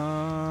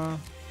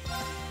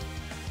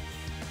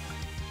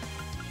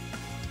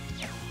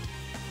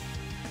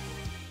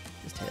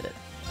 Just hit it.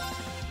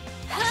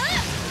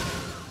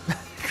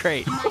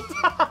 Great.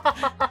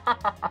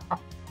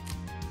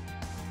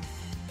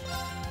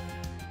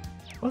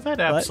 Well, that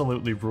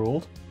absolutely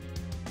ruled.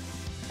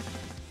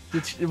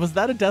 Was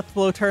that a death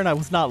blow turn? I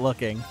was not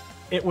looking.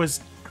 It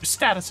was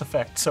status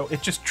effect, so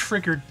it just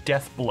triggered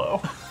death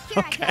blow.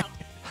 Here Okay.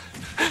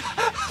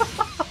 I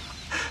go.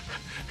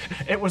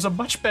 It was a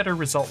much better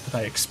result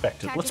than I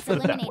expected. Let's put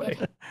it that way.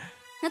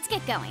 Let's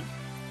get going.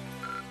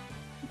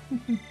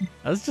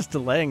 I was just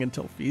delaying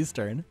until Fee's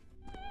turn.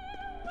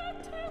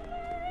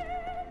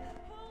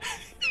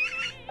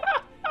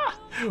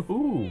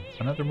 Ooh,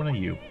 another one of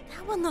you.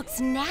 That one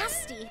looks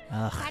nasty.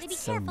 Ugh, Try to be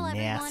so careful, everyone.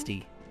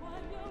 nasty.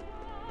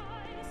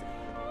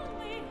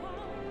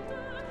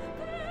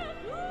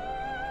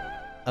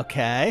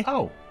 Okay.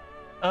 Oh.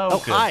 Oh,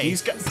 Good. hi.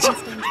 These guys.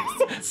 It's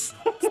dangerous.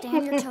 Stay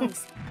on your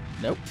toes.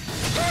 Nope.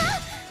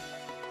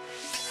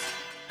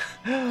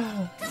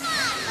 Come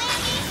on,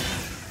 lady.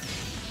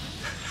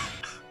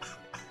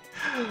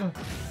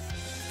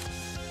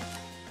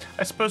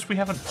 I suppose we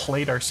haven't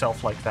played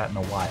ourselves like that in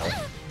a while.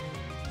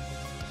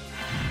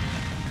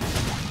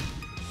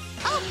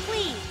 Oh,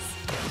 please.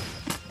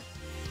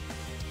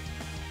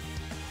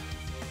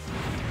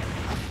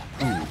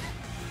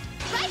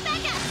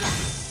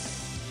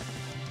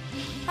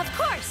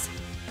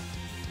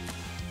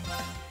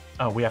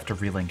 Oh, we have to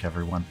relink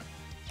everyone.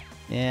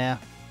 Yeah,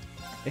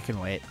 it can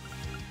wait.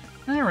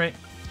 All right.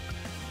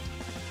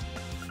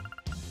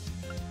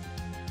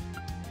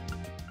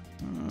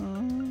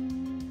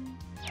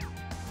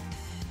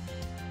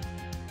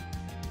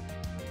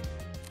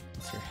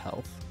 What's your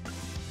health?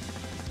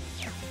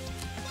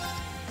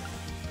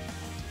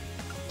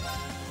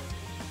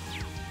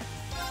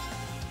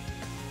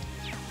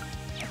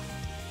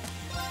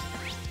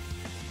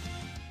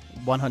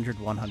 $100, $100,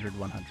 $100,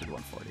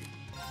 $140.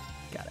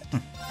 Got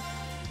it.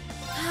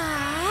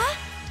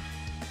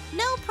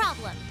 No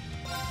problem.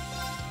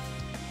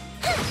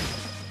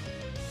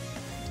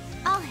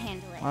 I'll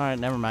handle it. All right,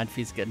 never mind.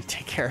 Fee's good.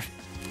 Take care of it.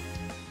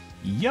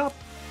 Yup.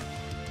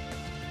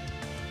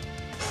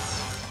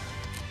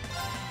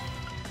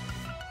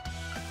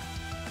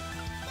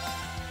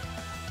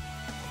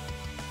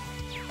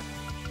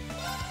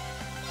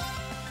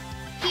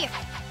 Here.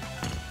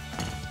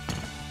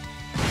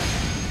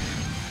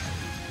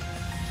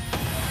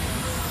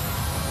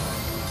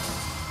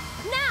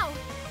 Now.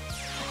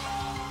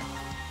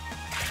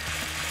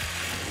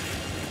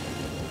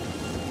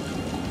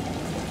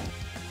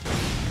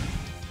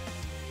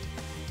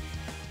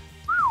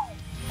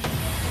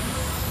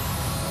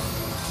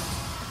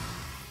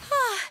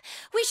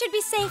 We should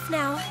be safe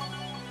now.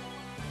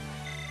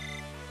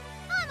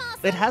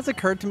 It has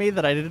occurred to me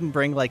that I didn't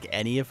bring like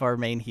any of our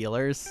main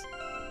healers.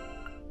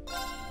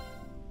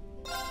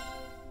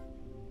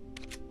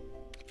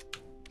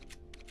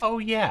 Oh,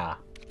 yeah.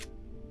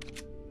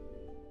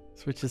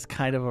 Which is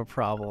kind of a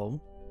problem.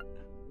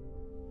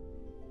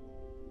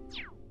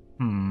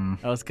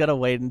 I was gonna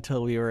wait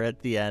until we were at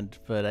the end,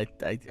 but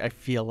I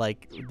feel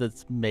like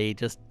this may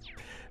just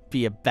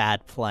be a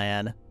bad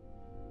plan.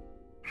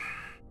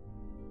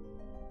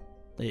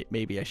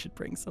 Maybe I should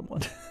bring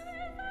someone.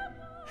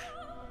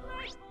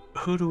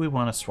 Who do we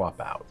want to swap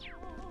out?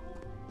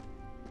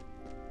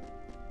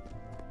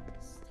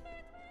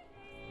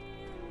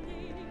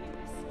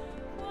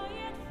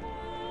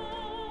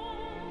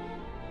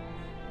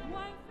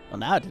 Well,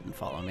 now it didn't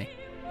follow me.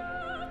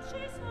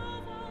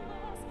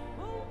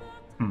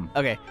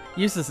 Okay,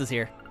 Eustace is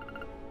here.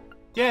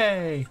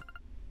 Yay!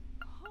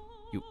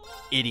 You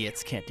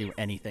idiots can't do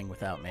anything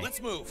without me.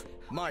 Let's move.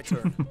 My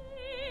turn.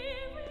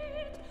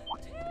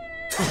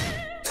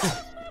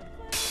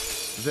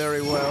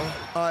 Very well.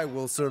 I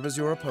will serve as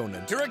your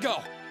opponent. Here I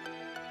go.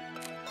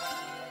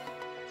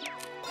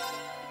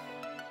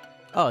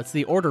 Oh, it's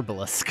the Order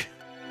Obelisk.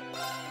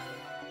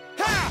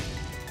 Ha!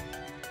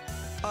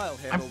 I'll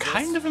handle I'm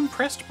kind of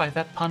impressed by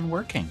that pun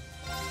working.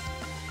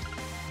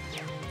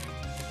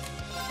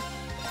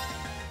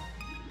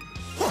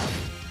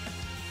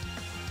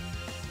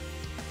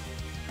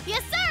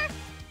 Yes, sir.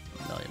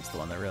 Milliam's the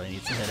one that really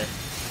needs to hit it.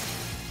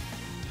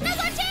 Now's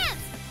our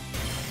chance.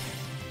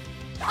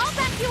 I'll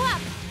back you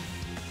up.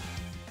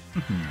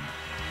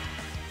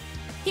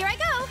 Here I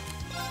go.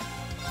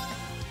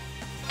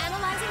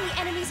 Analyzing the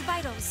enemy's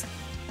vitals.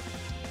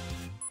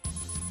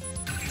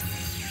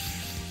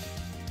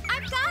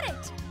 I've got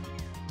it.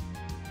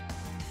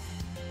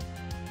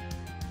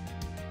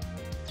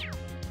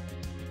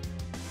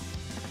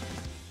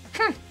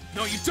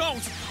 No, you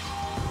don't.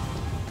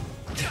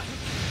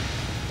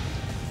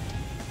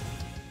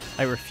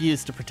 I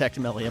refuse to protect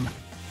Milliam.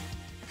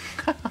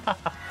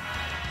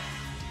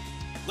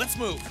 Let's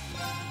move.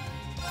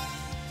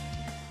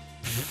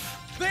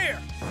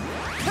 There.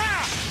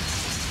 Ha!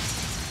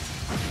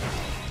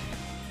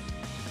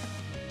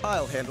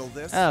 I'll handle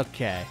this.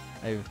 Okay,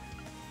 I've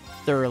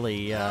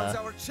thoroughly Now's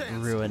our chance.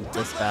 ruined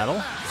this battle.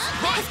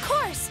 Of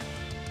course.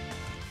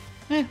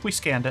 We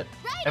scanned it.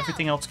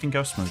 Everything else can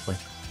go smoothly.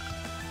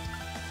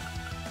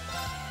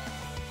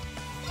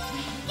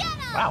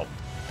 Wow.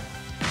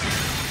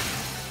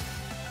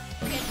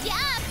 Good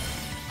job.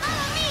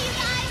 Follow me, you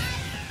guys.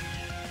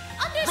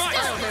 Right.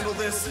 I'll Understood. handle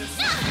this.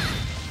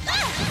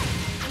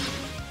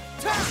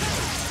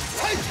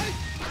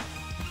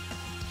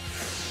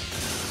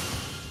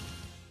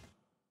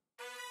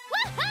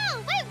 Woohoo!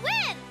 We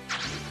win.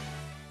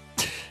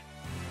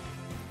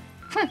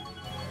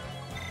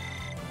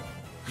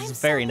 This I'm is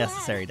very so glad.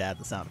 necessary to add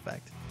the sound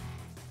effect.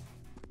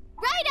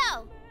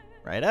 Righto.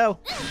 Righto.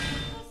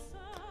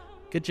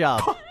 Good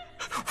job.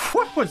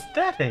 What was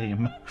that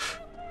aim?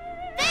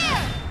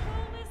 There.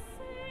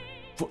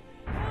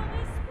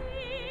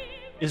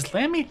 Is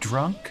Lammy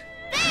drunk?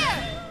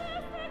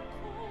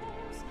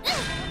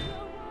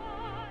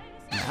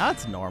 Now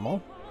it's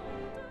normal.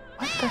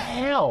 What the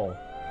hell?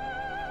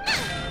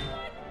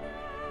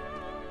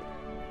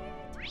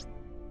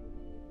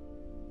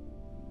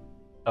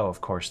 Oh,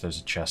 of course, there's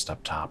a chest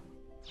up top.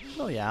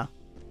 Oh yeah.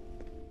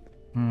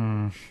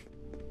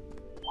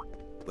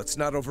 Let's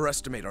not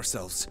overestimate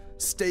ourselves.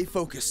 Stay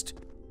focused.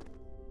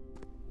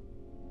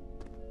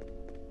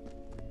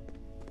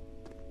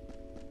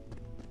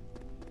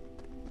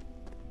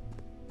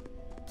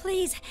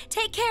 Please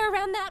take care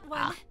around that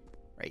one.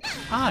 Right.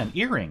 Ah, an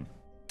earring.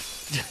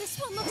 This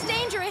one looks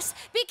dangerous.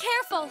 Be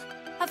careful.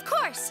 Of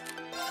course.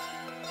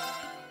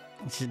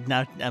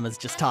 Now Emma's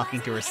just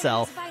talking to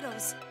herself.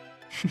 Vitals.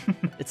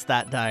 It's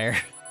that dire.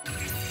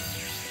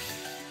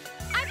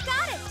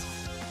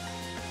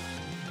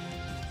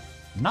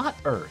 Not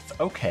Earth.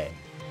 Okay.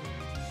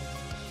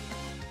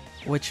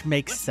 Which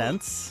makes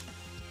sense,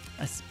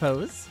 I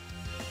suppose.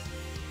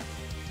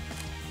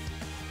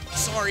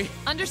 Sorry.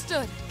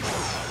 Understood.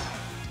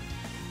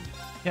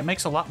 Yeah, it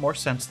makes a lot more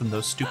sense than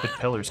those stupid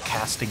pillars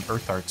casting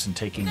Earth Arts and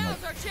taking like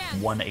Now's our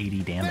chance.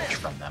 180 damage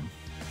from them.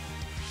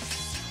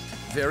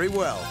 Very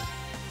well.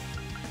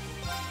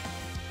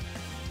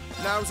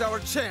 Now's our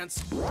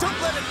chance. Don't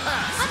let it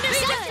pass. Leave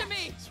it to Understood.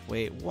 me.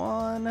 Wait,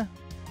 one.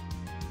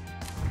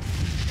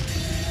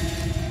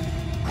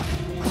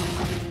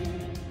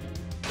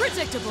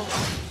 Predictable.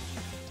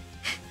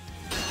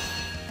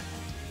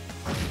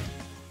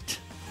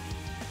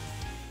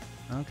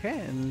 Okay,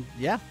 and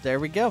yeah, there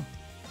we go.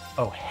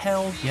 Oh,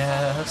 hell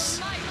yes.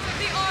 Might of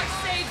the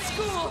Arcade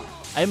School.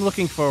 I'm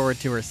looking forward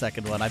to her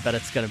second one. I bet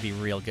it's going to be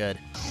real good.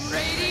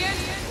 Radiant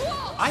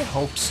Wall. I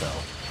hope so.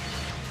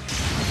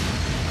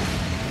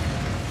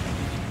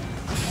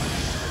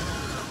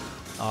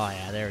 Oh,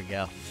 yeah, there we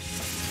go.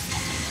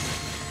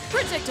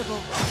 Predictable.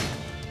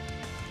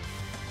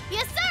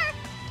 Yes, sir.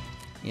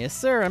 Yes,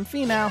 sir, I'm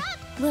Fee now.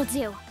 Will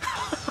do.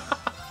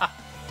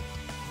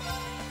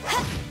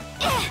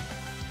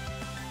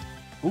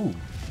 Ooh,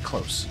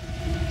 close.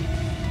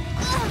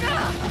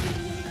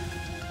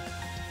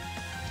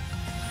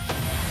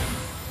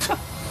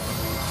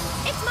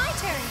 It's my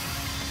turn.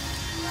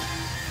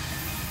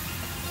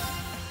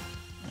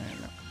 I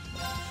don't know.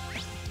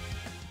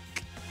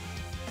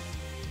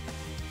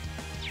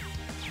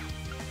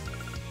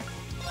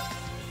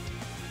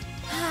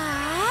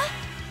 Ah.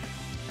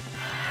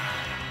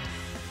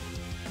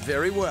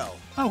 Very well.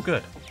 Oh,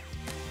 good.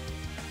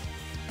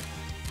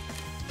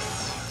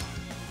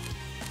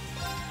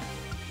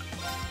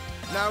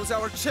 Now's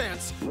our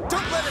chance. Don't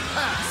let it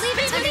pass. Leave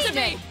it to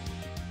me.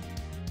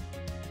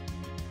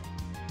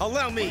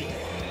 Allow me.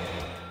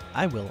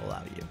 I will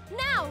allow you.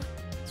 Now.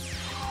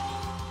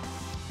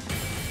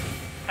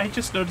 I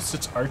just noticed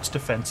its arts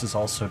defense is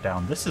also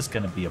down. This is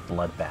going to be a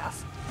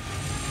bloodbath.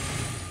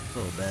 A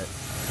little bit.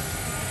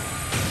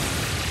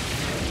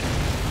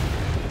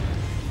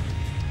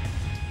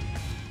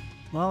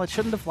 Well, it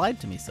shouldn't have lied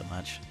to me so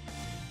much.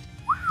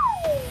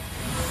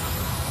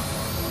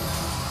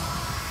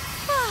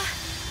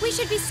 We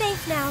should be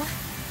safe now.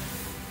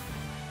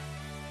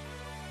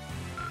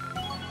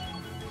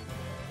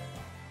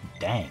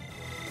 Dang.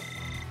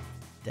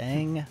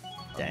 Dang.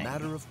 Dang.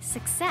 Matter of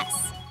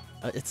Success.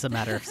 It's a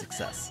matter of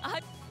success.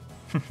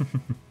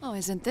 Oh,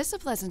 isn't this a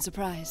pleasant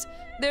surprise?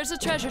 There's a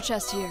treasure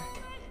chest here.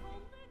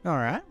 All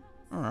right.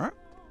 All right.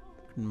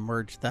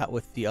 Merge that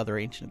with the other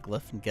ancient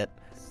glyph and get,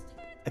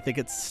 I think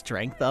it's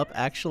strength up,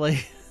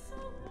 actually.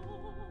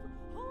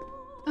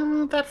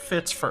 That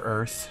fits for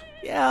Earth.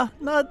 Yeah,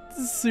 not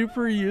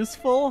super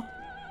useful,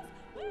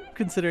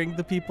 considering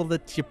the people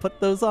that you put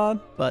those on,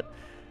 but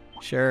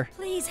sure.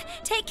 Please,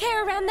 take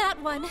care around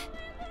that one.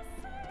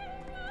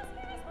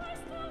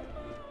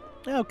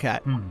 Okay.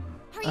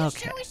 Are you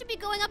Okay. sure we should be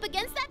going up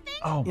against that thing?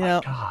 Oh You my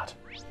know- god.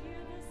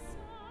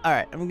 All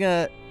right, I'm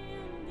gonna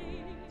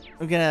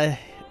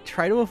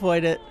try to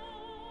avoid it.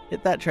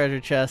 Hit that treasure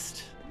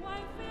chest.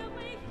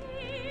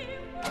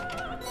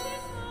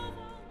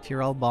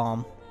 Tyrell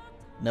bomb.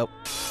 Nope.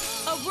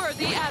 A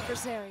worthy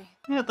adversary.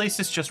 Yeah, at least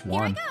it's just Here I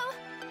one. go.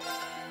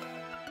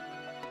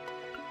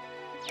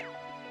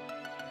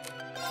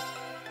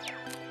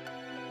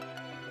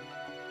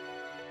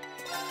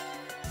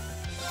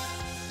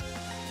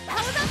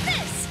 How about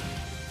this?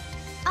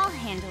 I'll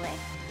handle it.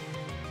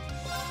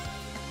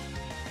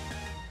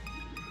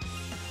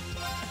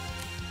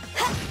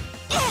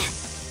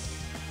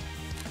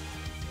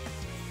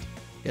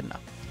 Good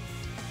enough.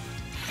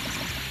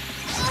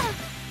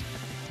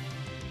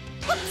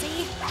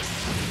 Whoopsie.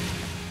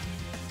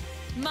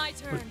 My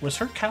turn. Was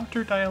her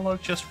counter dialogue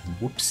just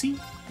whoopsie?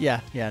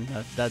 Yeah,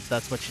 no,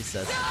 that's what she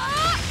says.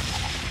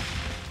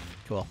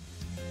 Cool.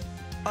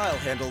 I'll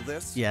handle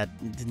this. Yeah,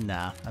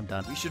 nah, I'm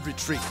done. We should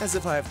retreat. As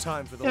if I have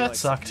time for the Yeah, that likes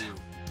sucked. of you.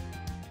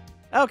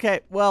 Okay,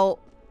 well,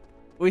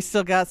 we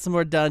still got some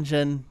more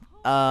dungeon.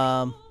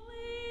 Yeah,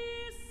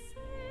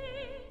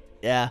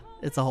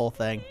 it's a whole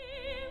thing.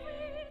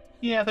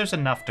 Yeah, there's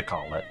enough to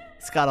call it.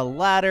 It's got a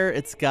ladder.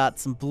 It's got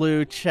some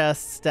blue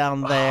chests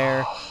down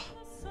there.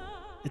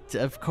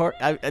 Of course,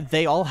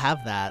 they all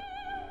have that.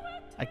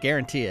 I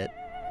guarantee it.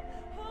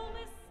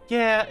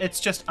 Yeah, it's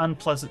just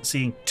unpleasant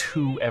seeing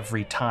two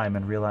every time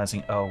and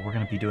realizing, oh, we're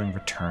going to be doing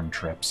return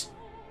trips.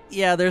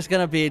 Yeah, there's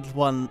gonna be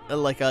one,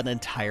 like an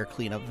entire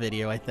cleanup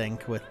video, I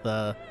think, with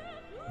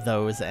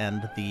those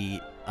and the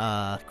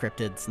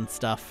cryptids and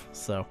stuff.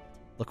 So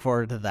look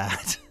forward to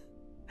that.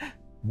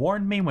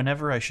 Warn me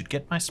whenever I should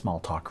get my small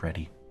talk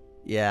ready.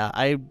 Yeah,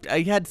 I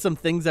had some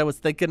things I was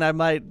thinking I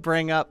might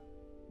bring up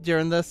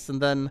during this,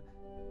 and then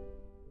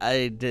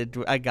I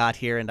got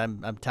here and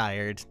I'm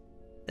tired,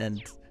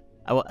 and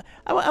I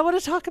want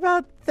to talk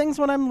about things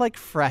when I'm like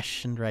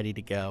fresh and ready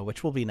to go,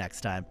 which will be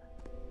next time.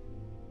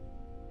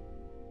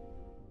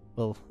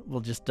 We'll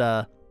just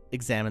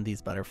examine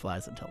these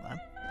butterflies until then.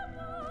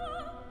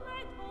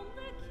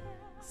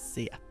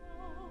 See ya.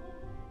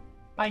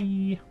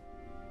 Bye.